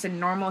to us just in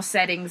normal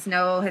settings,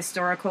 no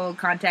historical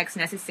context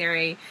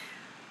necessary.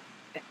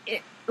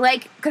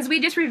 Because we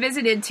just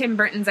revisited Tim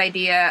Burton's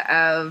idea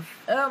of...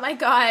 Oh, my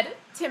God.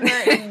 Tim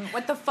Burton,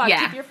 what the fuck?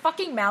 Yeah. Keep your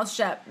fucking mouth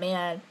shut,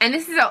 man. And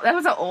that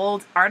was an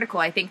old article,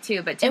 I think,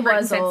 too. But Tim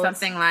Burton said old.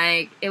 something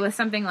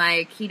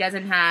like he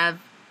doesn't have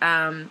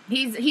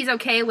he's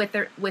okay with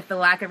the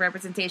lack of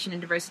representation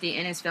and diversity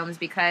in his films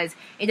because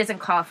it doesn't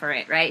call for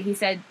it, right? He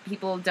said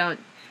people don't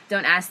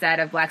ask that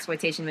of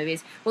blaxploitation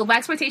movies. Well,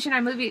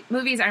 blaxploitation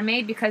movies are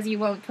made because you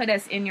won't put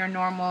us in your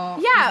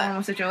normal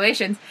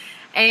situations,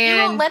 and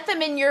you won't let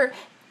them in your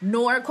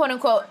quote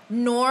unquote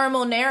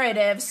normal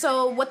narrative.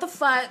 So what the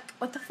fuck?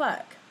 What the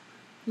fuck?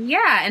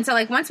 Yeah, and so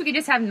like once we could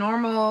just have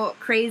normal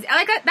crazy,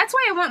 that's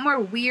why I want more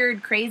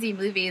weird crazy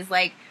movies.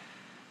 Like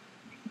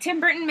Tim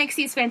Burton makes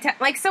these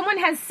fantastic. Like someone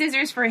has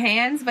scissors for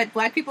hands, but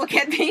black people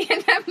can't be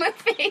in that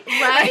movie,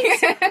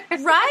 right?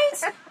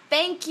 Right.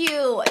 Thank you.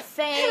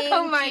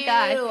 Oh my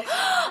God.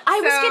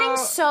 I was getting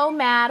so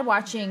mad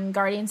watching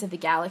Guardians of the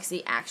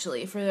Galaxy,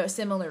 actually, for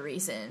similar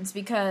reasons.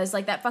 Because,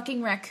 like, that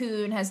fucking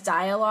raccoon has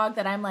dialogue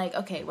that I'm like,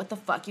 okay, what the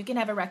fuck? You can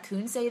have a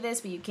raccoon say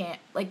this, but you can't,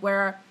 like,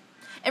 where...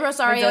 And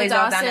Rosario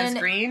Dawson...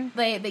 Green?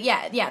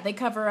 They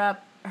cover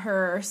up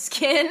her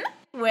skin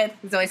with...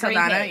 Zoe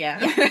Saldana, yeah.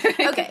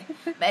 Okay.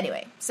 But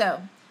anyway,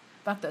 so,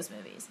 fuck those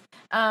movies.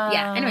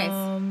 Anyways,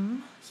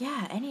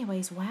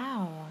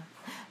 wow.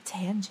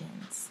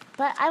 Tangents.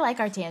 But I like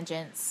our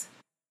tangents.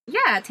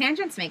 Yeah,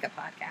 tangents make a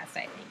podcast,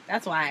 I think.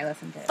 That's why I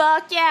listen to it.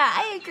 Fuck yeah,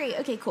 I agree.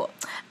 Okay, cool.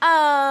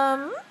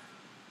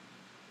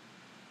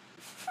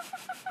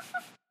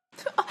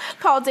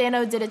 Paul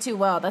Dano did it too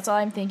well. That's all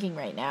I'm thinking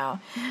right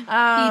now. He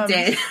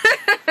did.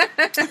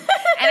 And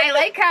I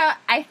like how,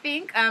 I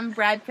think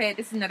Brad Pitt,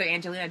 this is another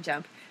Angelina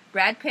jump,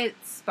 Brad Pitt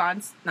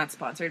not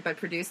sponsored, but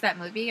produced that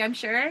movie, I'm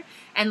sure.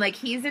 And, like,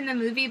 he's in the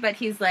movie, but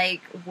he's,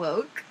 like,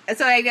 woke.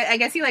 So I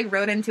guess he, like,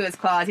 wrote into his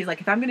clause. He's like,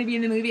 if I'm going to be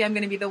in the movie, I'm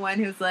going to be the one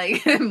who's,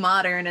 like,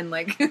 modern and,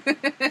 like,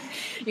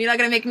 you're not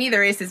going to make me the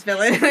racist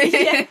villain.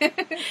 Yeah.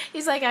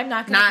 He's like, I'm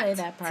not going to play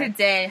that part.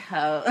 Today,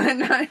 ho.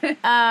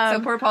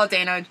 So poor Paul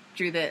Dano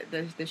drew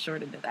the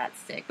short end of that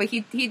stick. But he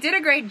did a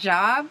great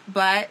job,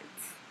 but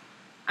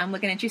I'm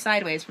looking at you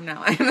sideways from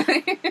now on.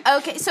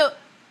 Okay,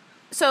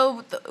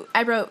 So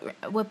I wrote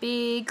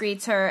Whoopi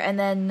greets her, and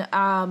then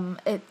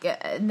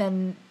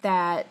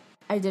that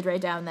I did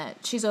write down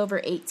that she's over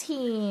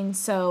 18,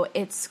 so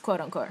it's quote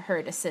unquote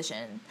her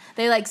decision.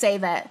 They like say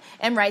that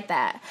and write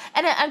that,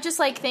 and I'm just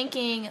like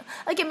thinking,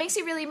 like it makes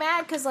you really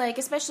mad because like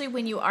especially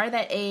when you are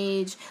that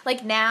age,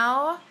 like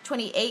now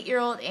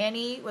 28-year-old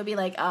Annie would be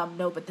like,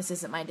 no, but this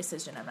isn't my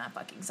decision. I'm not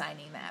fucking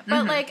signing that.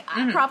 But like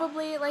I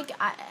probably like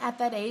at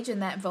that age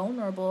and that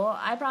vulnerable,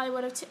 I probably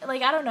would have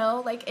like I don't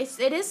know, like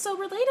it is so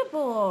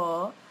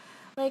relatable.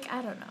 Like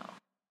I don't know.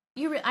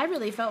 I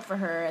really felt for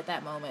her at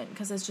that moment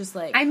because it's just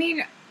like. I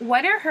mean,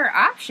 what are her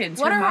options?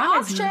 What are her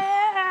options?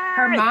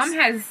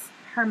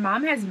 Her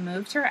mom has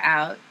moved her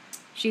out.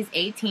 She's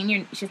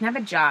 18. She doesn't have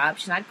a job.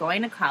 She's not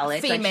going to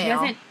college. Female.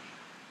 Like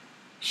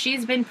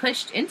she's been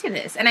pushed into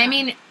this, and I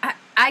mean,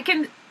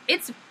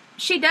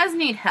 she does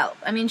need help.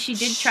 I mean, she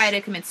did try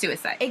to commit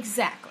suicide.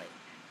 Exactly,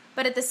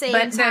 but at the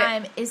same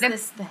time, is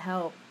this the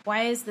help?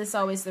 Why is this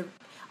always the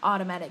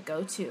automatic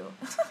go-to?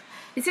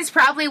 This is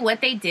probably what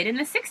they did in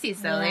the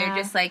 60s, though. Yeah. They're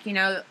just like,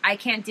 I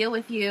can't deal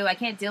with you. I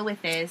can't deal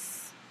with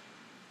this.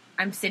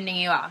 I'm sending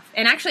you off.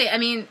 And actually, I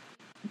mean,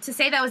 to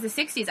say that was the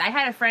 60s, I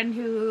had a friend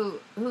who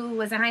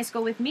was in high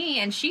school with me,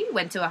 and she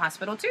went to a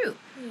hospital, too.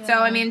 Yeah. So,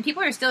 I mean,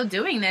 people are still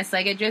doing this.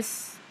 Like, it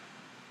just...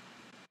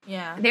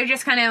 Yeah. They're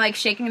just kind of, like,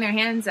 shaking their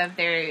hands of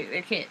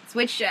their kids.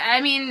 Which,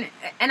 I mean...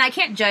 And I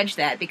can't judge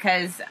that,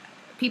 because...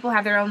 people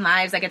have their own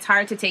lives. Like it's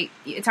hard to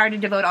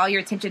devote all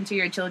your attention to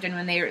your children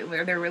when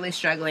they're really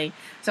struggling.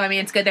 So I mean,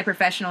 it's good that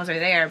professionals are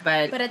there,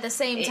 but at the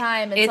same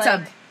time,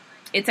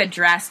 it's a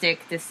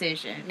drastic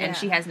decision, yeah. and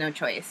she has no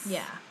choice.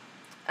 Yeah.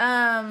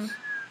 And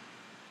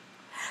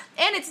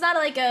it's not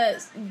like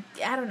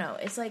I don't know.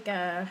 It's like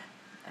I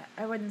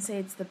wouldn't say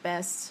it's the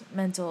best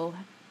mental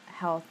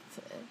health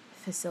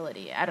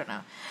facility. I don't know.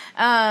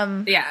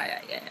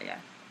 Yeah.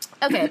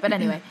 Okay, but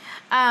anyway,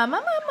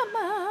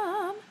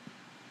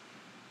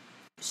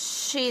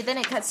 then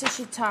it cuts to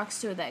she talks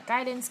to that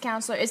guidance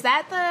counselor. Is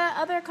that the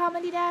other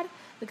comedy dad?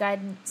 The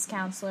guidance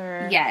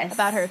counselor? Yes.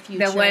 About her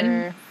future. The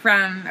one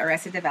from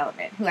Arrested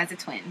Development who has a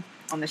twin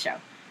on the show.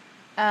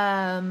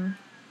 Mr.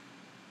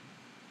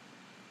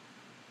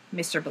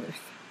 Bluth.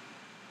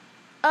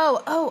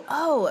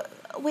 Oh,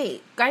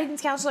 wait.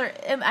 Guidance counselor,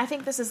 I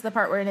think this is the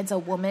part where it's a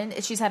woman.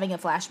 She's having a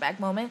flashback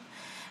moment.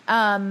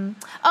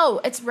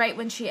 It's right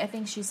when I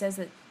think she says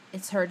that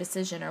it's her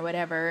decision or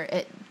whatever.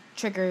 It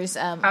triggers.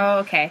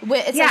 Okay.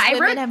 It's like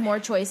women have more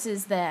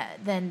choices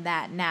than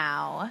that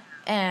now.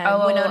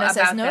 And Winona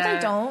says, no, they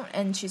don't.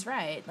 And she's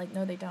right. Like,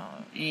 no, they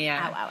don't.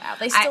 Yeah. Ow.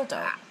 They still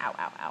don't.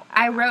 Ow.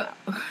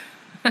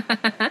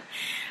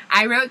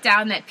 I wrote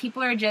down that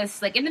people are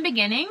just, like, in the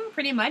beginning,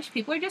 pretty much,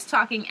 people are just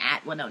talking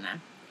at Winona.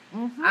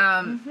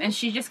 And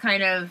she's just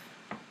kind of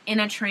in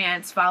a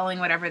trance, following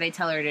whatever they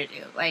tell her to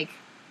do. Like,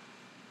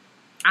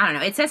 I don't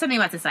know. It says something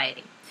about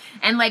society.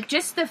 And, like,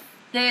 just the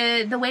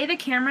way the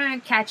camera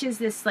catches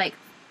this, like,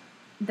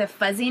 the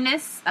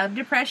fuzziness of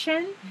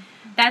depression,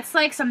 that's,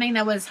 like, something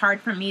that was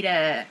hard for me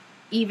to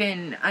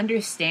even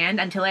understand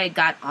until I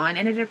got on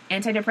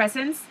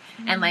antidepressants.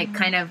 And, like,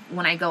 kind of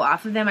when I go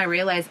off of them, I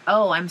realize,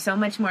 oh, I'm so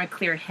much more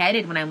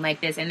clear-headed when I'm like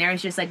this. And there was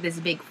just, like, this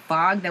big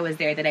fog that was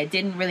there that I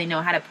didn't really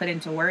know how to put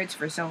into words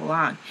for so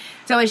long.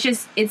 So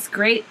it's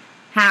great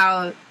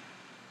how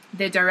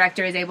the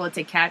director is able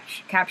to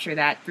capture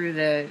that through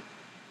the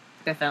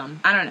film.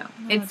 I don't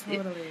know.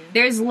 Totally.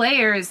 There's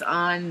layers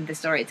on the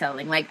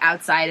storytelling, like,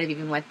 outside of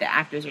even what the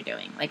actors are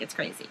doing. Like, it's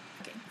crazy.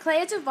 Okay.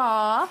 Clea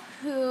Duvall,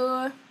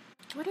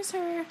 what is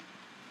her,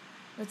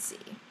 let's see.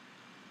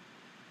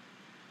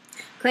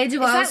 Clea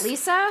Duvall. Is that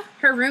Lisa?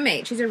 Her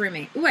roommate. She's a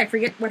roommate. Ooh, I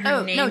forget what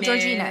her name is.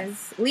 Georgina.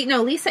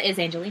 No, Lisa is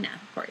Angelina,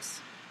 of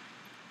course.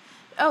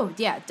 Oh,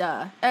 yeah,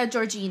 duh.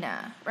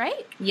 Georgina,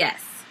 right?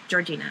 Yes,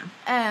 Georgina.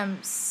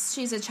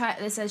 She's a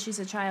child. It says she's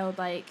a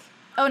childlike.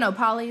 Oh no,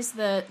 Polly's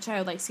the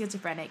childlike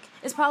schizophrenic.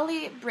 Is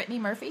Polly Brittany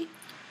Murphy?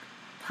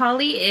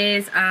 Polly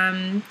is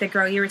the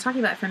girl you were talking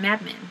about from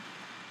Mad Men.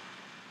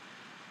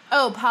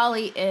 Oh,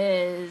 Polly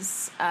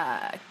is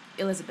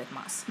Elizabeth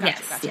Moss.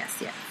 Gotcha.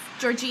 Yes.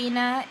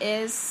 Georgina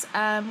is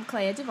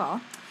Clea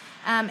Duvall.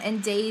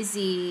 And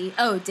Daisy.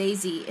 Oh,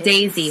 Daisy is.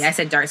 Daisy. I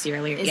said Darcy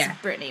earlier. Is yeah.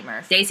 Brittany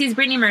Murphy. Daisy's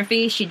Brittany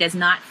Murphy. She does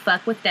not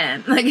fuck with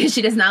them. Like,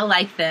 she does not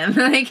like them.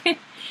 Like,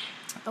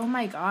 oh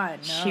my god,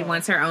 no. She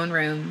wants her own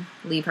room.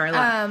 Leave her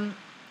alone.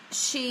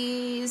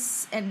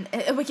 She's, and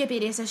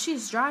Wikipedia says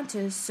she's drawn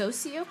to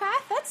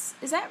sociopath.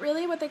 Is that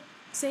really what they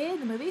say in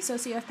the movie?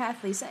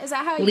 Sociopath Lisa? Is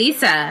that how you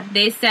Lisa.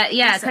 They said,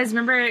 yeah, because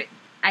remember,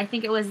 I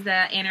think it was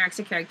the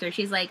anorexic character.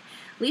 She's like,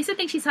 Lisa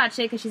thinks she's hot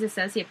shit because she's a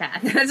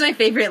sociopath. That's my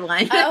favorite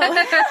line.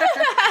 Oh.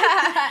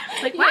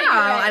 Like, wow,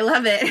 yeah, I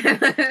love it.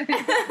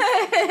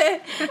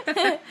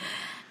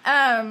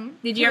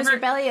 Did you ever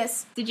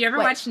rebellious? Did you ever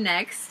watch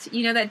Next?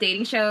 You know that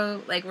dating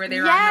show, like where they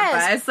were on the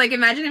bus. Like,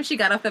 imagine if she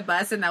got off the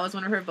bus and that was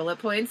one of her bullet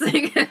points.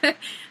 Like,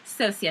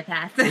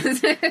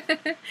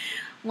 sociopath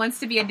wants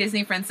to be a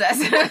Disney princess.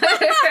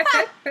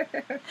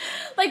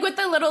 Like with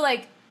the little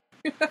like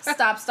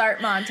stop start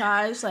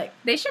montage. Like,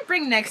 they should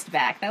bring Next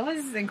back. That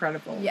was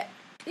incredible. Yeah,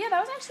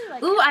 that was actually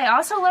like. Ooh, I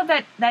also love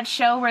that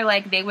show where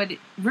like they would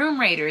room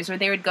raiders, where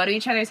they would go to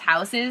each other's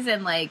houses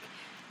and like.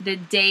 The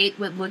date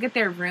would look at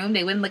their room.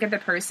 They wouldn't look at the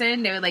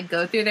person. They would like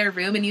go through their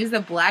room and use the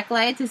black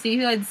light to see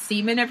who had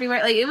semen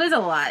everywhere. Like, it was a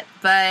lot,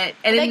 but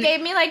and they gave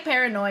me like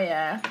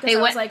paranoia. I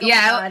was like, oh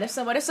my god,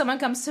 if someone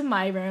comes to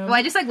my room. Well,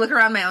 I just like look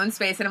around my own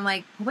space and I'm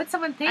like, what's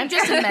someone think? I'm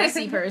just a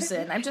messy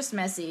person. I'm just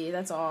messy.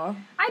 That's all.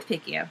 I'd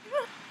pick you.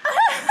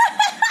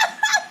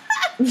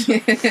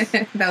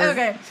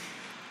 Okay.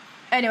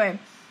 Anyway.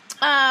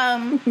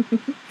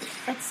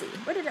 Let's see.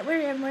 Where do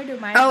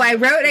my? Oh, I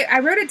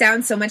wrote it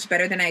down so much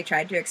better than I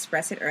tried to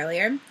express it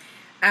earlier.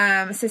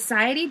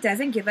 Society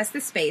doesn't give us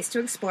the space to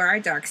explore our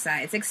dark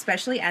sides,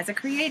 especially as a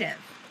creative.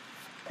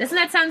 Doesn't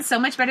that sound so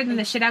much better than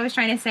the shit I was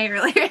trying to say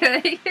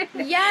earlier?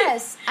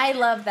 Yes, I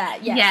love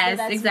that. Yes,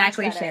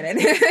 exactly, Shannon.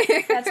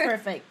 That's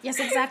perfect. Yes,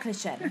 exactly,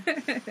 Shannon.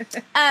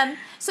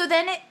 So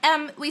then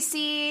we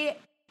see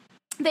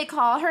they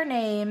call her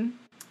name.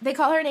 They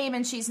call her name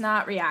and she's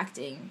not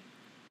reacting.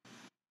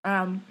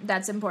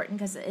 That's important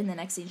because in the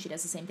next scene she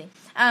does the same thing.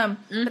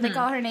 But they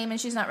call her name and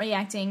she's not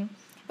reacting.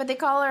 But they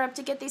call her up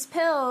to get these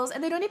pills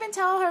and they don't even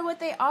tell her what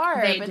they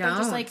are. They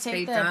just like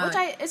take them, which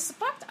it's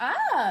fucked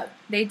up.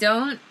 They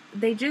don't.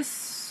 They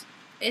just.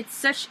 It's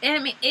such. I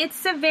mean,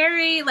 it's a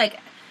very like.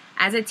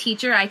 As a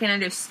teacher, I can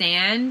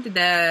understand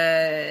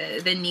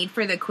the need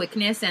for the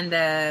quickness and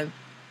the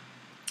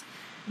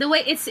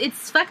way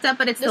it's fucked up,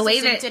 but it's the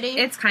way that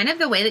it's kind of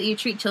the way that you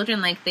treat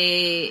children. Like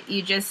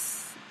you just.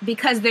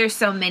 Because there's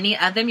so many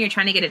of them, you're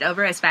trying to get it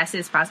over as fast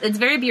as possible. It's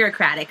very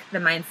bureaucratic, the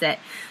mindset.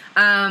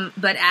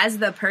 But as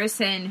the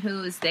person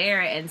who's there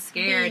and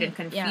scared and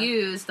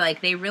confused, like,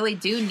 they really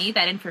do need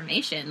that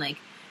information. Like,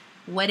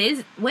 what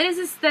is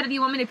this that you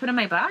want me to put in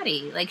my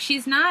body? Like,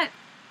 she's not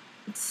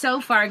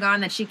so far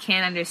gone that she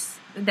can't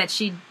that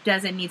she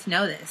doesn't need to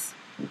know this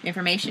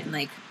information.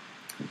 Like,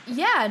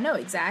 yeah, no,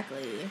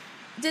 exactly.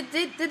 Did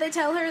they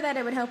tell her that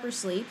it would help her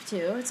sleep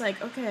too? It's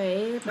like,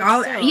 okay,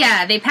 but still.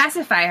 Yeah, they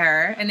pacify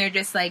her and they're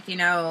just like,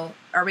 are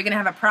we gonna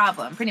have a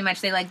problem? Pretty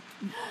much, they like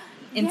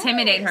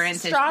intimidate her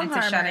into shutting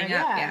up.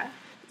 Yeah.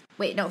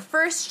 Wait, no.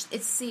 First,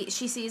 she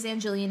sees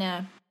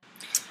Angelina.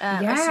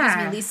 Excuse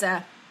me,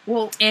 Lisa.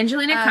 Well,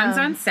 Angelina comes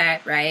on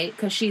set, right?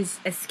 Because she's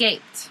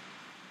escaped.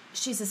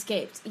 She's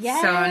escaped.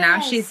 Yeah. So now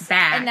she's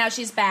back. And now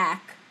she's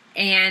back.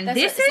 And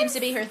seems to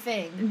be her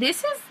thing.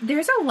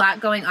 There's a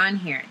lot going on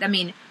here. I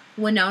mean.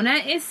 Winona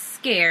is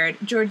scared.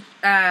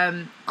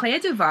 Clea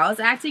Duvall's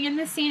acting in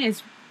this scene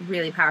is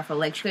really powerful.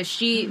 Like, because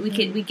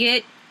we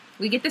get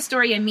the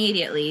story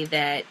immediately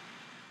that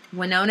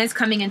Winona's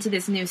coming into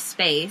this new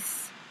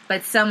space,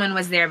 but someone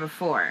was there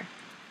before.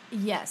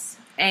 Yes,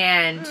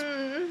 and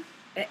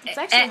it's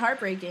actually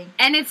heartbreaking,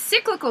 and it's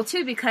cyclical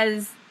too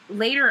because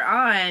later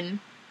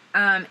on,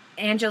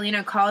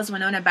 Angelina calls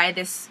Winona by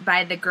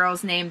the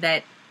girl's name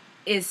that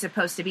is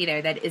supposed to be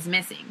there that is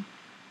missing.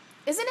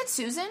 Isn't it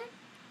Susan?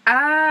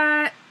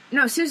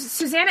 No,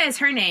 Susanna is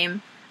her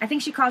name. I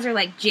think she calls her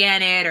like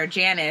Janet or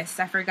Janice.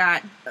 I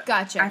forgot.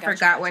 Gotcha. I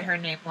forgot what her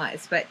name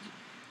was, but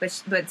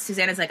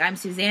Susanna's like, I'm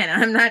Susanna.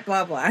 I'm not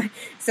blah blah.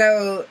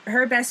 So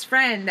her best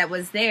friend that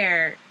was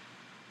there,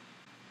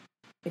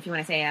 if you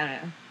want to say, I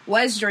don't know,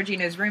 was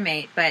Georgina's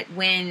roommate. But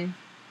when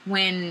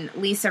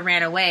Lisa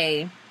ran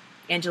away,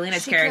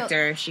 Angelina's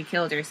character, she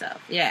killed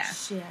herself. Yeah.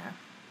 Yeah.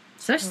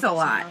 So it's just a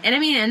lot, and I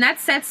mean, and that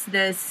sets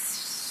the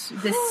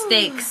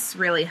stakes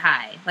really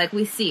high. Like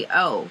we see,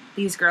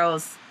 these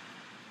girls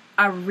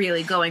are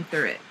really going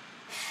through it.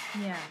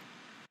 Yeah.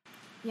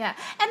 Yeah,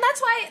 and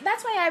that's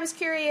why I was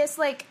curious,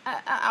 like,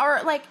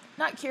 or like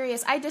not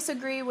curious. I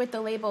disagree with the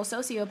label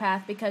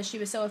sociopath because she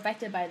was so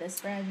affected by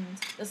this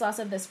loss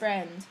of this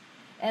friend,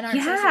 and aren't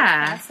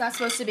sociopaths not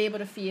supposed to be able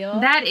to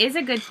feel? That is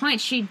a good point.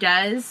 She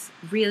does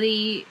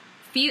really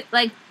feel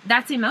like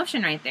that's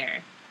emotion right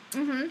there.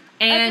 Mm-hmm.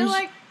 And I feel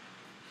like,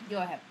 go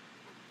ahead.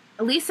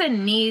 Lisa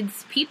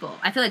needs people.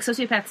 I feel like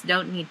sociopaths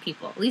don't need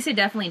people. Lisa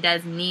definitely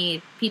does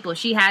need people.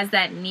 She has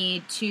that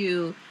need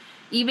to,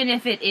 even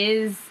if it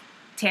is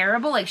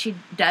terrible, like she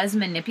does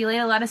manipulate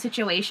a lot of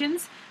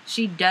situations,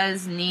 she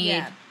does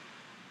need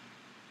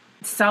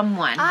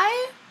someone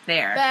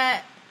there.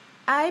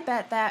 I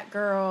bet that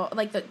girl,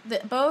 like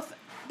both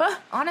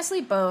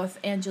honestly, both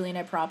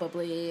Angelina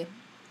probably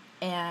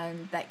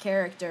and that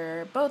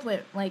character both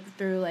went like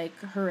through like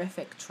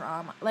horrific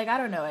trauma. Like I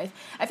don't know.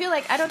 I feel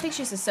like I don't think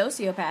she's a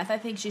sociopath. I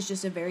think she's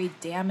just a very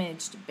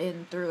damaged,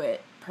 been through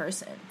it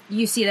person.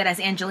 You see that as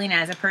Angelina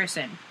as a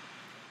person.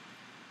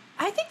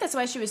 I think that's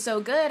why she was so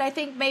good. I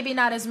think maybe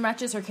not as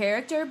much as her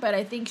character, but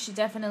I think she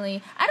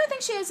definitely. I don't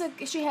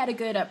think she had a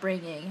good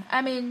upbringing.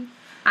 I mean,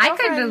 I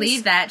could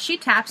believe that she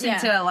taps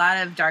into a lot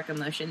of dark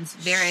emotions.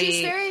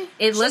 She's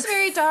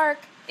very dark.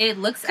 It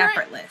looks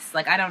effortless.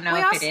 Like I don't know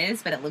if it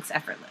is, but it looks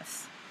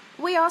effortless.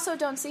 We also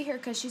don't see her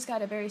because she's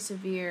got a very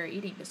severe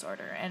eating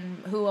disorder, and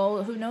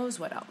who knows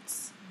what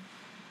else.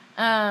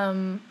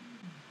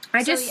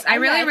 I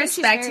really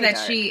respect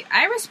that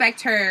I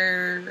respect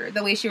her,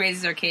 the way she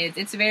raises her kids.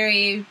 It's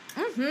very,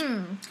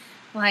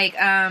 like,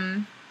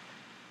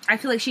 I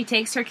feel like she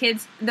takes her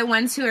kids, the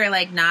ones who are,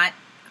 like, not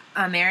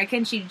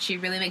American, she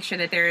really makes sure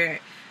that they're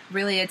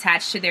really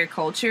attached to their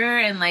culture,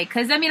 and, like,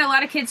 because, I mean, a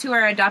lot of kids who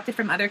are adopted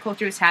from other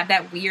cultures have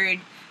that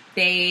weird,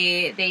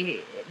 they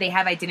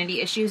have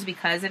identity issues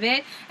because of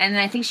it, and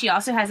then I think she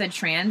also has a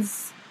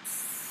trans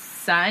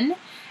son,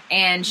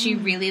 and she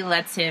really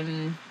lets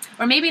him,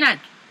 or maybe not,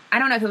 I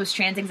don't know if it was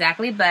trans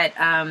exactly, but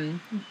one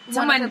of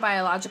her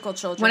biological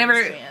children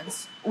was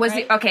trans. Was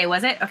it? Okay,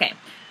 was it? Okay.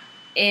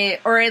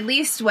 Or at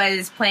least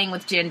was playing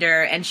with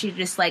gender, and she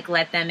just like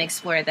let them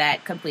explore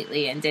that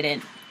completely and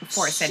didn't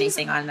force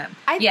anything on them.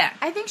 I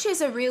think she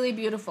has a really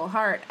beautiful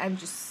heart. I'm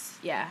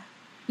just Yeah,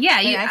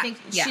 I think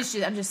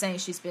I'm just saying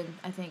she's been.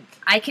 I think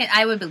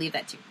I would believe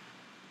that too.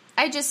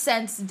 I just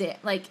sensed it.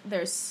 Like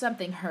there's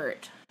something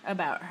hurt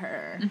about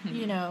her,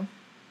 you know.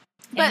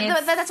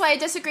 But that's why I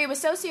disagree with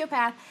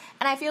sociopath,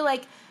 and I feel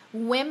like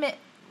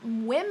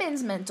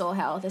women's mental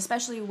health,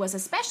 was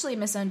especially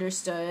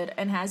misunderstood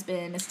and has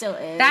been, still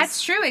is.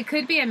 That's true. It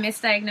could be a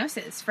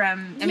misdiagnosis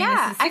from. I mean,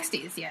 this is the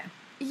 60s.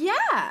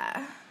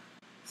 Yeah.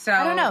 So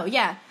I don't know.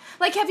 Yeah.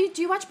 Like,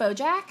 do you watch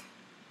BoJack?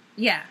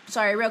 Yeah.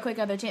 Sorry, real quick,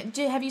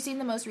 have you seen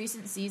the most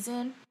recent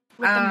season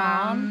with the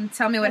mom?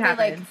 Tell me what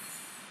happens.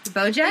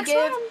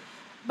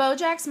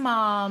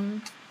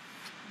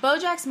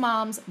 Bojack's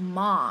mom's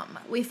mom,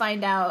 we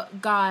find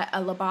out, got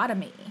a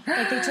lobotomy.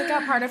 Like, they took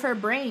out part of her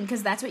brain,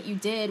 because that's what you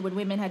did when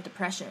women had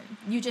depression.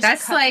 You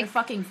just cut their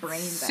fucking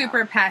brains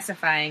super out.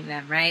 Pacifying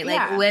them, right?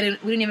 Like, we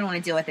don't even want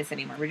to deal with this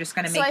anymore. We're just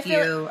going to make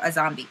you a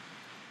zombie.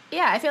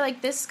 Yeah, I feel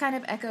like this kind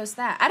of echoes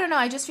that. I don't know,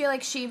 I just feel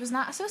like she was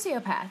not a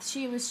sociopath.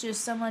 She was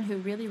just someone who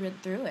really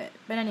went through it.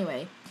 But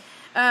anyway,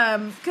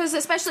 because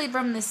especially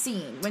from the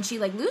scene, when she,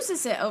 like,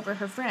 loses it over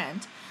her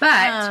friend.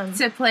 But,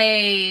 to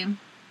play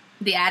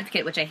the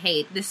advocate, which I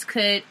hate, this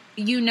could,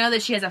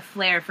 that she has a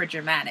flair for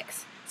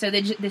dramatics. So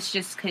this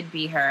just could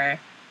be her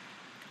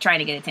trying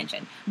to get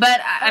attention.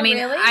 But, I mean,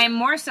 really? I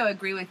more so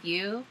agree with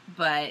you,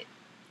 but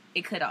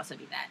it could also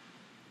be that.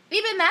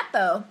 Even that,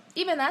 though,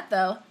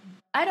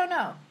 I don't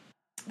know.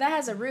 That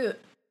has a root.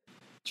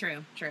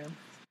 True.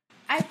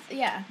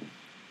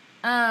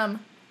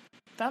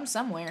 From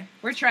somewhere.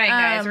 We're trying,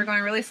 guys. We're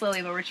going really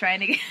slowly, but we're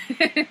trying to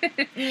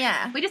get...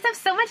 Yeah. We just have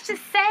so much to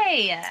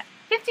say.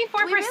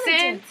 54%.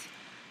 Really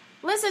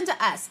listen to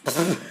us.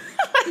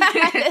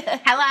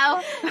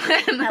 Hello.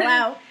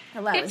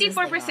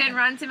 54%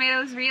 Rotten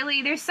Tomatoes.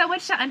 Really? There's so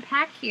much to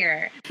unpack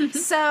here.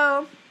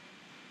 So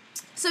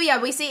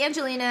yeah, we see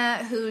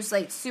Angelina, who's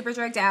like super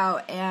drugged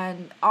out,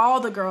 and all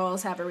the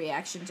girls have a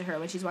reaction to her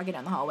when she's walking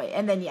down the hallway.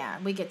 And then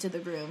we get to the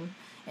room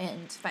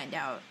and find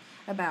out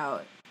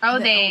about the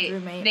old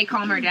roommate. They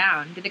calm her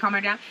down. Did they calm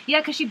her down? Yeah,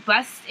 because she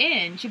busts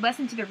in. She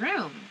busts into the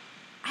room.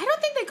 I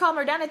don't think they calm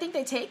her down. I think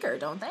they take her,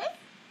 don't they?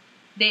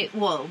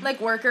 Like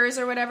workers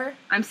or whatever?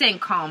 I'm saying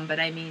calm, but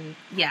I mean,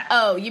 yeah.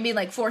 Oh, you mean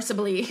like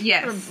forcibly?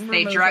 Yes,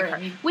 they drug her.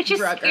 Which is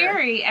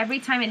scary every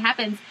time it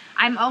happens.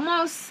 I'm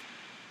almost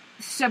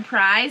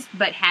surprised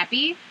but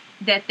happy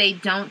that they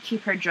don't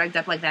keep her drugged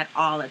up like that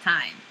all the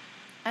time.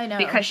 I know.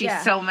 Because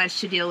she's so much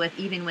to deal with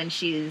even when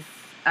she's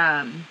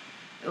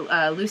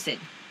lucid.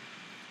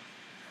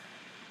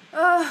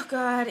 Oh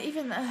God!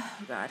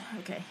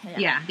 Okay.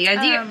 Yeah. The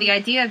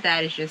idea of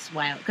that is just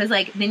wild. Because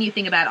like then you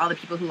think about all the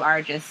people who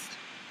are just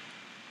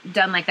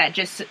done like that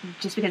just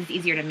because it's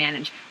easier to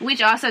manage,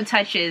 which also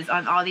touches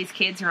on all these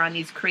kids who are on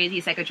these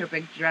crazy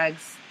psychotropic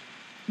drugs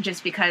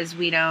just because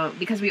we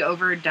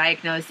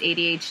overdiagnose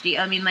ADHD.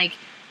 I mean, like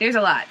there's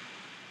a lot.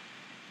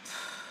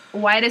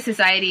 Why does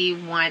society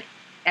want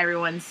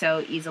everyone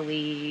so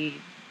easily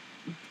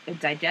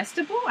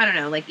digestible? I don't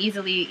know, like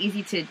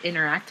easy to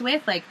interact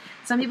with. Like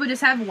some people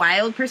just have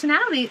wild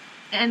personality,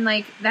 and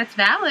like that's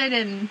valid.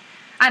 And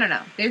I don't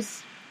know.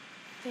 It's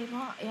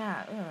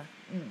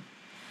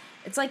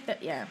like the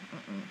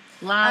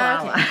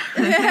blah blah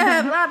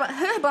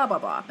blah blah blah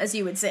blah, as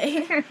you would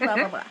say. Blah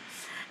blah blah.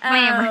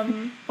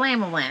 Blam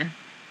blam blam.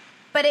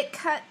 But it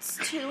cuts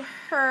to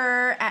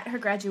her at her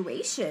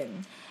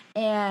graduation.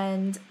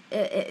 And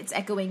it's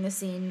echoing the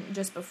scene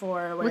just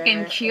before where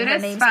looking cute her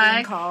as name's fuck.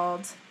 being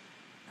called.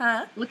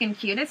 Huh? Looking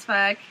cute as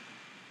fuck.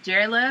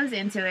 Jared Leto's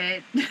into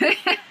it.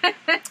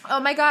 Oh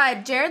my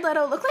God, Jared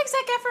Leto looked like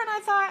Zac Efron,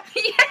 I thought.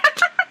 Yeah.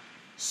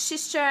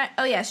 She's trying.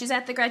 Oh yeah, she's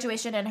at the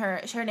graduation and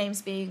her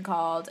name's being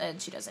called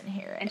and she doesn't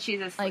hear it. And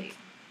she's asleep. Like,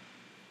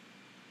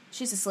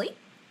 she's asleep?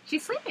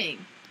 She's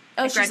sleeping.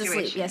 Oh, she's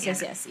asleep.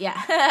 Yes.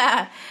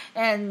 Yeah.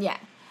 And yeah.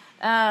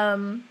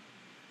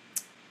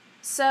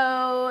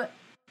 So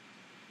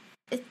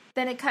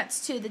then it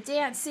cuts to the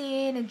dance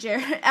scene, and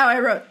I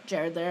wrote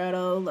Jared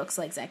Leto looks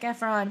like Zac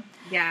Efron.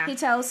 Yeah. He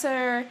tells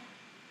her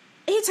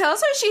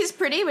she's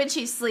pretty when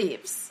she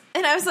sleeps,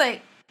 and I was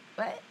like,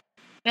 what?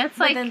 It's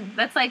like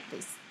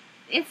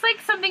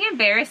something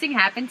embarrassing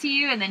happened to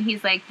you, and then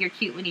he's like, you're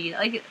cute when you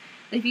like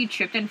if you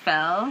tripped and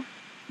fell,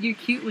 you're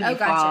cute when you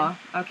gotcha.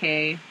 fall.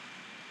 Okay.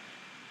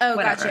 Oh,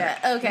 Whatever.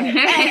 Gotcha. Okay.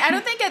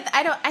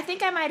 I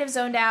think I might have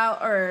zoned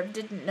out or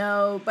didn't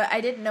know, but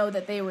I didn't know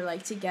that they were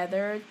like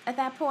together at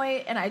that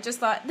point, and I just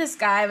thought this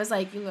guy was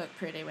like, "You look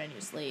pretty when you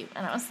sleep,"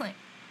 and I was like,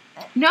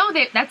 "No,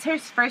 that's her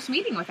first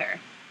meeting with her."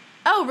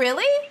 Oh,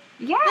 really?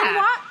 Yeah.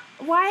 Then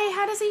why?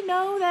 How does he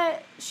know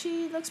that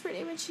she looks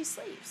pretty when she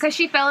sleeps? Because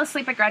she fell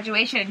asleep at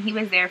graduation, and he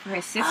was there for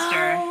his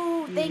sister.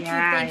 Oh, thank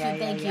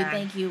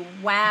you.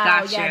 Wow.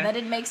 Gotcha. Yeah, that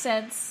didn't make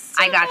sense.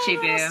 I got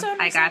you, boo.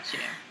 I got you.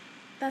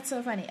 That's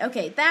so funny.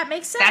 Okay, that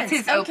makes sense. That's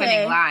his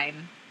opening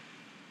line.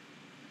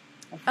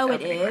 Oh,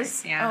 it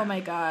is? Line. Yeah. Oh, my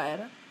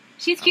God.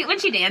 She's cute when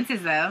she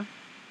dances, though.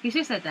 You should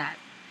have said that.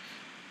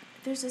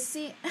 There's a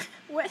scene...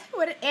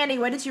 Annie,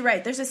 what did you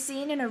write? There's a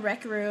scene in a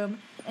rec room,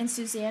 and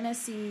Susanna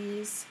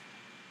sees...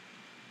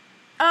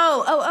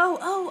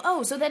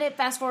 Oh. So then it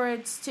fast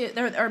forwards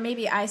to... Or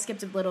maybe I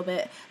skipped a little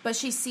bit, but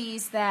she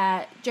sees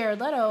that Jared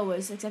Leto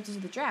was accepted to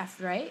the draft,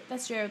 right?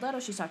 That's Jared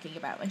Leto she's talking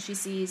about. When she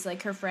sees,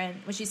 like, her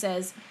friend... When she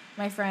says...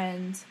 My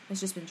friend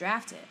has just been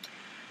drafted.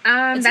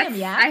 It's him,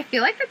 yeah? I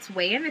feel like that's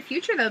way in the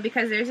future, though,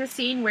 because there's a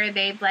scene where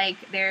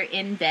they're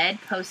in bed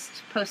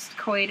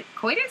post-coital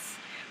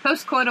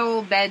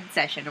bed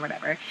session or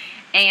whatever,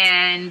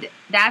 and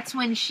that's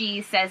when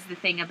she says the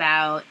thing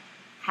about,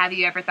 have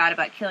you ever thought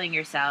about killing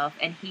yourself?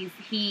 And he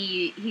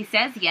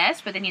says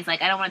yes, but then he's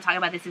like, I don't want to talk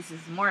about this. This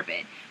is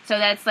morbid. So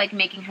that's like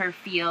making her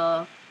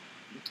feel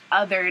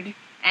othered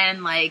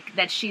and like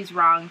that she's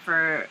wrong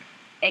for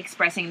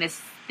expressing this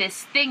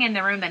thing in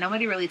the room that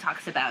nobody really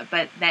talks about,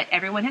 but that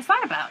everyone has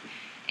thought about.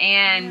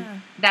 And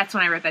that's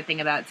when I wrote that thing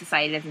about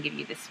society doesn't give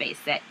you the space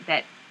that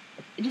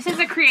just as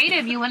a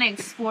creative, you want to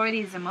explore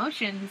these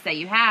emotions that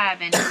you have.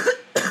 And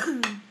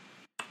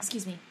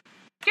excuse me.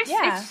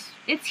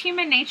 It's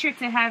human nature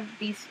to have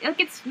these, like,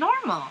 it's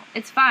normal.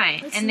 It's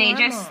fine. It's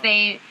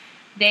normal.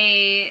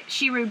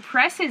 She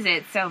represses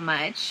it so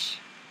much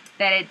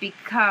that it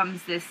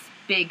becomes this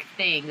big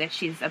thing that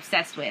she's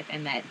obsessed with,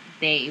 and that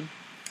they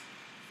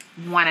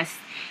want to...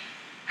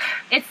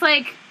 It's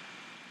like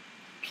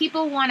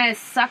people want to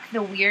suck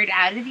the weird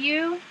out of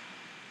you,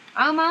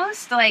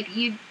 almost. Like,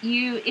 you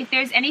if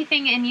there's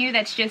anything in you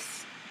that's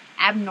just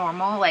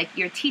abnormal, like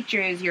your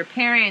teachers, your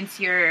parents,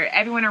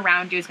 everyone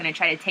around you is going to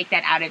try to take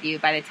that out of you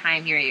by the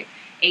time you're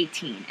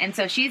 18. And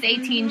so she's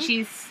 18,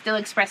 she's still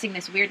expressing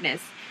this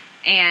weirdness,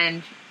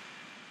 and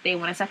they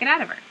want to suck it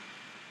out of her.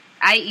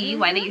 I.e.,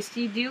 why they used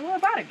to do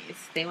lobotomies.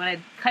 They want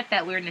to cut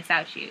that weirdness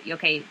out of you.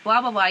 Okay, blah,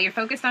 blah, blah. You're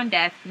focused on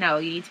death. No,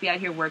 you need to be out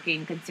here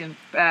working,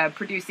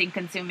 producing,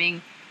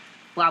 consuming,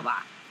 blah,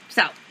 blah.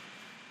 So.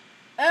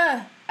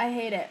 I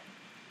hate it.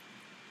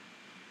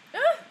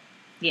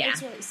 Yeah.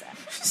 It's really sad.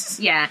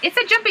 Yeah, it's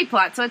a jumpy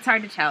plot, so it's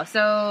hard to tell.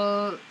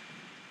 So,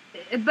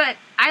 but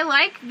I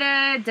like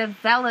the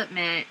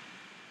development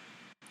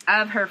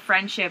of her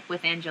friendship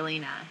with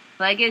Angelina.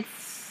 Like,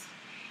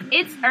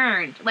 it's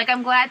earned. Like,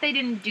 I'm glad they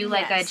didn't do,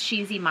 like, a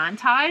cheesy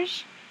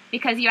montage,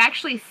 because you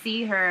actually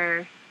see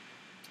her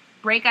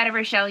break out of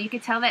her shell. You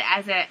could tell that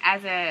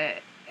as a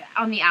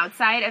on the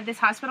outside of this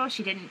hospital,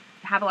 she didn't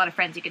have a lot of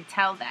friends. You could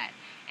tell that.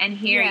 And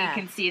here you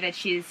can see that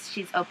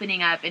she's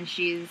opening up, and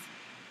she's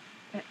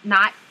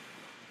not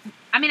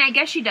I mean, I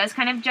guess she does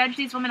kind of judge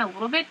these women a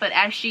little bit, but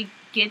as she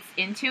gets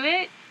into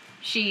it,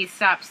 she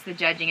stops the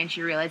judging and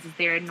she realizes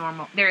they're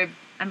normal. I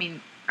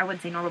mean, I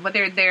wouldn't say normal, but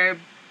they're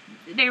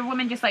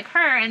women just like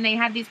her, and they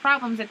have these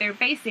problems that they're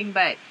facing,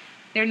 but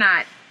they're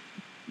not.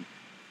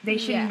 They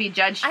shouldn't be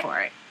judged for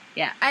it.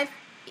 Yeah, I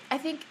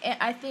think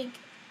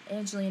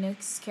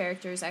Angelina's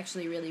character is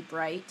actually really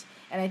bright,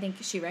 and I think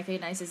she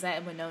recognizes that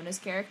in Winona's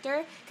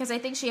character, because I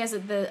think she has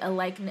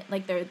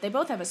they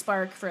both have a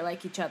spark for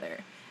like each other.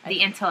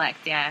 The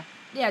intellect, yeah.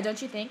 Yeah,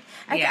 don't you think?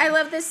 I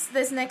love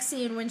this next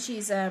scene when she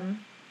sees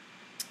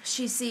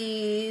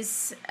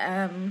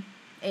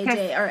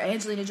AJ or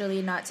Angelina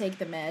Jolie not take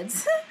the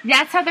meds.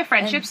 That's how the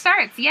friendship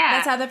starts. Yeah,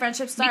 that's how the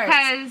friendship starts.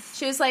 Because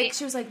she was like,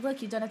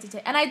 look, you don't have to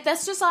take. And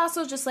that's just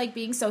also just like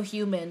being so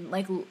human.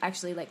 Like,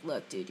 actually, like,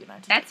 look, dude, you don't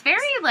have to. That's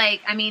very like.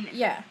 I mean,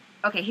 yeah.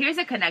 Okay, here's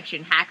a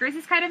connection. Hackers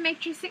is kind of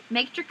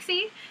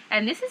matrixy,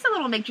 and this is a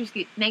little matrix.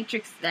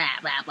 Blah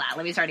blah blah.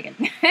 Let me start again.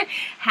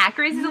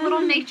 Hackers is a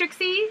little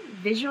matrixy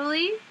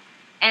visually.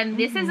 And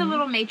this is a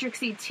little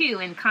matrixy too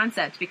in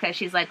concept, because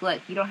she's like,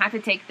 look, you don't have to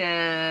take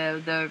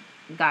the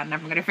God,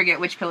 I'm going to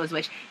forget which pill is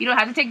which. You don't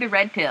have to take the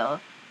red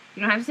pill.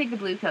 You don't have to take the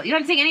blue pill. You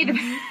don't have to take any of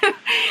the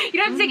you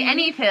don't have to take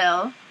any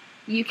pill.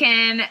 You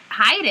can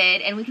hide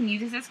it, and we can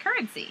use this as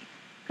currency.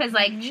 Because,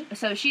 like,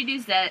 so she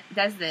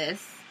does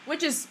this.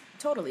 Which is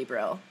totally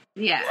bro.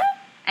 Yeah.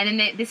 And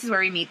then this is where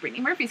we meet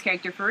Brittany Murphy's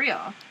character for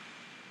real.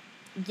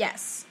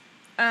 Yes.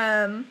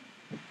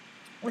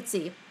 Let's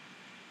see.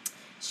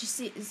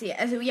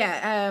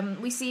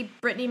 We see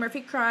Brittany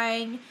Murphy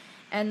crying,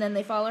 and then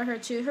they follow her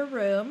to her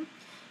room,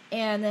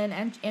 and then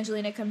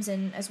Angelina comes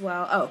in as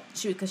well. Oh,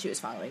 because she was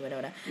following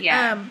Winona.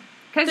 Yeah.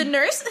 Because the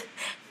nurse.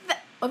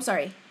 I'm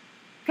sorry.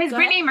 Because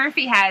Brittany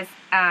Murphy has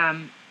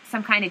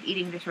some kind of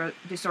eating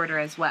disorder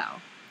as well,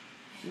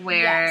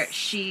 where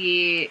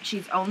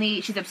she's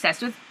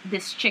obsessed with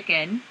this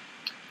chicken.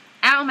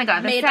 Oh my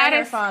god, made by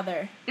her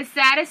father. The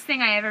saddest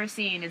thing I ever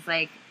seen is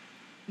like.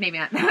 Maybe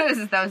not.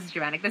 that was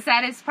dramatic. The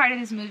saddest part of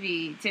this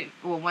movie,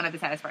 one of the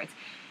saddest parts.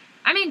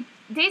 I mean,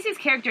 Daisy's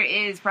character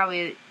is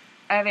probably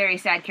a very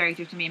sad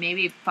character to me.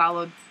 Maybe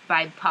followed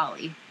by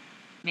Polly,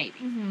 maybe.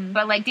 Mm-hmm.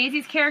 But like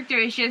Daisy's character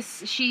is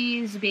just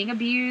she's being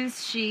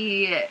abused.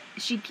 She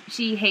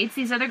hates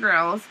these other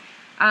girls,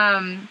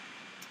 and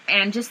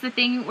just the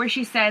thing where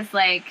she says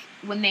like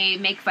when they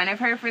make fun of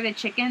her for the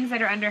chickens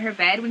that are under her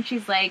bed, when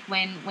she's like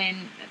when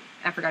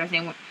I forgot her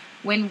name.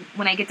 When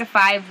I get to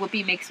 5,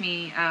 Whoopi makes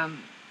me.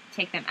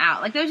 Take them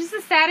out. Like, that was just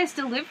the saddest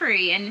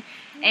delivery.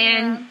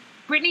 And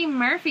Brittany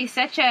Murphy's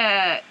such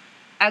a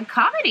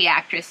comedy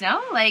actress,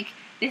 no? Like,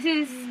 this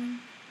is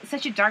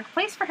such a dark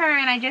place for her,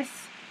 and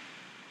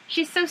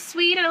she's so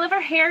sweet, and I love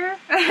her hair.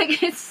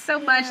 Like, it's so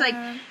much, like,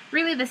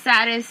 really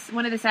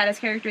one of the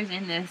saddest characters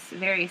in this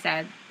very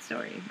sad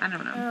story. I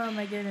don't know. Oh,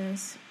 my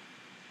goodness.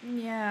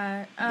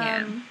 Yeah.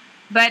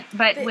 But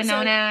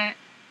Winona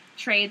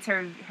trades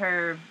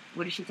her,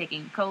 what is she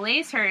taking?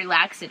 Colace, her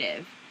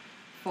laxative,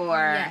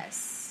 for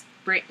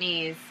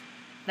Brittany's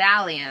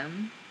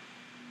Valium,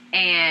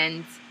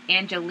 and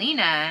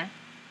Angelina,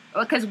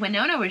 because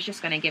Winona was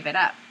just going to give it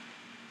up,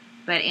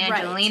 but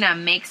Angelina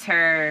makes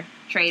her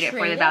trade it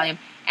for the Valium,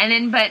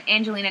 but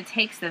Angelina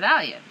takes the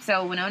Valium,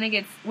 so Winona,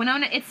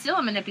 it's still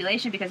a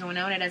manipulation because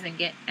Winona doesn't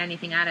get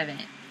anything out of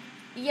it.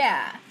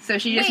 Yeah. So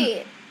she just...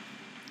 Wait.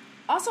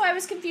 Also, I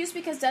was confused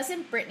because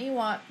doesn't Brittany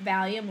want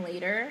Valium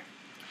later?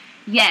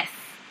 Yes.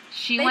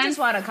 They just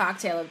want a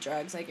cocktail of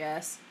drugs, I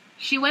guess.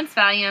 She wants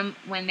Valium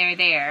when they're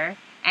there,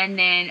 and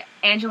then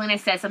Angelina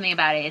says something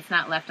about it. It's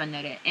not left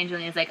unnoted.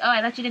 Angelina's like, oh,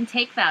 I thought you didn't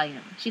take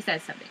Valium. She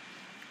says something.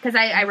 Because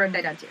I wrote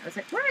that down, too. I was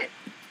like, what?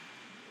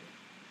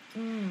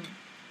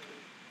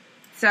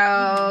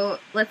 So,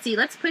 let's see.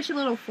 Let's push a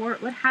little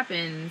forward. What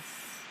happens?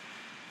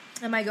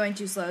 Am I going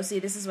too slow? See,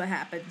 this is what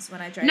happens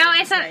when I try to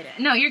write it.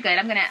 No, you're good.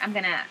 I'm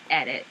gonna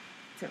edit.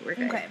 So we're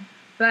good. Okay.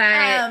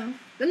 But,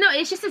 no,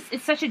 it's just,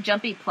 it's such a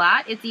jumpy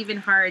plot. It's even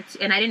hard,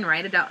 and I didn't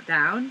write it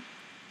down.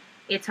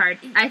 It's hard.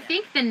 I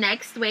think the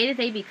next way that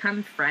they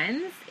become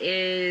friends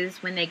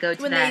is when they go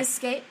to when they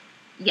escape?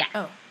 Yeah.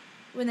 Oh.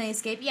 When they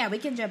escape? Yeah, we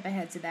can jump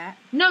ahead to that.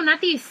 No, not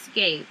the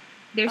escape.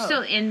 They're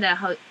still in the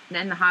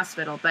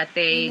hospital, but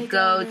they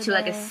go to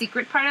like a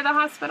secret part of the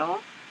hospital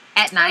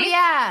at night. Oh,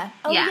 yeah.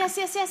 Oh, yeah. Yes.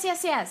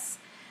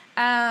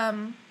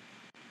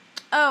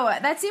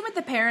 That scene with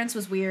the parents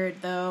was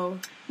weird, though.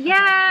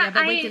 Yeah,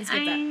 but we can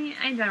skip that.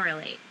 I don't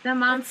relate. The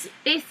mom,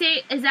 they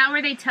say, is that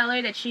where they tell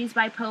her that she's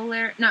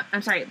bipolar? No,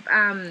 I'm sorry.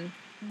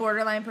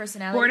 Borderline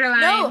personality. Borderline.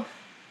 No,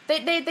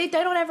 they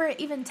don't ever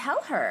even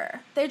tell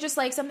her. They're just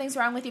like, something's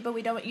wrong with you, but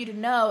we don't want you to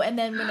know. And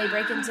then when they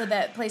break into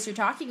that place you're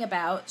talking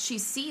about, she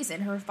sees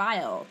in her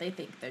file, they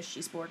think that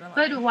she's borderline.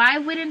 But why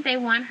wouldn't they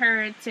want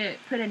her to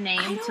put a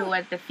name to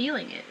what the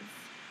feeling is?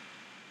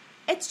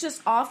 It's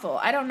just awful.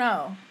 I don't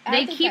know.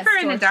 They keep her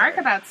in the dark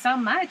about so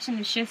much, and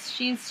it's just,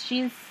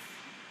 she's...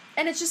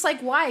 And it's just like,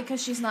 why?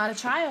 Because she's not a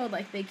child.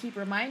 Like, they keep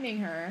reminding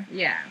her.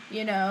 Yeah.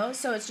 You know?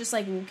 So it's just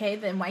like, okay,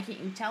 then why can't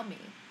you tell me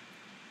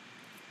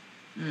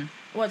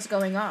what's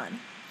going on?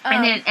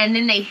 And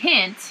then they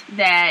hint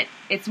that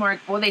it's more.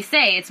 Well, they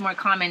say it's more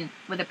common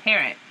with a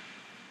parent.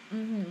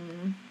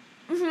 And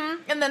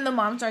then the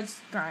mom starts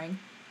crying.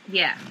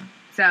 Yeah.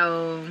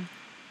 So.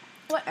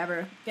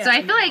 Whatever. So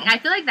I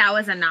feel like that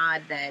was a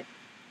nod that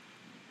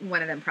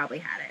one of them probably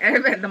had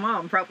it. The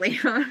mom probably.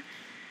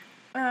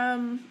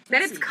 That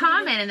it's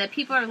common and that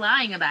people are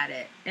lying about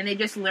it, and they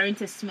just learn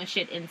to smush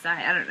it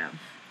inside. I don't know.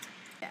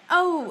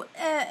 Oh,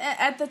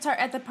 at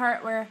the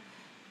part where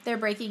they're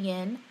breaking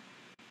in,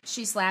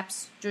 she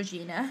slaps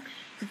Georgina.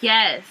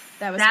 Yes,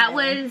 that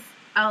was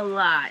a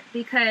lot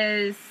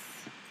because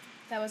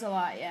that was a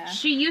lot. Yeah,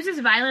 she uses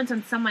violence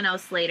on someone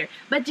else later,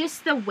 but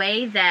just the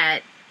way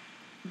that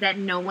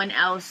no one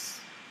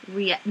else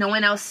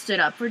stood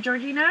up for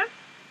Georgina,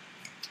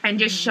 and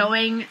just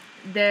showing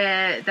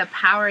the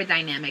power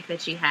dynamic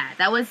that she had.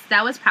 That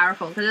was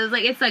powerful because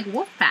it's like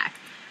wolf pack.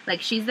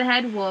 Like she's the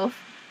head wolf,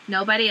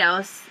 nobody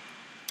else.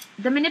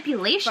 The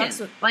manipulation,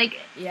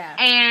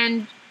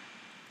 and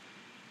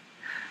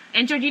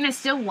Georgina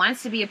still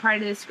wants to be a part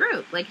of this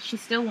group. Like she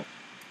still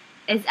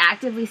is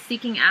actively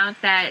seeking out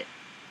that.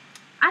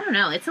 I don't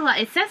know. It's a lot.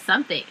 It says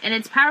something, and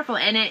it's powerful,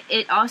 and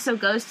it also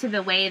goes to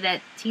the way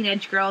that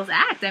teenage girls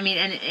act. I mean,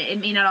 and it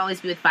may not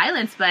always be with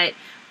violence, but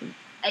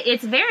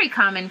it's very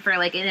common for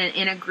like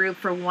in a group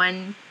for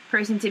one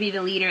person to be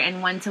the leader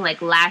and one to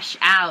like lash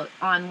out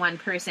on one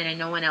person and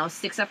no one else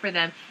sticks up for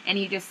them, and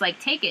you just like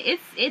take it.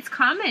 It's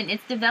common.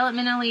 It's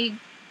developmentally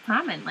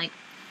common. Like,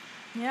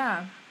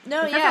 yeah,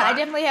 no, yeah, I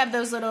definitely have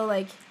those little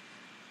like.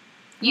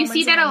 You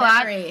see that a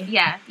lot.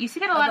 Yeah, you see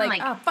that a lot.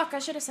 Like, oh fuck, I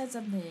should have said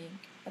something.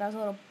 But I was a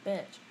little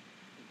bitch.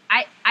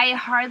 I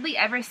hardly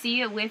ever see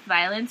it with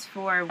violence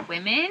for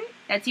women.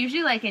 That's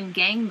usually like in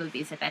gang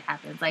movies that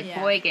happens, like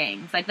boy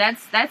gangs. Like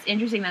that's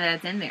interesting that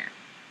that's in there.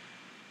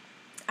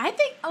 I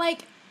think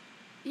like,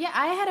 yeah,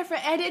 I had a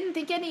friend. I didn't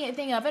think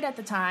anything of it at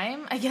the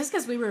time. I guess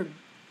because we were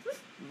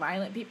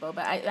violent people.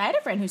 But I had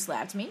a friend who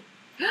slapped me.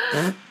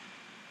 Yeah,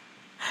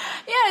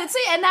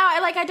 see, and now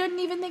I didn't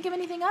even think of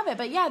anything of it.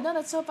 But yeah, no,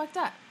 that's so fucked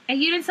up. And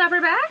you didn't slap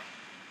her back?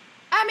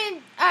 I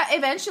mean,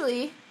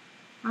 eventually.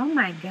 Oh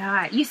my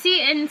god. You see,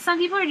 and some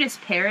people are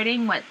just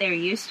parroting what they're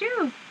used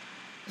to.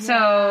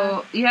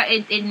 So, yeah,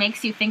 it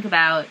makes you think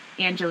about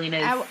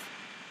Angelina's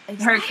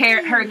her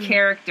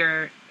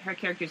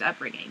character's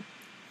upbringing.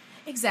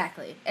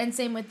 Exactly. And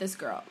same with this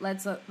girl.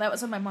 That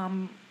was what my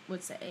mom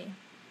would say.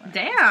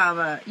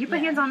 Damn, you put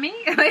hands on me?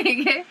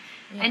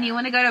 And you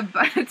want to go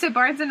to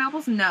Barnes and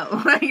Nobles?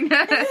 No.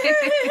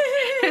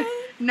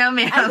 No,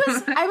 ma'am.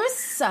 I was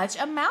such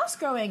a mouse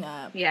growing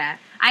up. Yeah.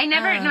 I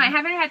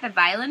haven't had the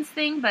violence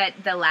thing, but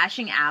the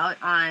lashing out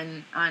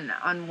on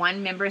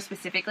one member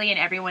specifically and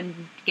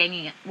everyone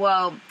ganging it.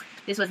 Well,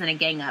 this wasn't a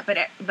gang up, but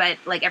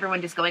like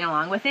everyone just going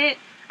along with it.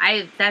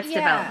 That's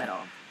developmental.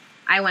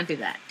 I went through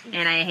that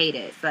and I hate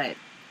it, but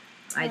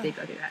I did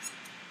go through that.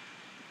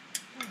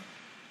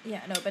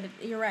 Yeah, no, but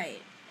you're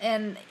right.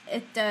 And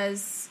it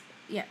does,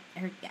 yeah.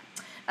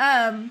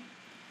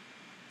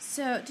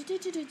 So,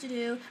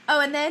 oh,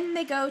 and then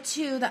they go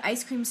to the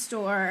ice cream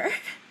store.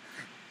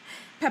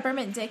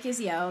 Peppermint Dick is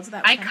yelled.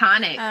 That was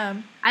iconic.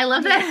 I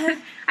love that.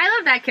 I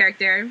love that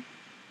character.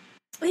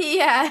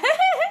 Yeah.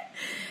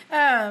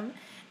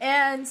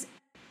 And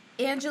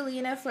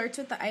Angelina flirts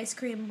with the ice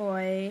cream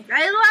boy.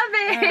 I love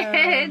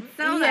it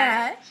so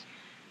much.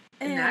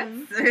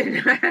 And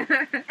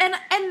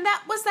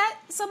was that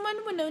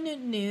someone Winona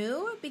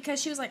knew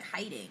because she was like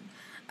hiding.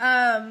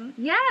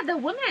 Yeah, the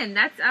woman.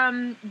 That's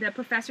the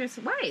professor's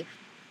wife.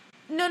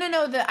 No,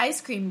 the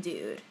ice cream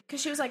dude.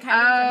 Because she was like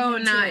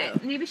hiding from him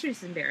too. Maybe she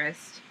was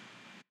embarrassed.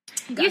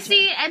 Gotcha. You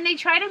see, and they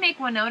try to make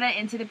Winona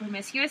into the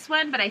promiscuous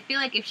one, but I feel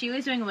like if she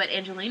was doing what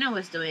Angelina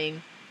was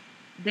doing,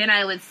 then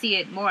I would see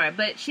it more.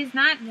 But she's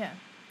not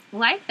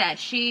like that.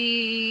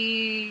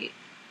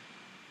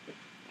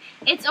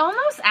 It's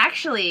almost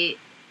actually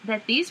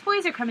that these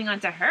boys are coming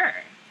onto her.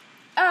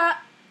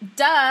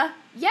 Duh.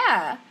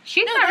 Yeah.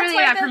 She's not really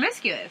that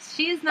promiscuous.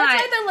 She's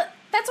not.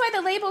 That's why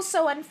the label's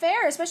so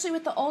unfair, especially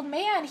with the old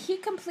man. He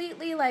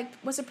completely,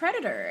 was a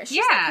predator.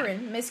 She's not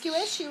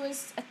promiscuous. She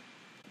was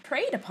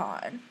preyed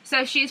upon.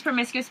 So she's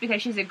promiscuous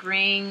because she's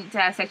agreeing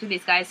to have sex with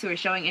these guys who are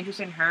showing interest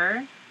in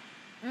her?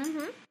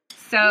 Mm-hmm.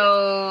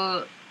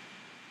 So...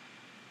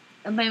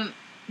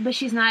 But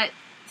she's not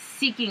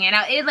seeking it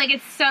out.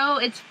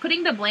 It's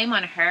putting the blame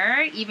on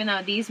her, even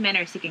though these men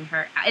are seeking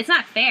her. It's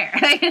not fair.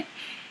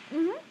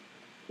 Mm-hmm.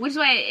 Which is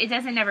why it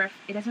doesn't ever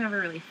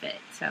really fit.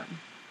 So,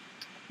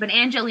 but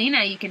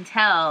Angelina, you can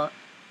tell,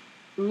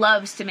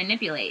 loves to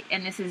manipulate,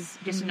 and this is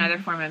just another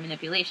form of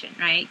manipulation,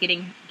 right?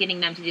 Getting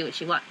them to do what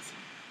she wants.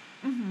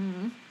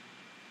 Mm-hmm.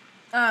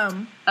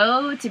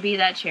 Oh, to be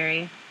that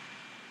cherry.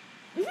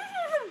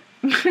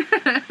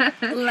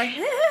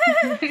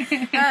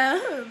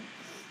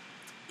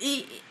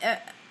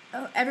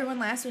 Everyone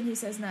laughs when he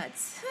says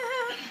nuts.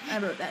 I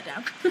wrote that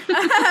down.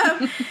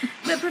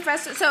 The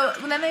professor. So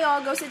then they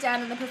all go sit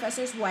down, and the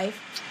professor's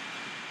wife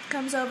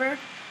comes over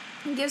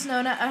and gives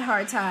Nona a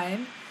hard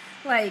time.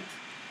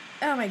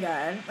 Oh my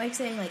god! Like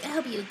saying like, "I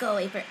hope you go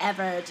away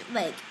forever."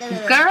 Like,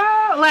 ugh.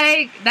 Girl,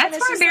 like that's it's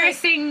more just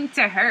embarrassing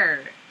to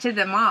her, to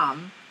the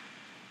mom.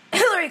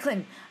 Hillary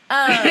Clinton.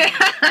 And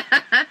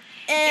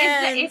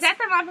Is that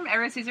the mom from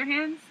Edward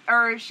Scissorhands,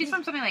 or she's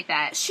from something like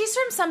that? she's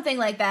from something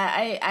like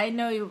that. I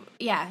know you.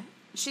 Yeah,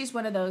 she's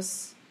one of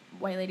those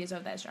white ladies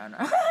of that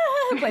genre.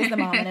 Who plays the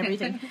mom and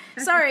everything.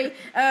 Sorry.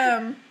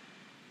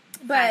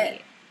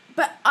 But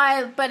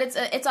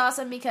it's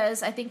awesome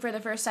because I think for the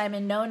first time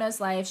in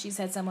Nona's life, she's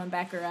had someone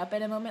back her up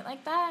in a moment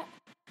like that.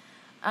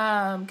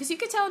 Because you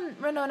could tell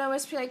Renona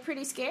was like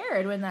pretty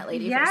scared when that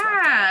lady first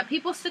walked out.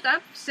 People stood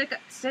up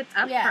for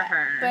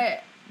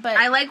her. But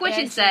I like what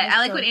she said. I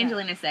like what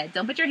Angelina Angelina said.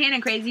 Don't put your hand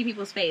in crazy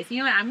people's face. You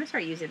know what? I'm gonna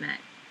start using that.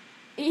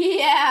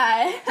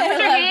 Yeah, Don't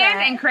put your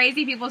hand in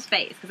crazy people's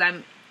face because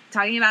I'm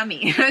talking about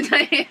me.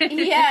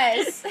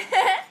 Yes.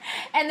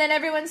 And then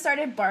everyone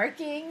started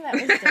barking. That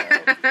was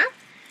dope.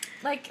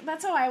 Like,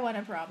 that's how I want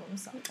to problem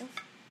solve.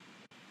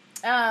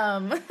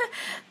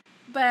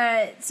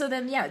 But, so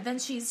then, yeah, then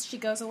she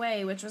goes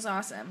away, which was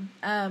awesome.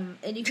 And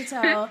you could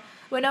tell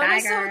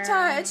Winona's so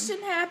touched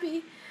and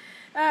happy.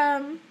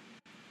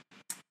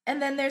 And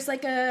then there's,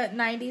 like, a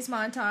 90s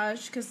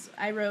montage, because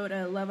I wrote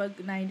a love a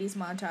 90s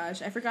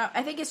montage. I forgot,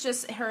 I think it's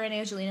just her and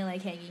Angelina,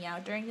 like, hanging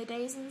out during the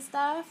days and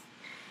stuff.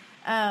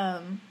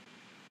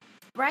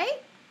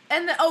 Right?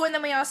 And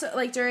then we also,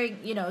 like, during,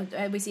 you know,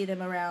 we see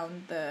them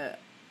around the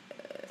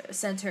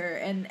center,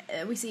 and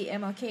we see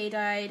MLK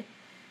died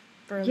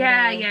for a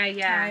little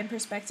time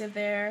perspective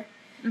there.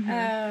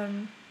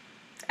 Mm-hmm.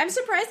 I'm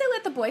surprised they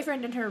let the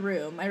boyfriend in her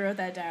room. I wrote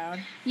that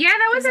down. Yeah,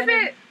 that was a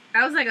bit...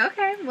 I was like,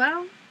 okay,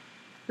 well,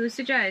 who's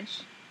to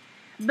judge?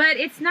 But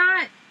it's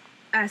not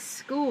a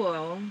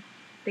school.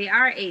 They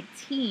are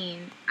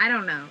 18. I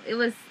don't know.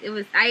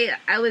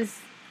 I was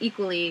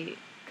equally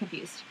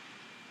confused.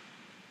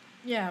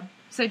 Yeah.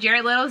 So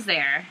Jared Little's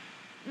there.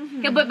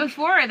 Mm-hmm. Yeah, but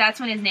before, that's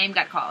when his name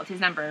got called,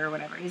 his number or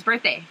whatever, his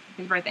birthday.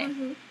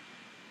 Mm-hmm.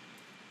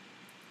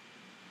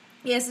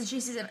 Yes, and she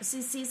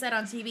sees that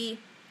on TV.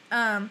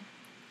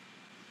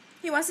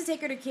 He wants to take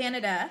her to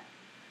Canada.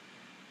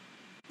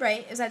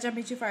 Right? Is that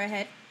jumping too far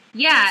ahead?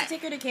 Yeah. He wants to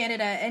take her to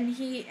Canada, and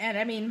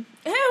I mean,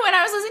 when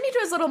I was listening to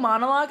his little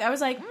monologue, I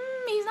was like,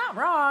 he's not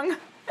wrong.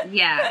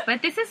 Yeah,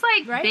 but this is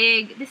like right?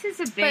 big. This is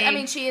a big. But I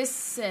mean, she is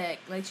sick.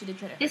 Like she did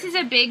try to. This is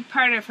a big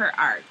part of her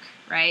arc,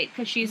 right?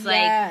 Because she's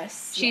like,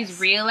 she's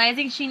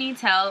realizing she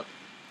needs help.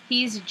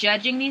 He's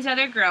judging these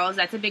other girls.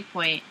 That's a big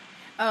point.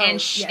 Oh,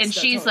 and she's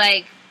totally.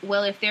 Like,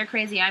 well, if they're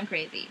crazy, I'm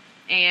crazy,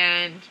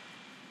 and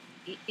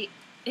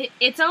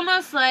it's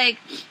almost like,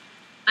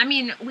 I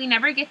mean, we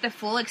never get the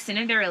full extent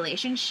of their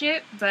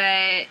relationship,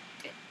 but.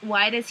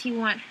 Why does he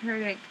want her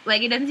to...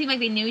 Like, it doesn't seem like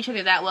they knew each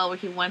other that well where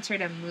he wants her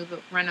to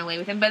run away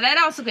with him. But that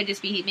also could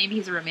just be... Maybe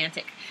he's a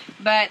romantic.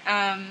 But,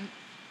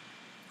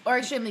 or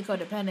extremely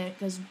codependent,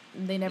 because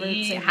they never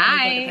say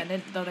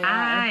codependent, though they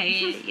are.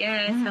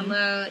 Yes, mm-hmm.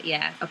 Hello.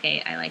 Yeah,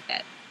 okay, I like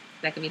that.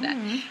 That could be that.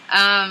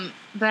 Mm-hmm.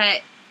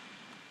 But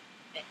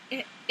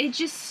it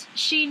just...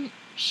 She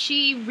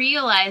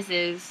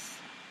realizes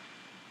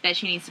that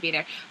she needs to be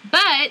there.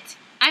 But...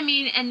 I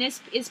mean, and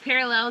this is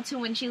parallel to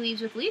when she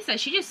leaves with Lisa.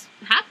 She just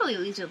happily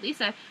leaves with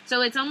Lisa.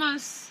 So it's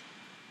almost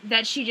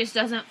that she just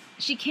doesn't...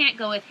 She can't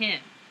go with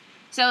him.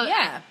 So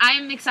yeah.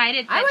 I'm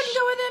excited. I wouldn't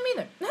go with him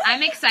either.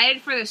 I'm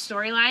excited for the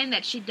storyline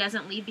that she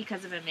doesn't leave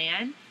because of a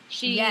man.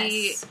 She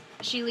leaves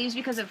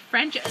because of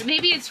friendship.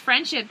 Maybe it's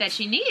friendship that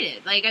she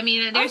needed. Like, I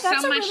mean, there's so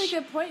much... That's a really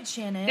good point,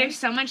 Shannon. There's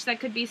so much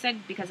that could be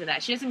said because of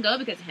that. She doesn't go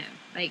because of him.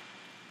 Like,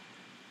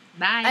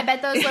 bye. I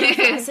bet those little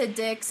flaccid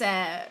dicks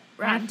at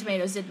Rotten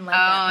Tomatoes didn't like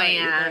that. Oh,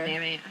 yeah.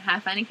 Maybe.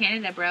 Have fun in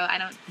Canada, bro. I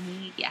don't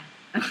need... Yeah.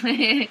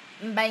 Bye.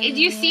 Did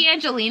you see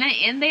Angelina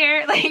in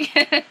there? Like...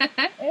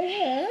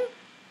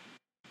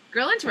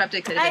 Girl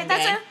Interrupted could have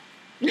been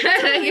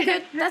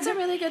that's a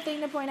really good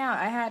thing to point out.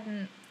 I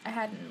hadn't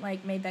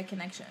like made that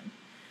connection.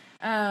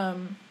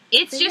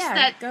 It's just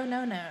that go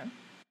no.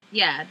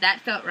 Yeah,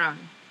 that felt wrong.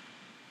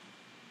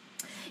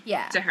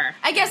 Yeah, to her,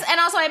 I guess, and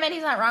also I meant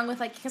he's not wrong with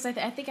like because I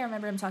think I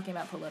remember him talking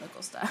about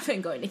political stuff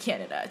and going to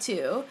Canada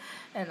too,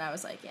 and I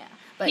was like, yeah,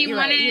 but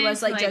he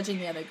was like judging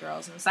the other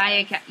girls and stuff.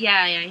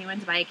 He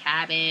went to buy a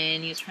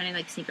cabin. He was trying to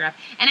like sneak her up,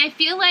 and I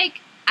feel like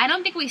I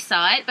don't think we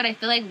saw it, but I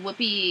feel like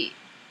Whoopi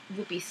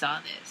saw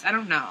this. I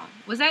don't know.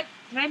 Did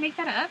I make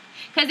that up?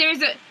 Because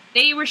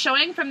they were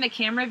showing from the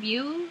camera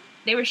view.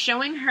 They were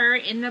showing her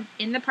in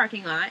the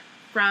parking lot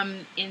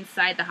from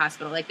inside the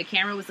hospital. Like the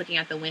camera was looking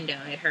out the window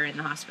at her in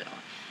the hospital.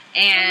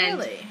 And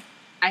really?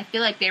 I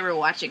feel like they were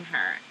watching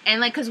her.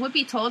 And like, cause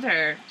Whoopi told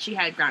her she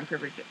had ground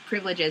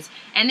privileges.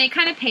 And they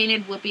kind of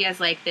painted Whoopi as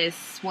like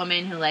this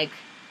woman who like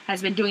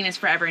has been doing this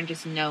forever and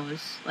just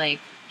knows, right?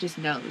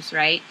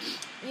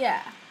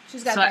 Yeah.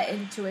 She's got that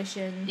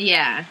intuition.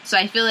 Yeah. So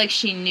I feel like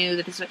she knew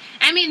that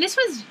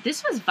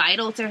this was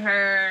vital to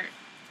her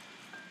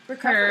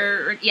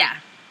recovery. Yeah.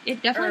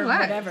 It definitely was.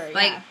 Whatever,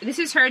 like yeah. this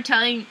is her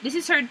talking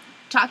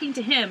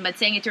to him but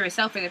saying it to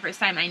herself for the first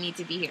time, I need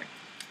to be here.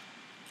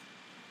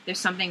 There's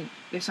something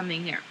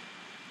here.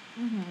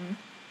 Mm-hmm.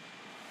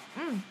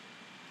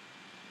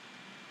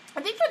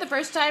 I think for the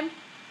first time,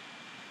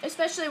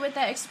 especially with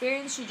that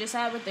experience she just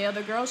had with the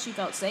other girls, she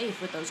felt safe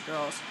with those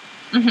girls.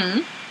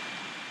 Mm-hmm.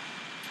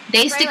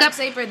 They stick up,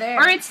 safer there.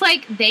 or it's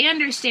like they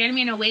understand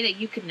me in a way that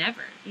you could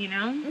never, you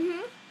know?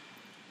 Mm-hmm.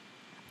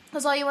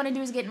 Because all you want to do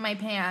is get in my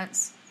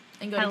pants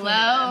and go to Canada.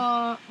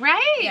 Hello,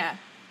 right? Yeah.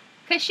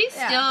 Because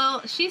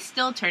she's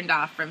still turned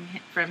off from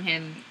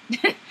him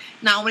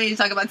not wanting to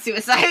talk about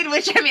suicide,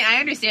 which, I mean, I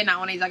understand not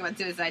wanting to talk about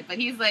suicide, but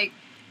he's like,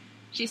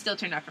 she's still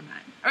turned off from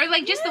that. Or,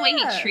 like, just the way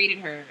he treated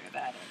her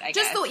about it, I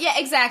guess. Yeah,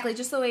 exactly.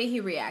 Just the way he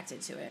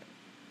reacted to it.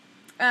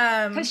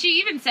 Because she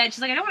even said,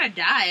 she's like, I don't want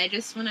to die, I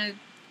just want to,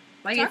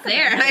 like, it's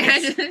there.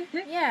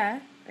 Yeah.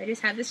 I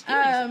just have this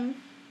feeling.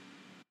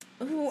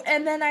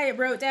 And then I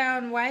wrote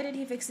down, why did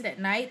he fix it at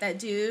night? That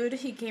dude,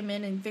 he came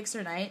in and fixed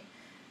her light.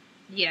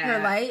 Yeah.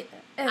 Her light.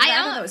 And I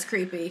thought that was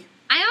creepy.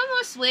 I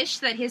almost wish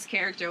that his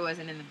character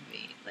wasn't in the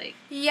movie. Like,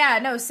 yeah,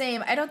 no,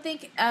 same. I don't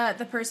think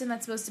the person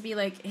that's supposed to be,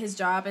 like, his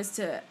job is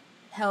to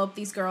help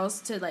these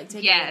girls to, like,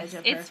 take advantage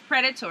of her. It's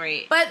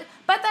predatory. But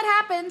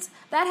that happens,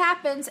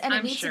 and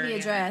it needs to be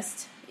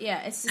addressed.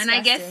 Yeah, it's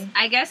disgusting. And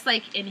I guess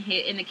like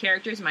in the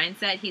character's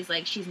mindset, he's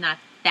like, she's not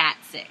that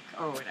sick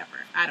or whatever.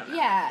 I don't know.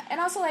 Yeah,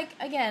 and also like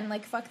again,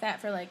 like fuck that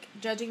for like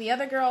judging the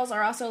other girls,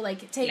 or also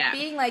like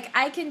being like,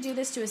 I can do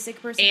this to a sick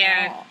person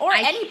at all, or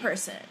any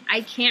person.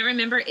 I can't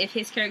remember if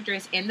his character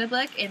is in the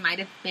book. It might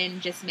have been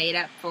just made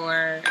up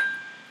for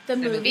the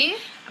movie,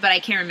 but I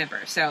can't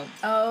remember. So,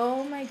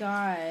 oh my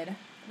god,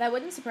 that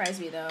wouldn't surprise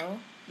me though.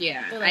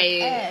 Yeah,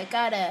 like,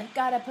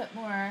 gotta put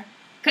more.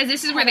 Because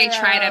this is where they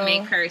try to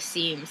make her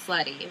seem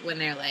slutty when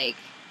they're like,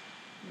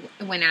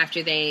 when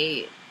after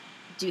they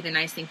do the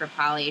nice thing for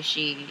Polly,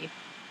 she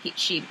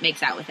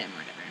makes out with him or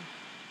whatever.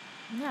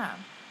 Yeah.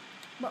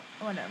 Well,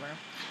 whatever.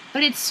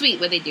 But it's sweet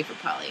what they do for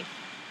Polly.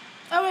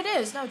 Oh, it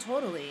is. No,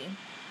 totally.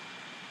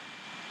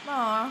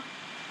 Aw.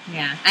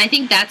 Yeah. I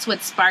think that's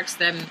what sparks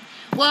them.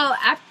 Well,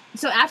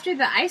 so after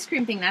the ice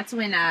cream thing, that's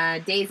when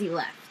Daisy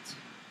left.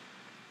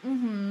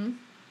 Mm-hmm.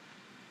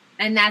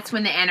 And that's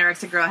when the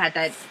anorexic girl had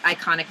that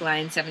iconic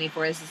line,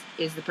 74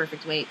 is the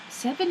perfect weight.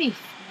 74.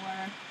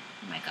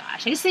 Oh my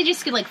gosh. I guess they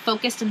just get like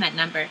focused on that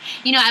number.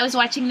 You know, I was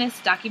watching this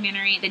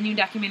documentary, the new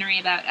documentary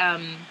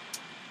about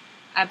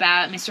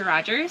Mr.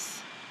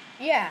 Rogers.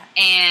 Yeah.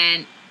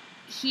 And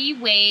he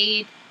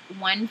weighed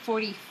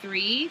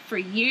 143 for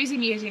years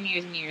and years and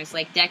years and years,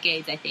 like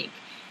decades, I think.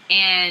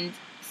 And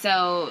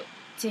so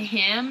to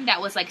him, that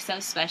was like so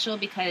special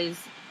because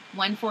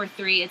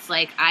 143, it's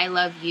like, I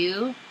love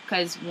you.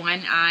 Because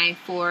 1 I,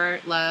 4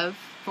 love,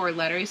 4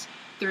 letters,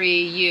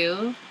 3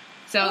 you.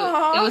 So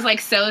Aww. It was like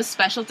so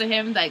special to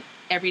him. Like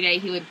every day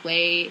he would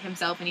weigh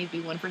himself and he'd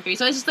be 1 for 3.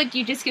 So it's just like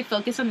you just get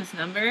focused on this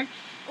number.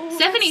 Ooh,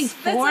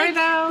 74 like,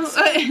 though.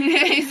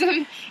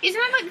 Isn't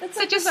that like that's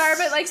such like bizarre,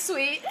 but like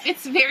sweet?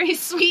 It's very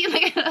sweet.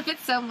 Like I love it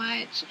so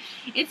much.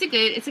 It's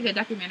a good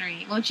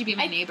documentary. Won't You Be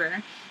My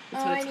Neighbor?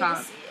 That's what it's called.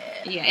 To see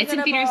it. Yeah, it's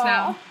in theaters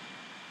now.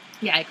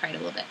 Yeah, I cried a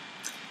little bit.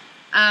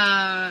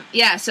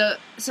 Yeah, so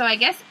I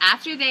guess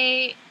after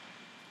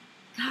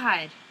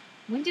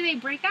when do they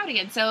break out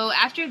again? So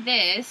after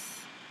this,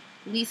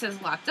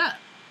 Lisa's locked up.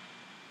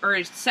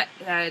 Or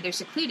they're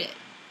secluded.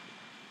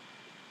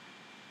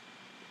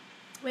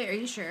 Wait, are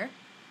you sure?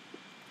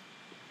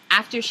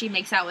 After she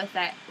makes out with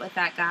that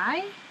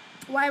guy?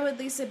 Why would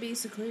Lisa be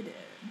secluded?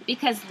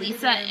 Because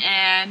Lisa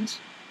and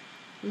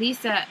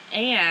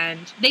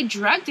they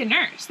drugged a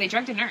nurse.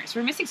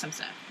 We're missing some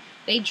stuff.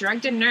 They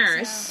drugged a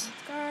nurse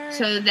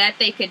so that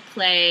they could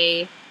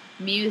play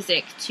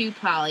music to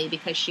Polly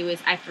because she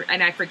was, I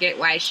forget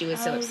why she was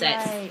so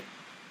upset. Right.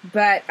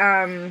 But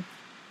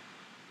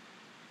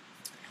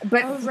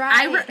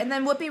right. And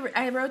then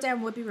I wrote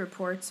down Whoopi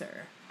reports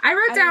her. I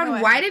wrote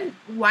down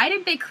why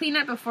did they clean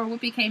up before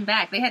Whoopi came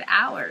back? They had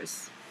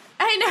hours.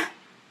 I know.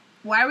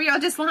 Why were y'all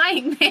just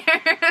lying there?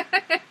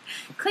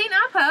 Clean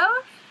up,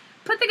 ho.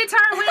 Put the guitar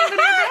away in your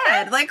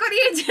bed. Like, what are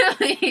you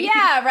doing?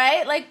 Yeah,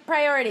 right? Like,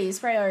 priorities.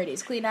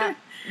 Clean up,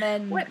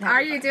 then... What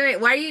are you doing?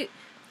 Why are you...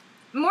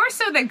 More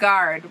so the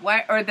guard,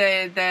 or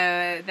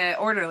the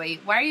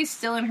orderly. Why are you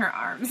still in her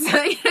arms?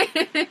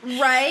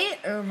 Right?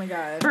 Oh, my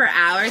God. For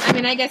hours? I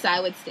mean, I guess I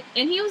would stay.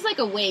 And he was, like,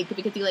 awake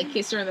because he, like,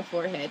 kissed her on the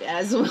forehead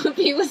as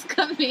Whoopi was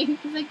coming.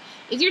 He's like,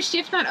 is your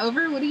shift not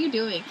over? What are you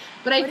doing?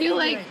 But I feel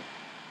like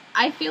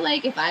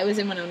if I was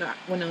in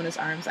Winona's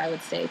arms, I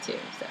would stay, too.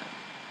 So,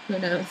 who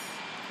knows?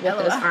 What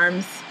those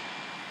arms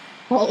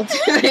hold.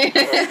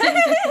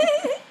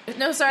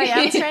 No, sorry,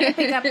 I was trying to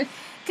pick up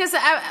because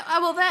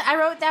I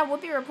wrote down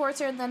Whoopi reports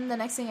her, and then the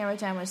next thing I wrote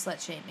down was slut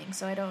shaming.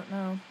 So I don't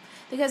know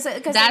because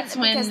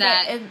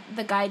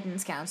the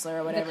guidance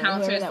counselor or whatever, the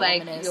counselor's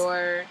like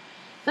your.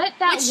 But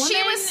that woman,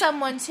 she was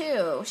someone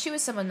too. She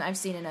was someone I've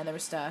seen in other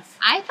stuff.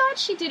 I thought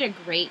she did a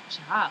great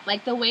job.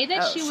 Like the way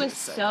that she was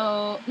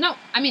so no,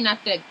 I mean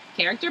not the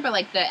character, but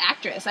like the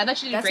actress. I thought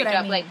she did a great job.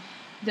 I mean. Like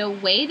the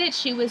way that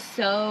she was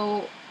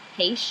so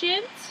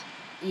patient,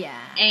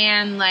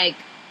 and like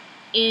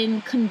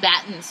in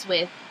combatants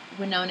with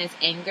Winona's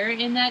anger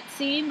in that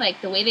scene,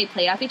 like the way they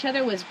played off each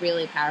other was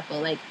really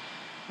powerful. Like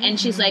and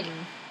she's like,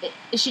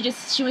 she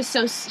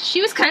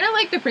was kind of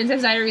like the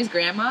Princess Diaries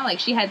grandma. Like,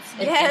 she had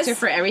an answer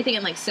for everything,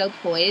 and like so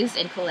poised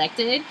and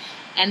collected,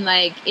 and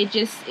like it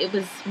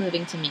was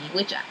moving to me.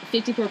 Which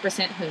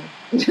 54% who?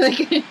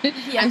 Like,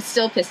 I'm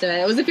still pissed about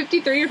it. Was it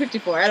 53 or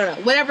 54? I don't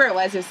know. Whatever it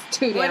was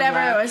too damn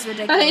low. It was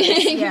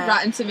ridiculous.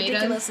 Rotten Tomatoes,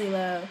 ridiculously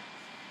low.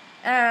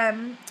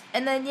 And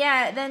then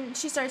then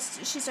she starts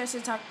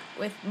to talk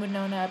with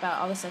Winona about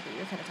all the stuff that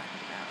you're kind of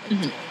talking about, like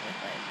dealing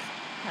with like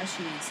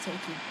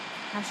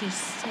how she's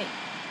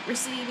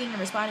receiving and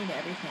responding to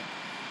everything,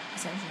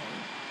 essentially.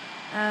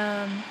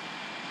 Then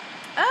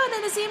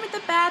the scene with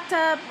the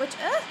bathtub, which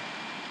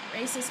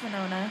racist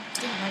Winona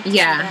didn't like to see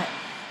that.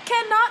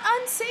 Cannot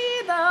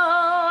unsee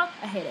though.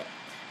 I hate it.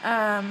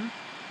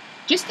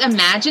 Just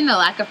imagine the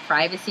lack of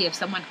privacy of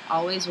someone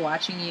always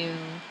watching you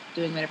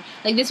doing whatever.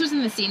 Like, this was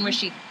in the scene where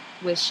she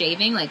was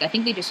shaving. Like, I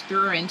think they just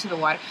threw her into the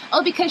water.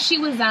 Oh, because she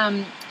was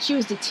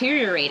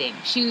deteriorating.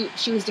 She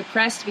was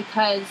depressed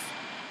because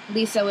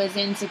Lisa was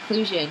in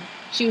seclusion.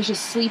 She was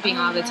just sleeping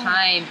all the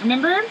time.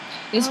 Remember?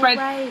 This part,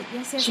 right.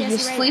 Yes, she's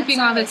just sleeping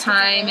all the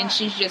time, and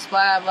she's just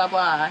blah blah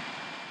blah.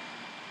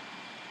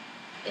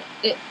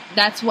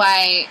 That's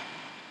why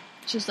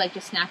she's like,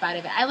 just snap out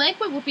of it. I like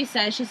what Whoopi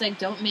says. She's like,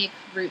 don't make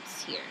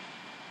roots here.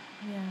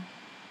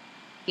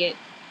 Yeah.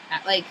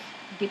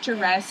 Get your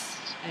rest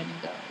and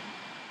go.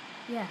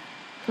 Yeah.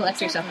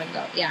 Collect yourself and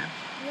go. Yeah.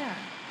 Yeah.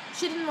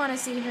 She didn't want to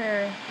see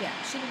her. Yeah,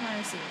 she didn't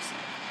want to see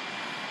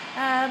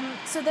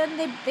herself. So then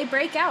they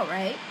break out,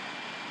 right?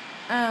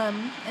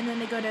 And then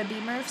they go to B.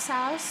 Murph's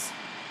house.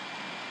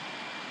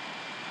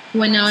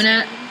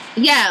 Winona.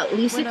 Yeah,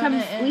 Lisa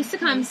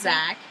comes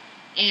back,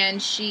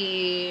 and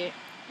she,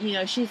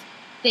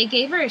 they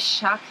gave her a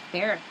shock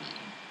therapy.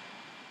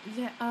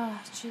 Yeah,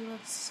 she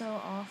looks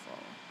so awful.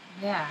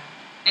 Yeah.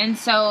 And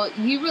so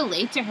you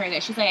relate to her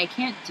that she's like, I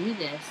can't do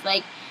this.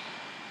 Like,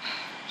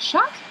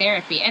 shock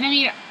therapy. And I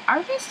mean,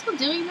 are they still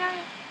doing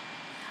that?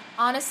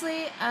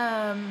 Honestly,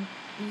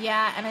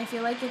 yeah, and I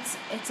feel like it's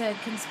a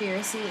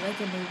conspiracy, like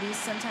in movies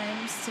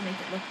sometimes, to make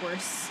it look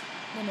worse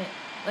than it.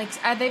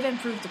 Like, they've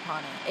improved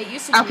upon it. It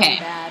used to be really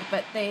bad,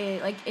 but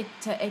they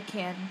it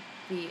can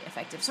be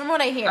effective. So from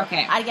what I hear,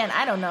 again,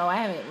 I don't know. I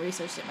haven't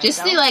researched it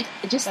myself.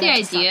 Just the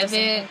idea of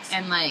it,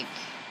 and like.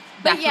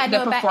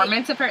 The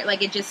performance of her,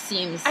 like, it just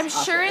seems I'm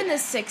awful. sure in the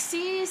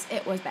 60s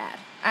it was bad.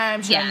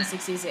 I'm sure in the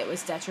 60s it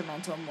was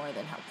detrimental more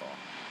than helpful.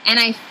 And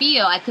I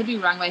could be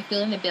wrong, but I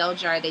feel in the Bell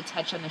Jar they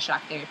touch on the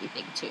shock therapy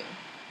thing too.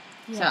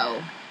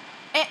 Yeah.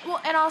 So,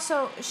 and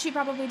also she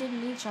probably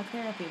didn't need shock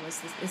therapy. Is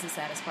the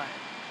saddest part.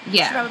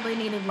 Yeah, she probably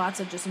needed lots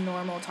of just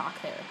normal talk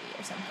therapy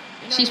or something.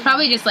 She's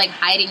probably just like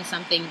hiding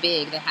something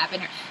big that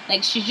happened to her.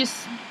 Like, she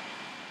just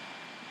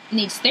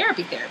needs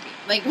therapy.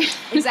 Like,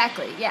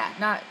 exactly. Yeah.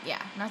 Not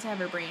to have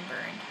her brain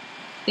burned.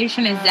 They're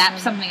trying to zap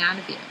something out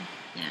of you.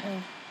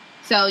 Yeah.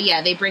 So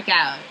yeah, they break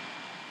out.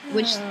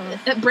 Which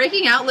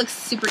breaking out looks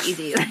super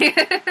easy.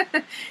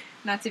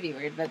 Not to be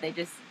weird, but they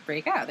just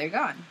break out. They're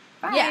gone.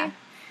 Bye. Yeah.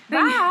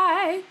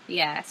 Bye.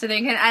 Yeah. So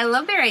I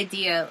love their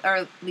idea,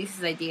 or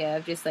Lisa's idea,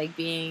 of just like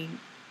being.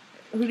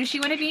 Who does she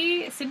want to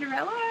be?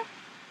 Cinderella?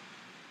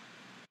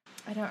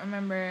 I don't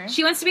remember.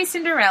 She wants to be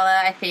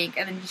Cinderella, I think,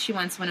 and then she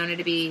wants Winona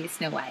to be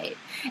Snow White.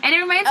 And it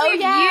reminds me of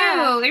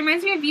you. It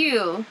reminds me of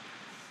you.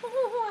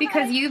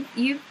 Because you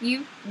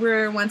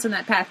were once on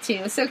that path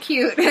too. So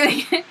cute.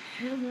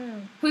 Mm-hmm.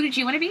 Who did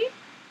you want to be?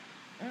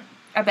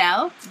 A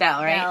Belle?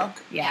 Belle, right? Belle.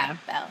 Yeah.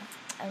 Belle.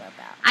 I love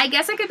Belle. I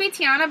guess I could be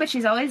Tiana, but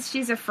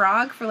she's a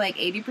frog for like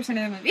 80% of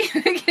the movie.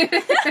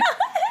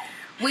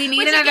 We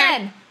need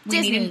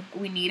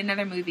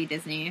another movie,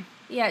 Disney.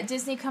 Yeah,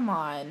 Disney, come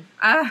on.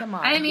 Come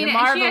on. I mean, you're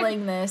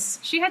marveling this.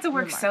 She had to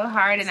work so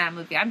hard in that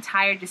movie. I'm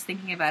tired just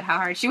thinking about how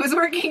hard she was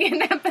working in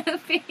that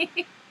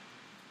movie.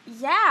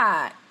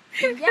 Yeah.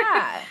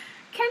 Yeah.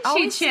 Can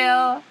she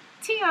chill?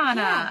 Tiana.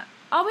 Yeah.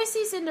 All we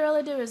see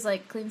Cinderella do is,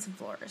 like, clean some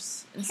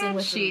floors. And sing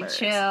with the birds.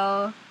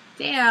 Chill?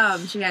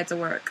 Damn, she had to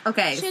work.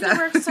 Okay, She had to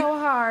work so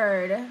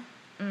hard.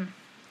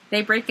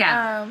 They break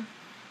out.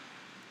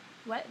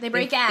 What? They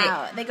break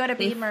out. They go to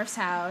B. Murph's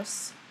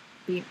house.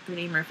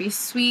 Brittany Murphy,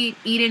 sweet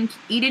Eden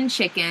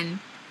chicken.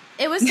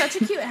 It was such a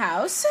cute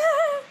house.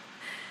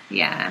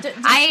 Yeah,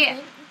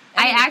 I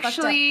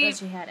actually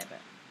she had it, but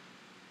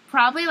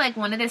probably like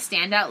one of the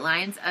standout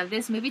lines of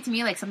this movie to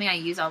me, like something I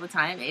use all the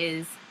time,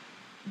 is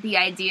the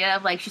idea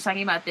of like she's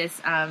talking about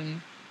this.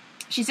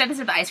 She said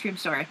this at the ice cream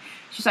store.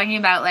 She's talking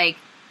about like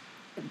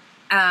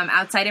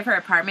outside of her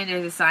apartment,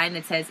 there's a sign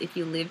that says, "If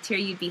you lived here,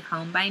 you'd be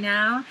home by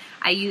now."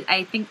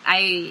 I think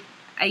I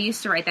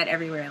used to write that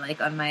everywhere,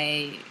 like on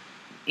my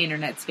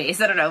internet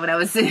space. I don't know, when I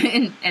was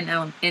in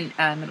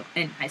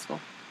high school.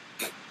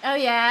 Oh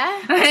yeah.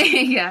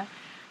 Yeah.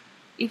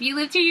 If you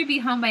lived here, you'd be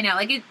home by now.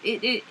 Like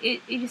it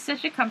is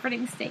such a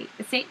comforting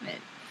statement.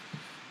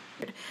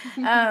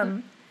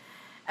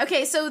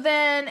 Okay, so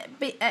then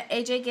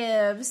AJ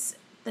gives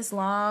this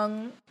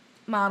long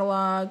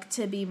monologue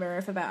to B.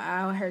 Murph about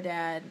how her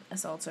dad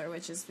assaults her,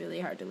 which is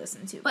really hard to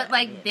listen to. But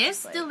like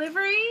this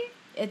delivery,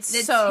 it's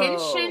the so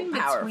tension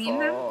powerful. between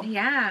them,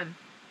 yeah,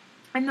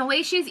 and the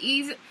way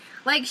she's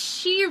Like,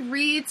 she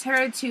reads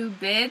her to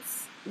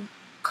bits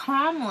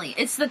calmly.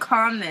 It's the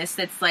calmness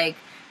that's, like,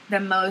 the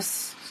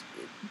most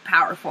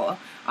powerful,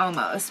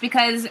 almost.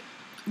 Because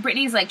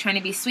Brittany's, like, trying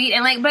to be sweet.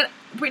 And, like, but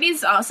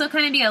Brittany's also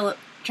kind of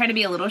trying to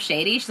be a little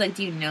shady. She's like,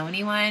 do you know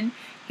anyone?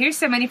 Here's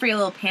some money for your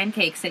little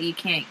pancakes that you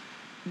can't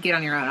get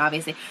on your own,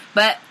 obviously.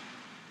 But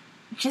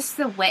just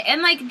the way...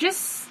 And, like,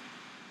 just...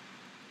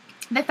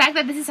 The fact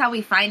that this is how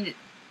we find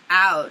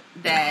out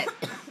that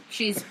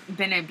she's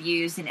been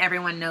abused and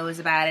everyone knows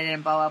about it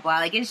and blah, blah, blah.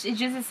 Like, it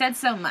said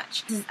so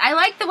much. I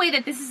like the way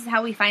that this is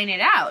how we find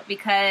it out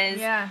because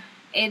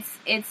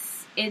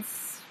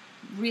it's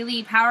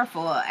really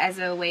powerful as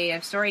a way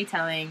of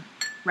storytelling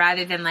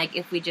rather than, like,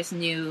 if we just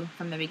knew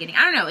from the beginning.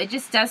 I don't know. It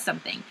just does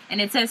something.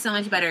 And it says so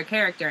much better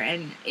character.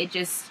 And it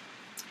just...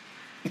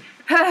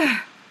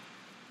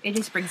 it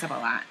just brings up a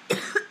lot.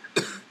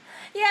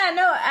 Yeah,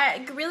 no,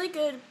 really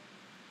good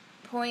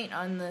point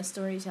on the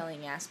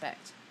storytelling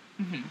aspect.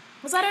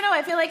 Because I don't know,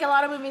 I feel like a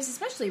lot of movies,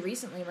 especially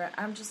recently, where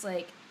I'm just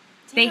like,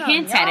 they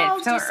hint at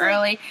it so early.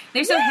 Like,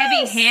 they're so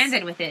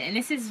heavy-handed with it, and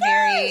this is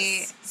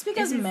very. It's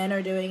because men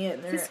are doing it.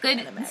 And this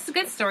is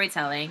good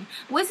storytelling.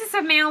 Was this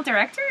a male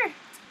director?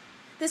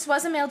 This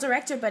was a male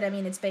director, but I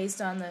mean, it's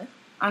based on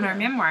her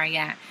memoir,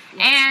 yeah.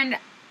 And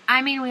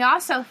I mean, we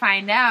also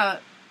find out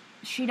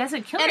she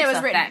doesn't kill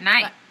herself that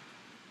night.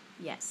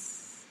 Yes.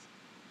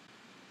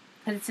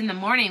 Because it's in the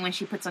morning when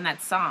she puts on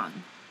that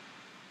song.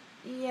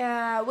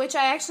 Yeah, which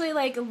I actually,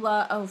 like,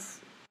 love. Oh,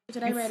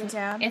 did I write it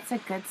down? It's a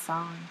good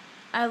song.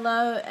 I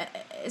love...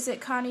 Is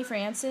it Connie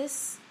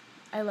Francis?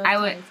 Connie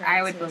Francis.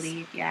 I would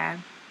believe, yeah.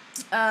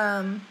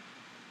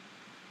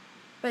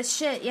 But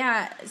shit,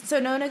 yeah. So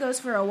Nona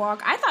goes for a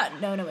walk. I thought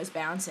Nona was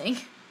bouncing.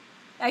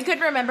 I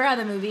couldn't remember how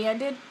the movie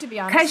ended, to be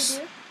honest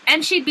with you.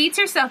 And she beats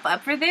herself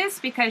up for this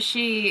because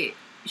she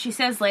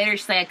says later,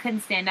 she's like, I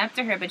couldn't stand up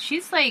to her, but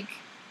she's like...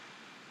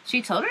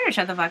 She told her to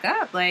shut the fuck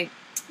up, like...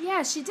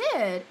 Yeah, she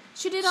did.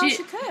 She did all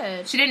she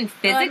could. She didn't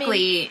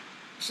physically...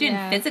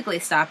 physically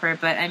stop her,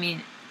 but, I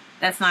mean,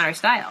 that's not her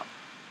style.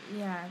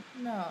 Yeah,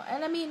 no.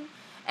 And, I mean,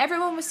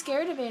 everyone was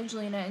scared of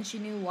Angelina, and she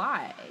knew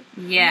why.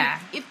 Yeah.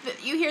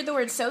 If you hear the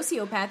word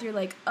sociopath, you're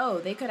like, oh,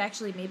 they could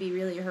actually maybe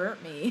really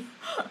hurt me.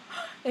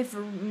 But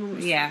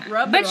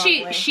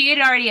she had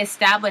already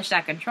established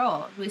that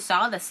control. We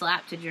saw the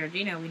slap to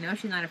Georgina. We know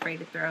she's not afraid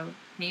to throw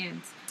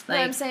hands.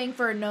 Like, I'm saying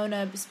for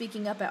Nona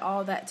speaking up at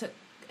all,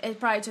 it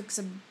probably took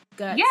some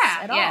guts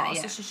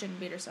so she shouldn't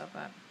beat herself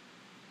up.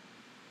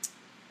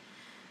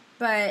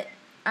 But,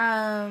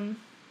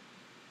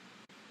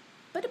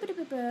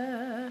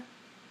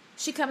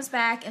 she comes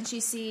back and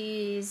she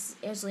sees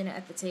Angelina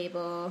at the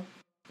table,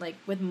 like,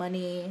 with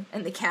money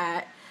and the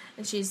cat,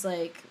 and she's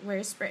like,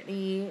 where's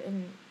Brittany?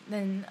 And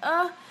then,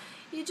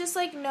 you just,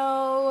 like,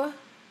 know.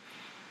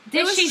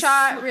 It was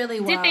shot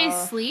really well. Did they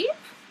sleep?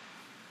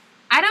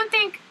 I don't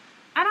think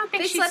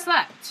she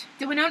slept.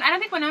 I don't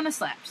think Winona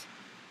slept.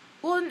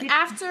 Well,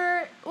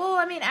 after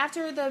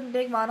the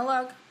big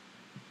monologue,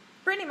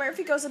 Brittany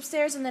Murphy goes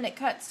upstairs, and then it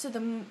cuts to the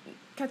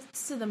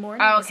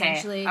morning,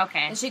 essentially.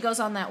 Okay. And she goes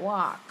on that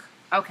walk.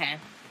 Okay.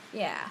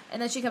 Yeah,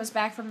 and then she comes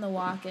back from the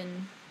walk,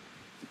 and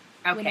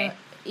okay.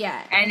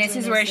 Yeah. And this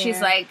is where she's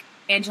like,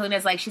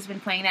 Angelina's like, she's been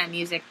playing that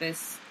music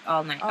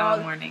all morning,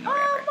 or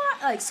whatever.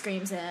 Like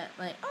screams it,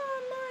 like,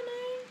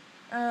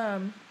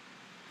 morning.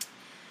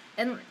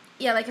 And.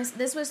 Yeah, like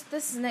this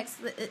is next.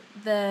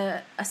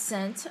 The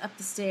ascent up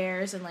the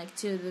stairs and like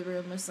to the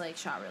room was like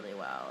shot really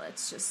well.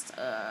 It's just.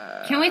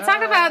 Can we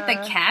talk about the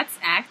cat's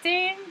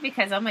acting?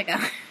 Because oh my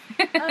god,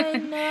 I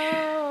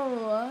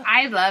know.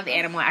 I love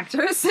animal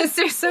actors.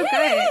 They're so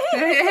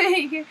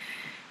good.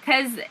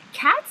 Because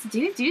cats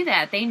do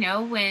that. They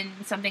know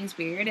when something's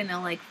weird, and they'll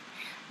like.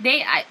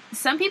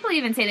 Some people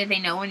even say that they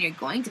know when you're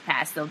going to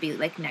pass. They'll be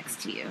like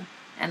next to you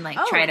and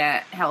like try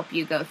to help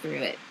you go through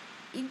it.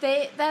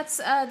 They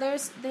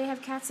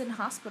have cats in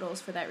hospitals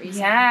for that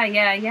reason.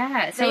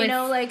 Yeah. So they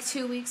know like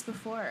 2 weeks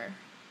before.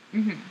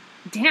 Mm-hmm.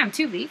 Damn,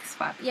 2 weeks.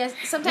 Fuck. Yes.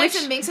 Sometimes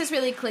when Minx is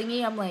really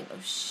clingy, I'm like, oh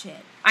shit.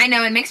 I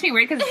know, it makes me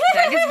weird because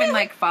Doug has been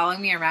like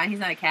following me around. He's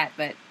not a cat,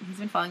 but he's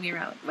been following me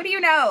around. What do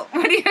you know?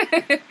 What do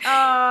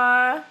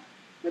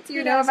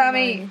you know about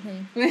me?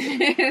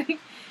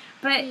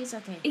 But he's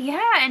okay.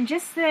 Yeah, and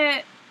just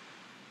the.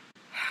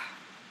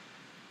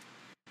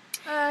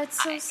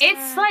 It's so sad.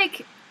 It's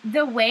like.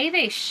 The way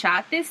they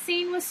shot this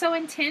scene was so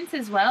intense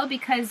as well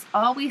because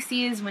all we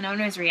see is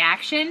Winona's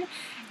reaction,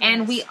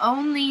 and we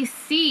only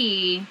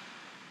see.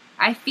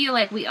 I feel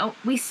like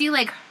we see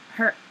like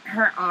her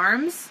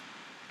arms,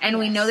 and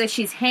we know that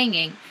she's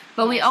hanging,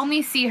 but we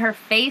only see her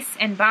face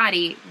and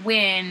body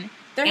when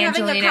they're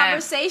having a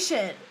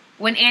conversation.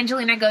 When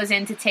Angelina goes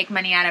in to take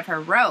money out of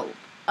her robe.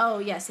 Oh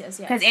yes.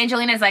 Because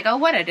Angelina's like, oh,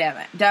 what a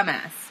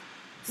dumbass.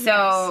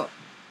 So,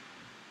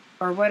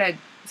 or what a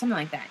something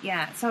like that.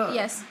 Yeah. So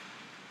yes.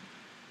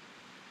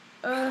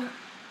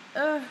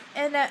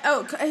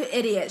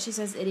 Idiot. She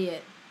says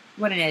idiot.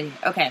 What an idiot.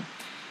 Okay.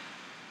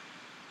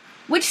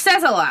 Which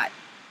says a lot.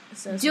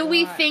 Do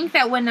we think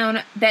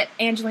that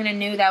Angelina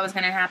knew that was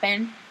going to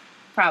happen?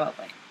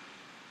 Probably.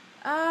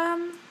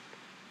 I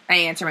I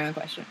answer my own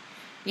question.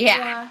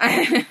 Yeah.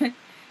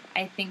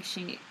 I think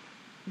she...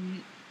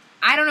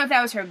 I don't know if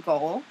that was her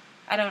goal.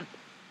 I don't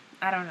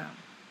know.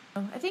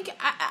 I think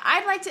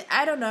I'd like to.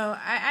 I don't know.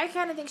 I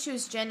kind of think she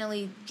was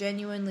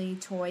genuinely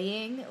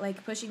toying,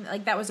 like pushing,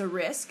 like that was a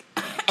risk.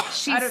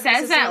 She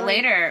says that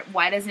later.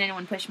 Why doesn't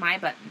anyone push my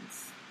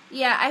buttons?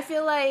 Yeah, I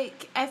feel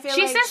like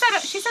she says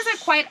that. She says it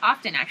quite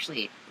often.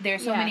 Actually,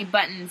 there's so many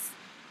buttons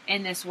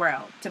in this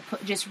world to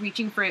put, just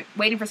waiting for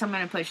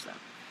someone to push them.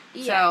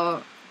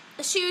 Yeah.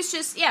 So she was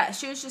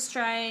just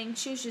trying.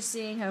 She was just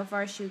seeing how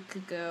far she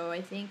could go.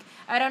 I think.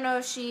 I don't know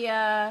if she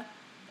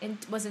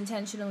was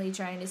intentionally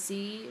trying to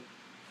see.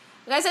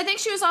 Guys, I think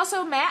she was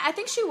also mad. I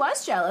think she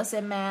was jealous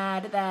and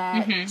mad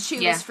that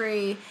she was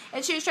free.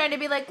 And she was trying to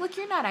be like, look,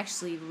 you're not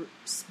actually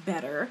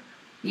better.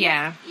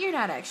 Yeah. You're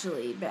not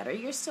actually better.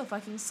 You're still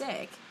fucking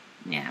sick.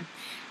 Yeah.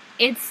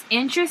 It's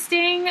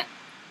interesting.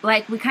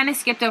 Like, we kind of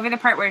skipped over the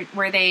part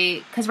where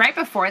they... Because right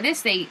before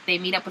this, they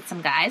meet up with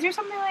some guys or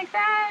something like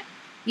that.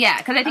 Yeah,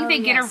 because I think they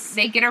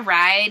get a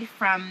ride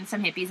from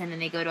some hippies and then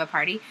they go to a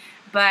party.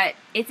 But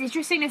it's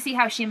interesting to see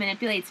how she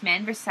manipulates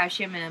men versus how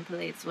she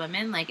manipulates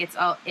women. Like,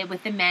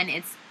 with the men,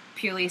 it's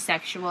purely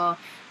sexual.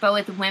 But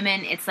with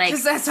women, it's like...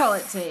 Because that's all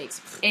it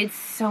takes. It's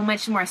so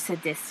much more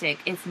sadistic.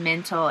 It's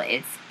mental.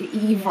 It's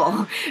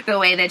evil. Yeah. The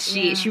way that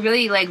she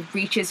really, like,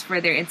 reaches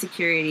for their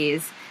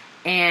insecurities.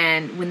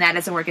 And when that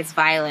doesn't work, it's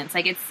violence.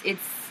 Like,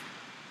 it's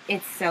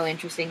so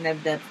interesting,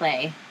 the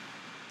play.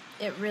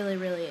 It really,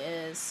 really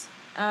is.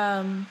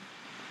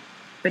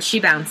 But she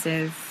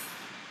bounces.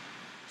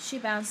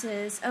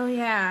 Oh,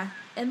 yeah.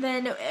 And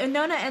then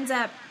Nona ends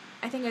up,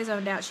 I think I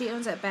zoned out, she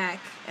ends up back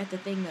at the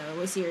thing, though,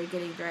 with Siri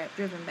getting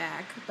driven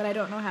back. But I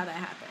don't know how that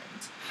happened.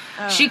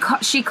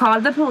 She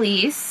called the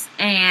police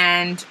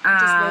and...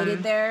 just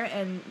waited there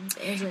and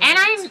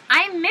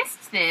I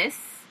missed this.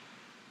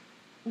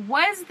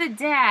 Was the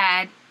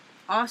dad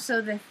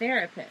also the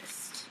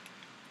therapist?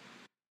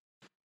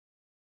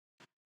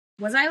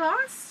 Was I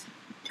lost?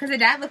 Because the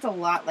dad looked a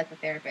lot like the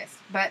therapist.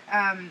 But,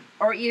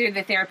 or either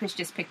the therapist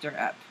just picked her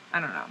up. I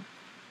don't know.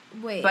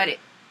 Wait.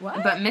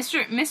 What? But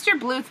Mr.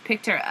 Bluth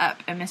picked her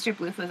up, and Mr.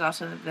 Bluth was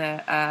also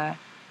the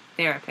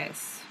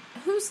therapist.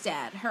 Whose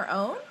dad? Her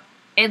own?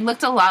 It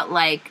looked a lot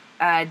like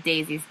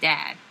Daisy's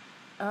dad.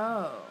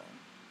 Oh.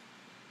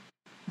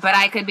 But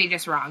I could be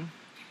just wrong.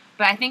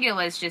 But I think it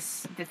was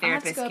just the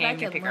therapist came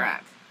to pick her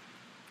up.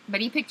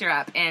 But he picked her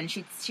up, and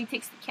she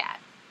takes the cat.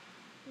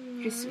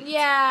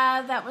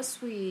 Yeah, that was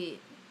sweet.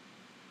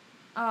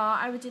 Oh,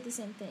 I would do the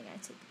same thing. I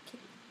take the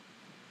kitty.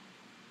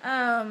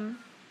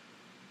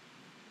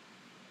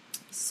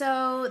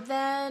 So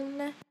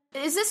then,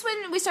 is this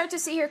when we start to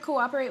see her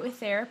cooperate with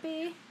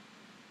therapy?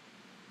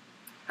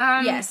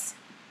 Yes.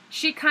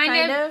 She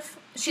kind of.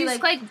 She's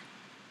like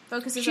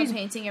focuses on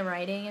painting and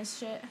writing and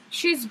shit.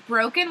 She's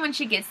broken when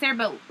she gets there,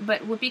 but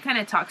Whoopi kind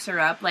of talks her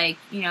up. Like,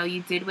 you know,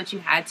 you did what you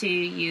had to.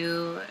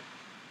 You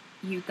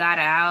got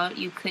out.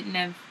 You couldn't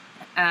have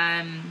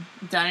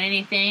done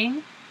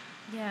anything.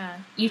 Yeah.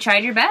 You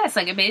tried your best,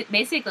 like,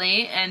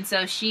 basically. And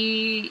so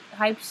she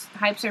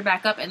hypes her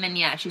back up, and then,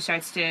 she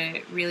starts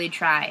to really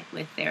try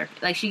with therapy.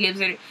 Like, she gives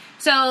her...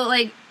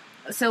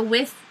 So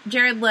with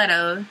Jared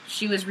Leto,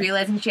 she was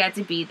realizing she had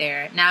to be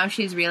there. Now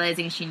she's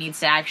realizing she needs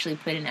to actually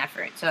put in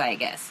effort. So I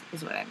guess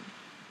is what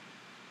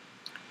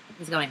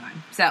is going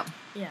on. So...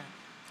 Yeah.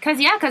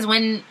 Because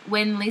when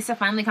Lisa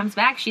finally comes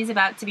back, she's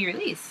about to be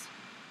released.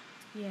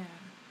 Yeah.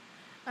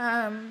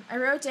 I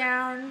wrote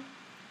down...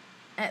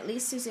 At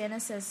least Susanna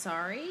says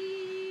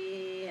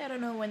sorry. I don't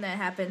know when that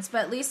happens,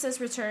 but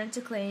Lisa's returned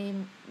to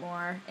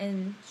Claymore,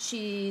 and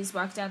she's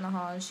walked down the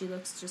hall, and she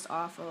looks just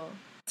awful.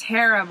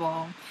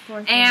 Terrible.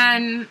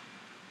 And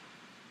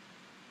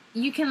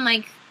you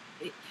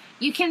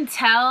can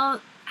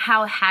tell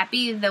how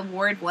happy the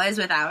ward was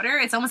without her.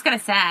 It's almost kind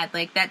of sad.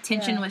 Like, that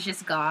tension was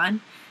just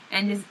gone.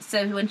 And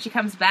so when she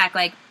comes back,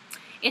 like,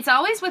 it's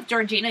always with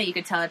Georgina you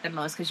could tell it the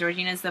most, because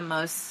Georgina's the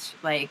most,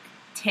 like,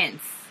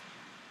 tense.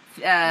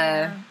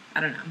 I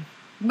don't know.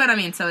 But, I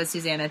mean, so is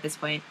Susanna at this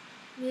point.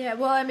 Yeah,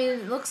 well, I mean,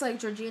 it looks like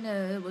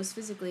Georgina was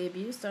physically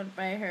abused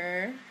by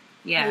her.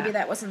 Yeah. Maybe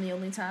that wasn't the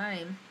only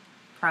time.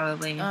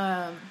 Probably.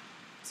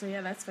 So,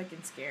 yeah, that's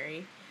fucking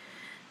scary.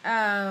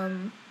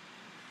 But...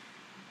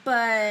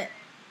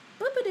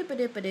 What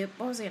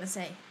was I going to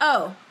say?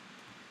 Oh.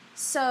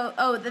 So,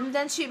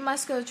 then she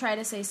must go try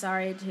to say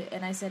sorry to...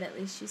 And I said, at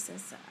least she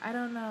says... I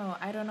don't know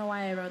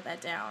why I wrote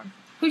that down.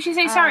 Who'd she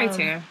say sorry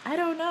to? I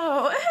don't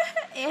know.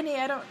 Annie,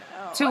 I don't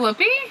know. To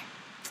Whoopi?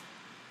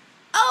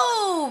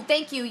 Oh,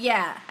 thank you,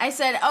 yeah. I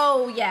said,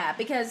 oh, yeah,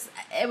 because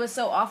it was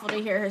so awful to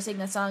hear her sing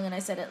that song, and I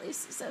said, at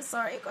least she says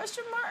sorry, ?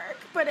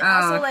 But it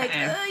also,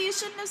 you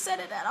shouldn't have said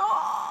it at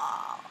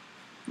all.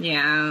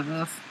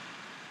 Yeah.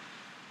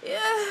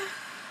 Yeah.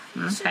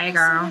 Okay,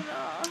 girl.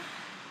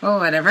 Oh,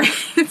 whatever.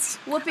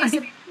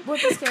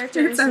 Whoopi's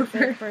character is a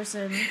big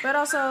person, but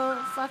also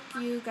fuck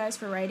you guys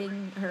for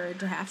writing her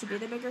to have to be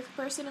the bigger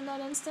person in that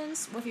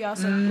instance. Whoopi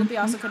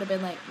also could have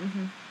been like,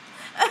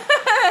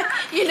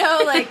 you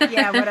know, like,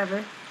 yeah,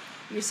 whatever.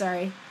 You're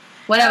sorry.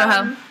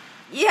 Whatever,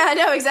 Yeah,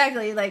 no,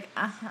 exactly. Like,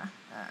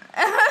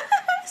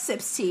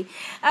 sips tea.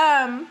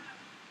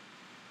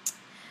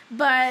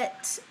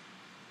 But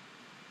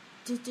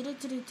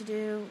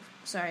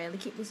sorry, I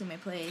keep losing my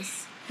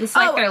place. It's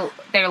like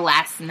their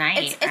last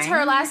night. It's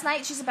her last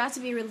night. She's about to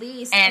be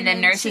released, and the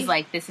nurse is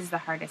like, "This is the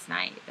hardest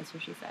night." That's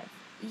what she said.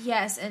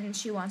 Yes, and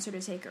she wants her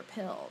to take her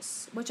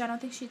pills, which I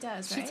don't think she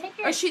does. Right?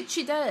 Or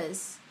she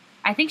does.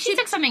 I think she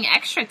took something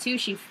extra too.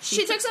 She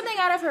took something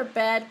out of her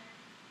bed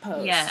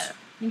post. Yeah,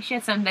 I think she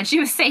had something that she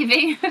was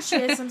saving. She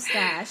had some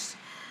stashed.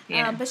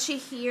 Yeah, but she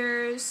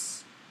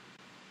hears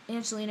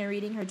Angelina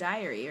reading her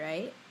diary,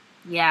 right?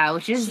 Yeah,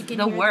 which is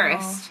the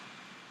worst.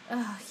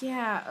 Oh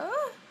yeah.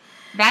 Ugh.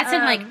 That's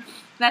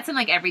in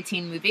like every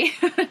teen movie.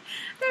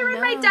 They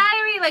read my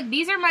diary. Like,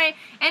 these are my,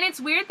 and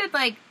it's weird that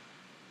like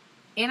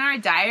in our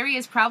diary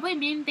is probably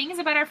mean things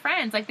about our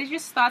friends. Like, there's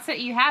just thoughts that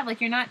you have.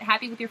 Like, you're not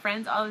happy with your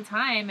friends all the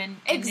time, and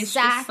exactly. It's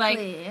just like,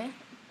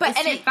 but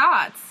it's your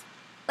thoughts.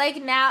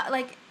 Like now,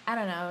 like I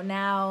don't know.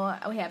 Now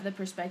we have the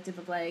perspective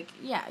of like,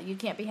 yeah, you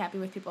can't be happy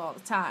with people all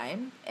the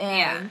time, and.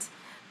 Yeah.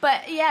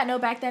 But, yeah, no,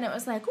 back then it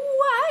was like,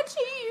 what?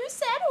 You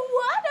said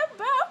what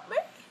about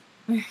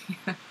me?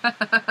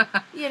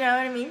 You know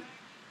what I mean?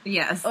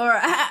 Yes. Or,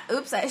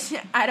 oops,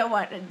 I don't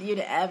want you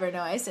to ever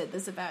know I said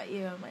this about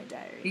you in my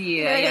diary.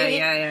 Yeah, you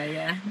know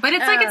yeah. But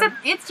it's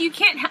like, you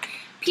can't,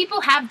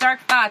 people have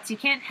dark thoughts. You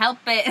can't help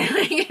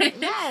it.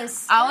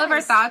 Yes. All of our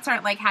thoughts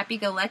aren't, like,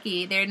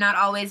 happy-go-lucky. They're not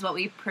always what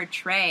we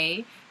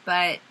portray,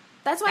 but...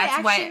 That's why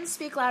actions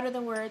speak louder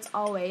than words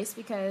always,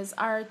 because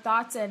our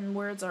thoughts and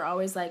words are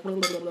always like blah,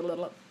 blah, blah, blah,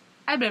 blah.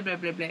 Blah, blah,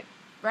 blah, blah.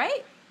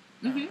 Right?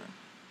 Mm-hmm.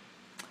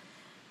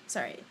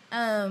 Sorry.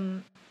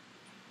 And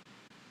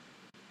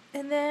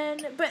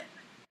then, but,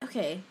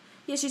 okay.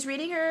 Yeah, she's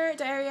reading her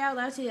diary out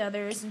loud to the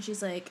others, and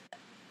she's like,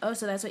 oh,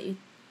 so that's what you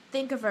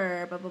think of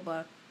her, blah, blah,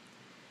 blah.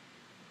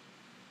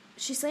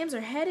 She slams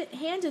her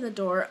hand in the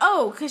door.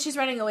 Oh, because she's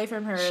running away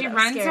from her. She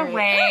runs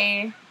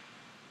away.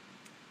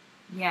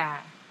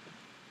 Yeah.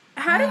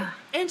 How did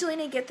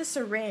Angelina get the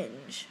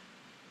syringe?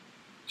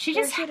 I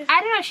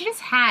don't know, she just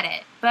had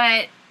it,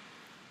 but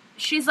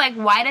she's like,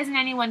 why doesn't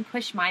anyone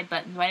push my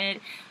buttons?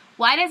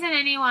 Why doesn't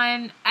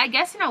anyone, I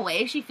guess in a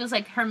way she feels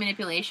like her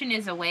manipulation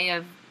is a way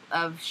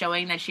of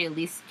showing that she at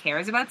least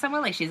cares about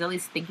someone, like she's at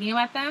least thinking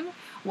about them.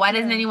 Why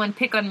doesn't anyone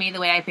pick on me the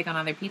way I pick on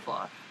other people?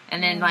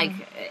 And then like,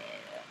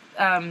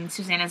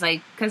 Susanna's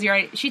like,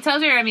 she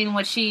tells her, I mean,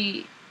 what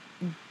she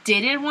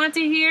didn't want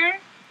to hear.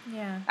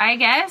 Yeah. I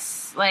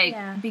guess,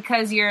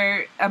 because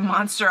you're a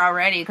monster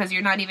already, because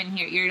you're not even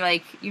here. You're,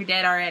 like, you're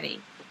dead already.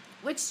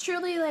 Which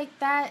truly, like,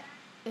 that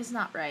is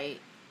not right.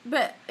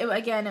 But, it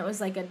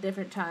was, like, a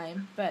different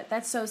time. But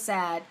that's so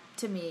sad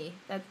to me.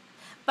 But,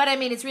 I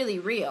mean, it's really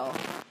real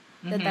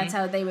that that's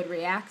how they would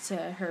react to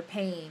her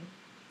pain.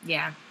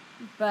 Yeah.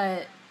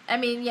 But, I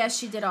mean, yes,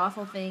 she did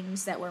awful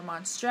things that were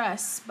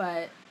monstrous,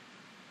 but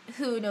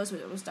who knows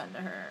what was done to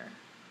her.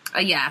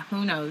 Yeah,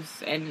 who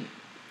knows? And...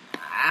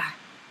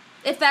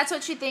 if that's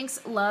what she thinks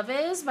love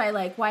is, by,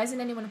 like, why isn't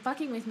anyone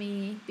fucking with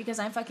me because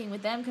I'm fucking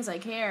with them because I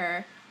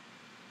care,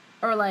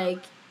 or,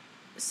 like,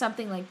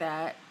 something like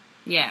that.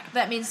 Yeah.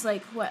 That means,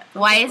 like, what?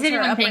 Why is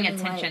anyone paying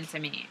attention to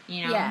me,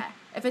 you know? Yeah.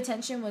 If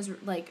attention was,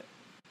 like,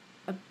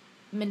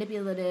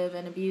 manipulative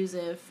and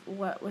abusive,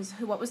 what was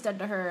done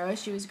to her as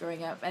she was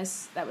growing up,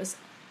 as that was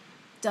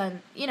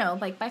done, you know,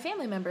 like, by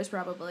family members,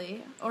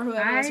 probably, or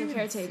whoever was her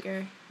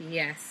caretaker.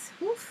 Yes.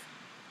 Oof.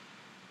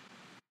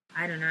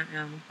 I do not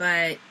know,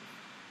 but...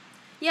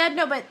 Yeah,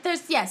 no, but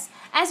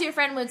as your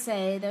friend would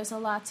say, there's a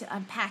lot to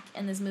unpack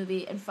in this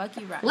movie, and fuck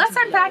you, Rotten Let's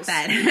Tomatoes. unpack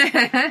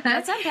that.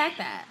 Let's unpack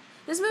that.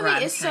 This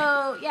movie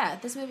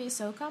is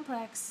so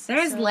complex.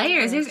 There's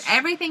layers. There's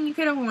everything you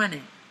could have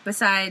wanted,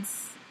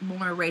 besides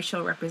more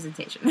racial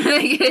representation.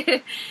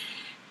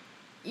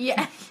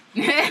 Yeah.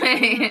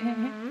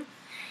 Mm-hmm.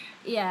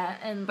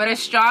 Yeah, but a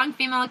strong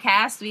female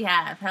cast we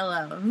have.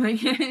 Hello.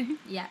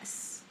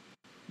 Yes.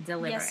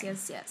 Delivering.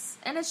 Yes.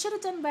 And it should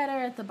have done better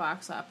at the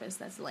box office.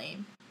 That's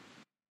lame.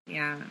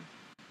 Yeah.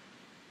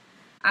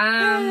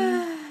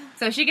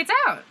 So she gets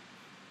out.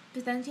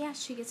 But then,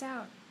 she gets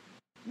out.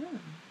 Yeah.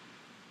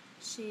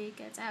 She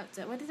gets out.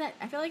 So what did that?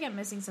 I feel like I'm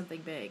missing something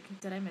big.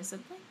 Did I miss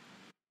something?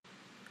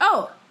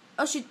 Oh,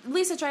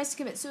 Lisa tries to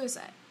commit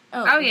suicide.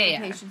 Oh yeah.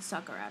 Patients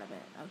talk her out of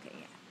it. Okay,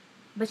 yeah.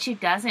 But she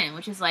doesn't,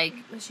 which is like...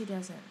 But she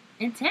doesn't.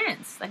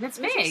 Intense. Like, that's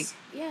big.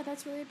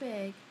 That's really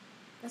big.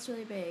 That's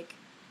really big.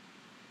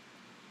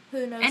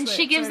 Who knows? And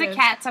she gives the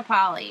cat to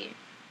Polly.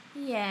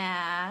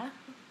 Yeah.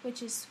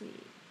 Which is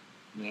sweet.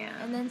 Yeah.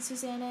 And then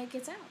Susanna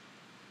gets out.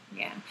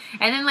 Yeah.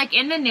 And then, like,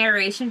 in the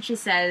narration, she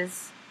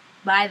says,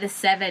 by the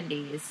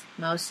 70s,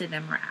 most of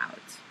them were out.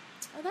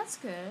 Oh, that's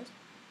good.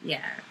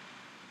 Yeah.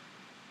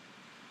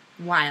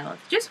 Wild.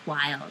 Just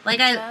wild.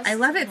 Like, I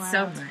love it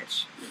so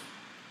much.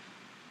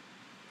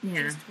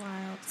 Yeah. Just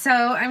wild. So,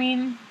 I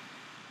mean,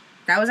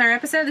 that was our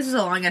episode. This was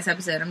a long-ass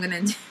episode. I'm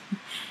going to...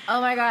 Oh,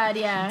 my God,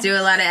 yeah. Do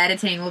a lot of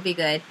editing. We'll be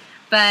good.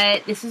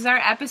 But this is our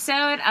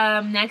episode.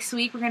 Next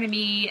week, we're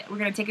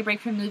gonna take a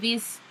break from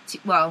movies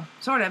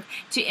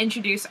to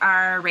introduce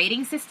our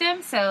rating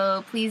system.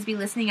 So please be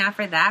listening out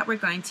for that. We're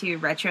going to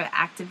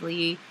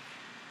retroactively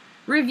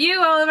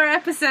review all of our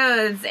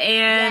episodes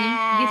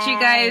and get you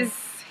guys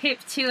hip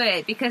to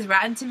it, because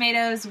Rotten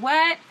Tomatoes,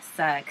 what?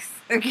 Sucks.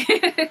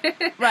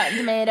 Rotten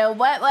Tomato,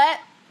 what?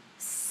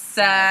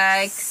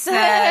 Sucks. If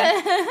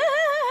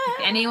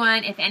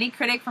any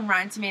critic from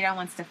Rotten Tomato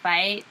wants to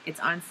fight, it's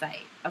on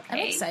site. Okay.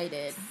 I'm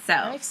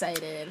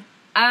excited.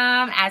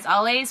 As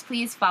always,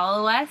 please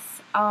follow us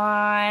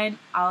on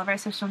all of our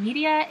social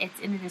media. It's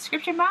in the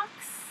description box.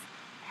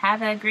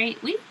 Have a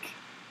great week.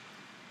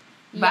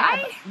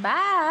 Bye.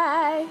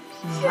 Bye.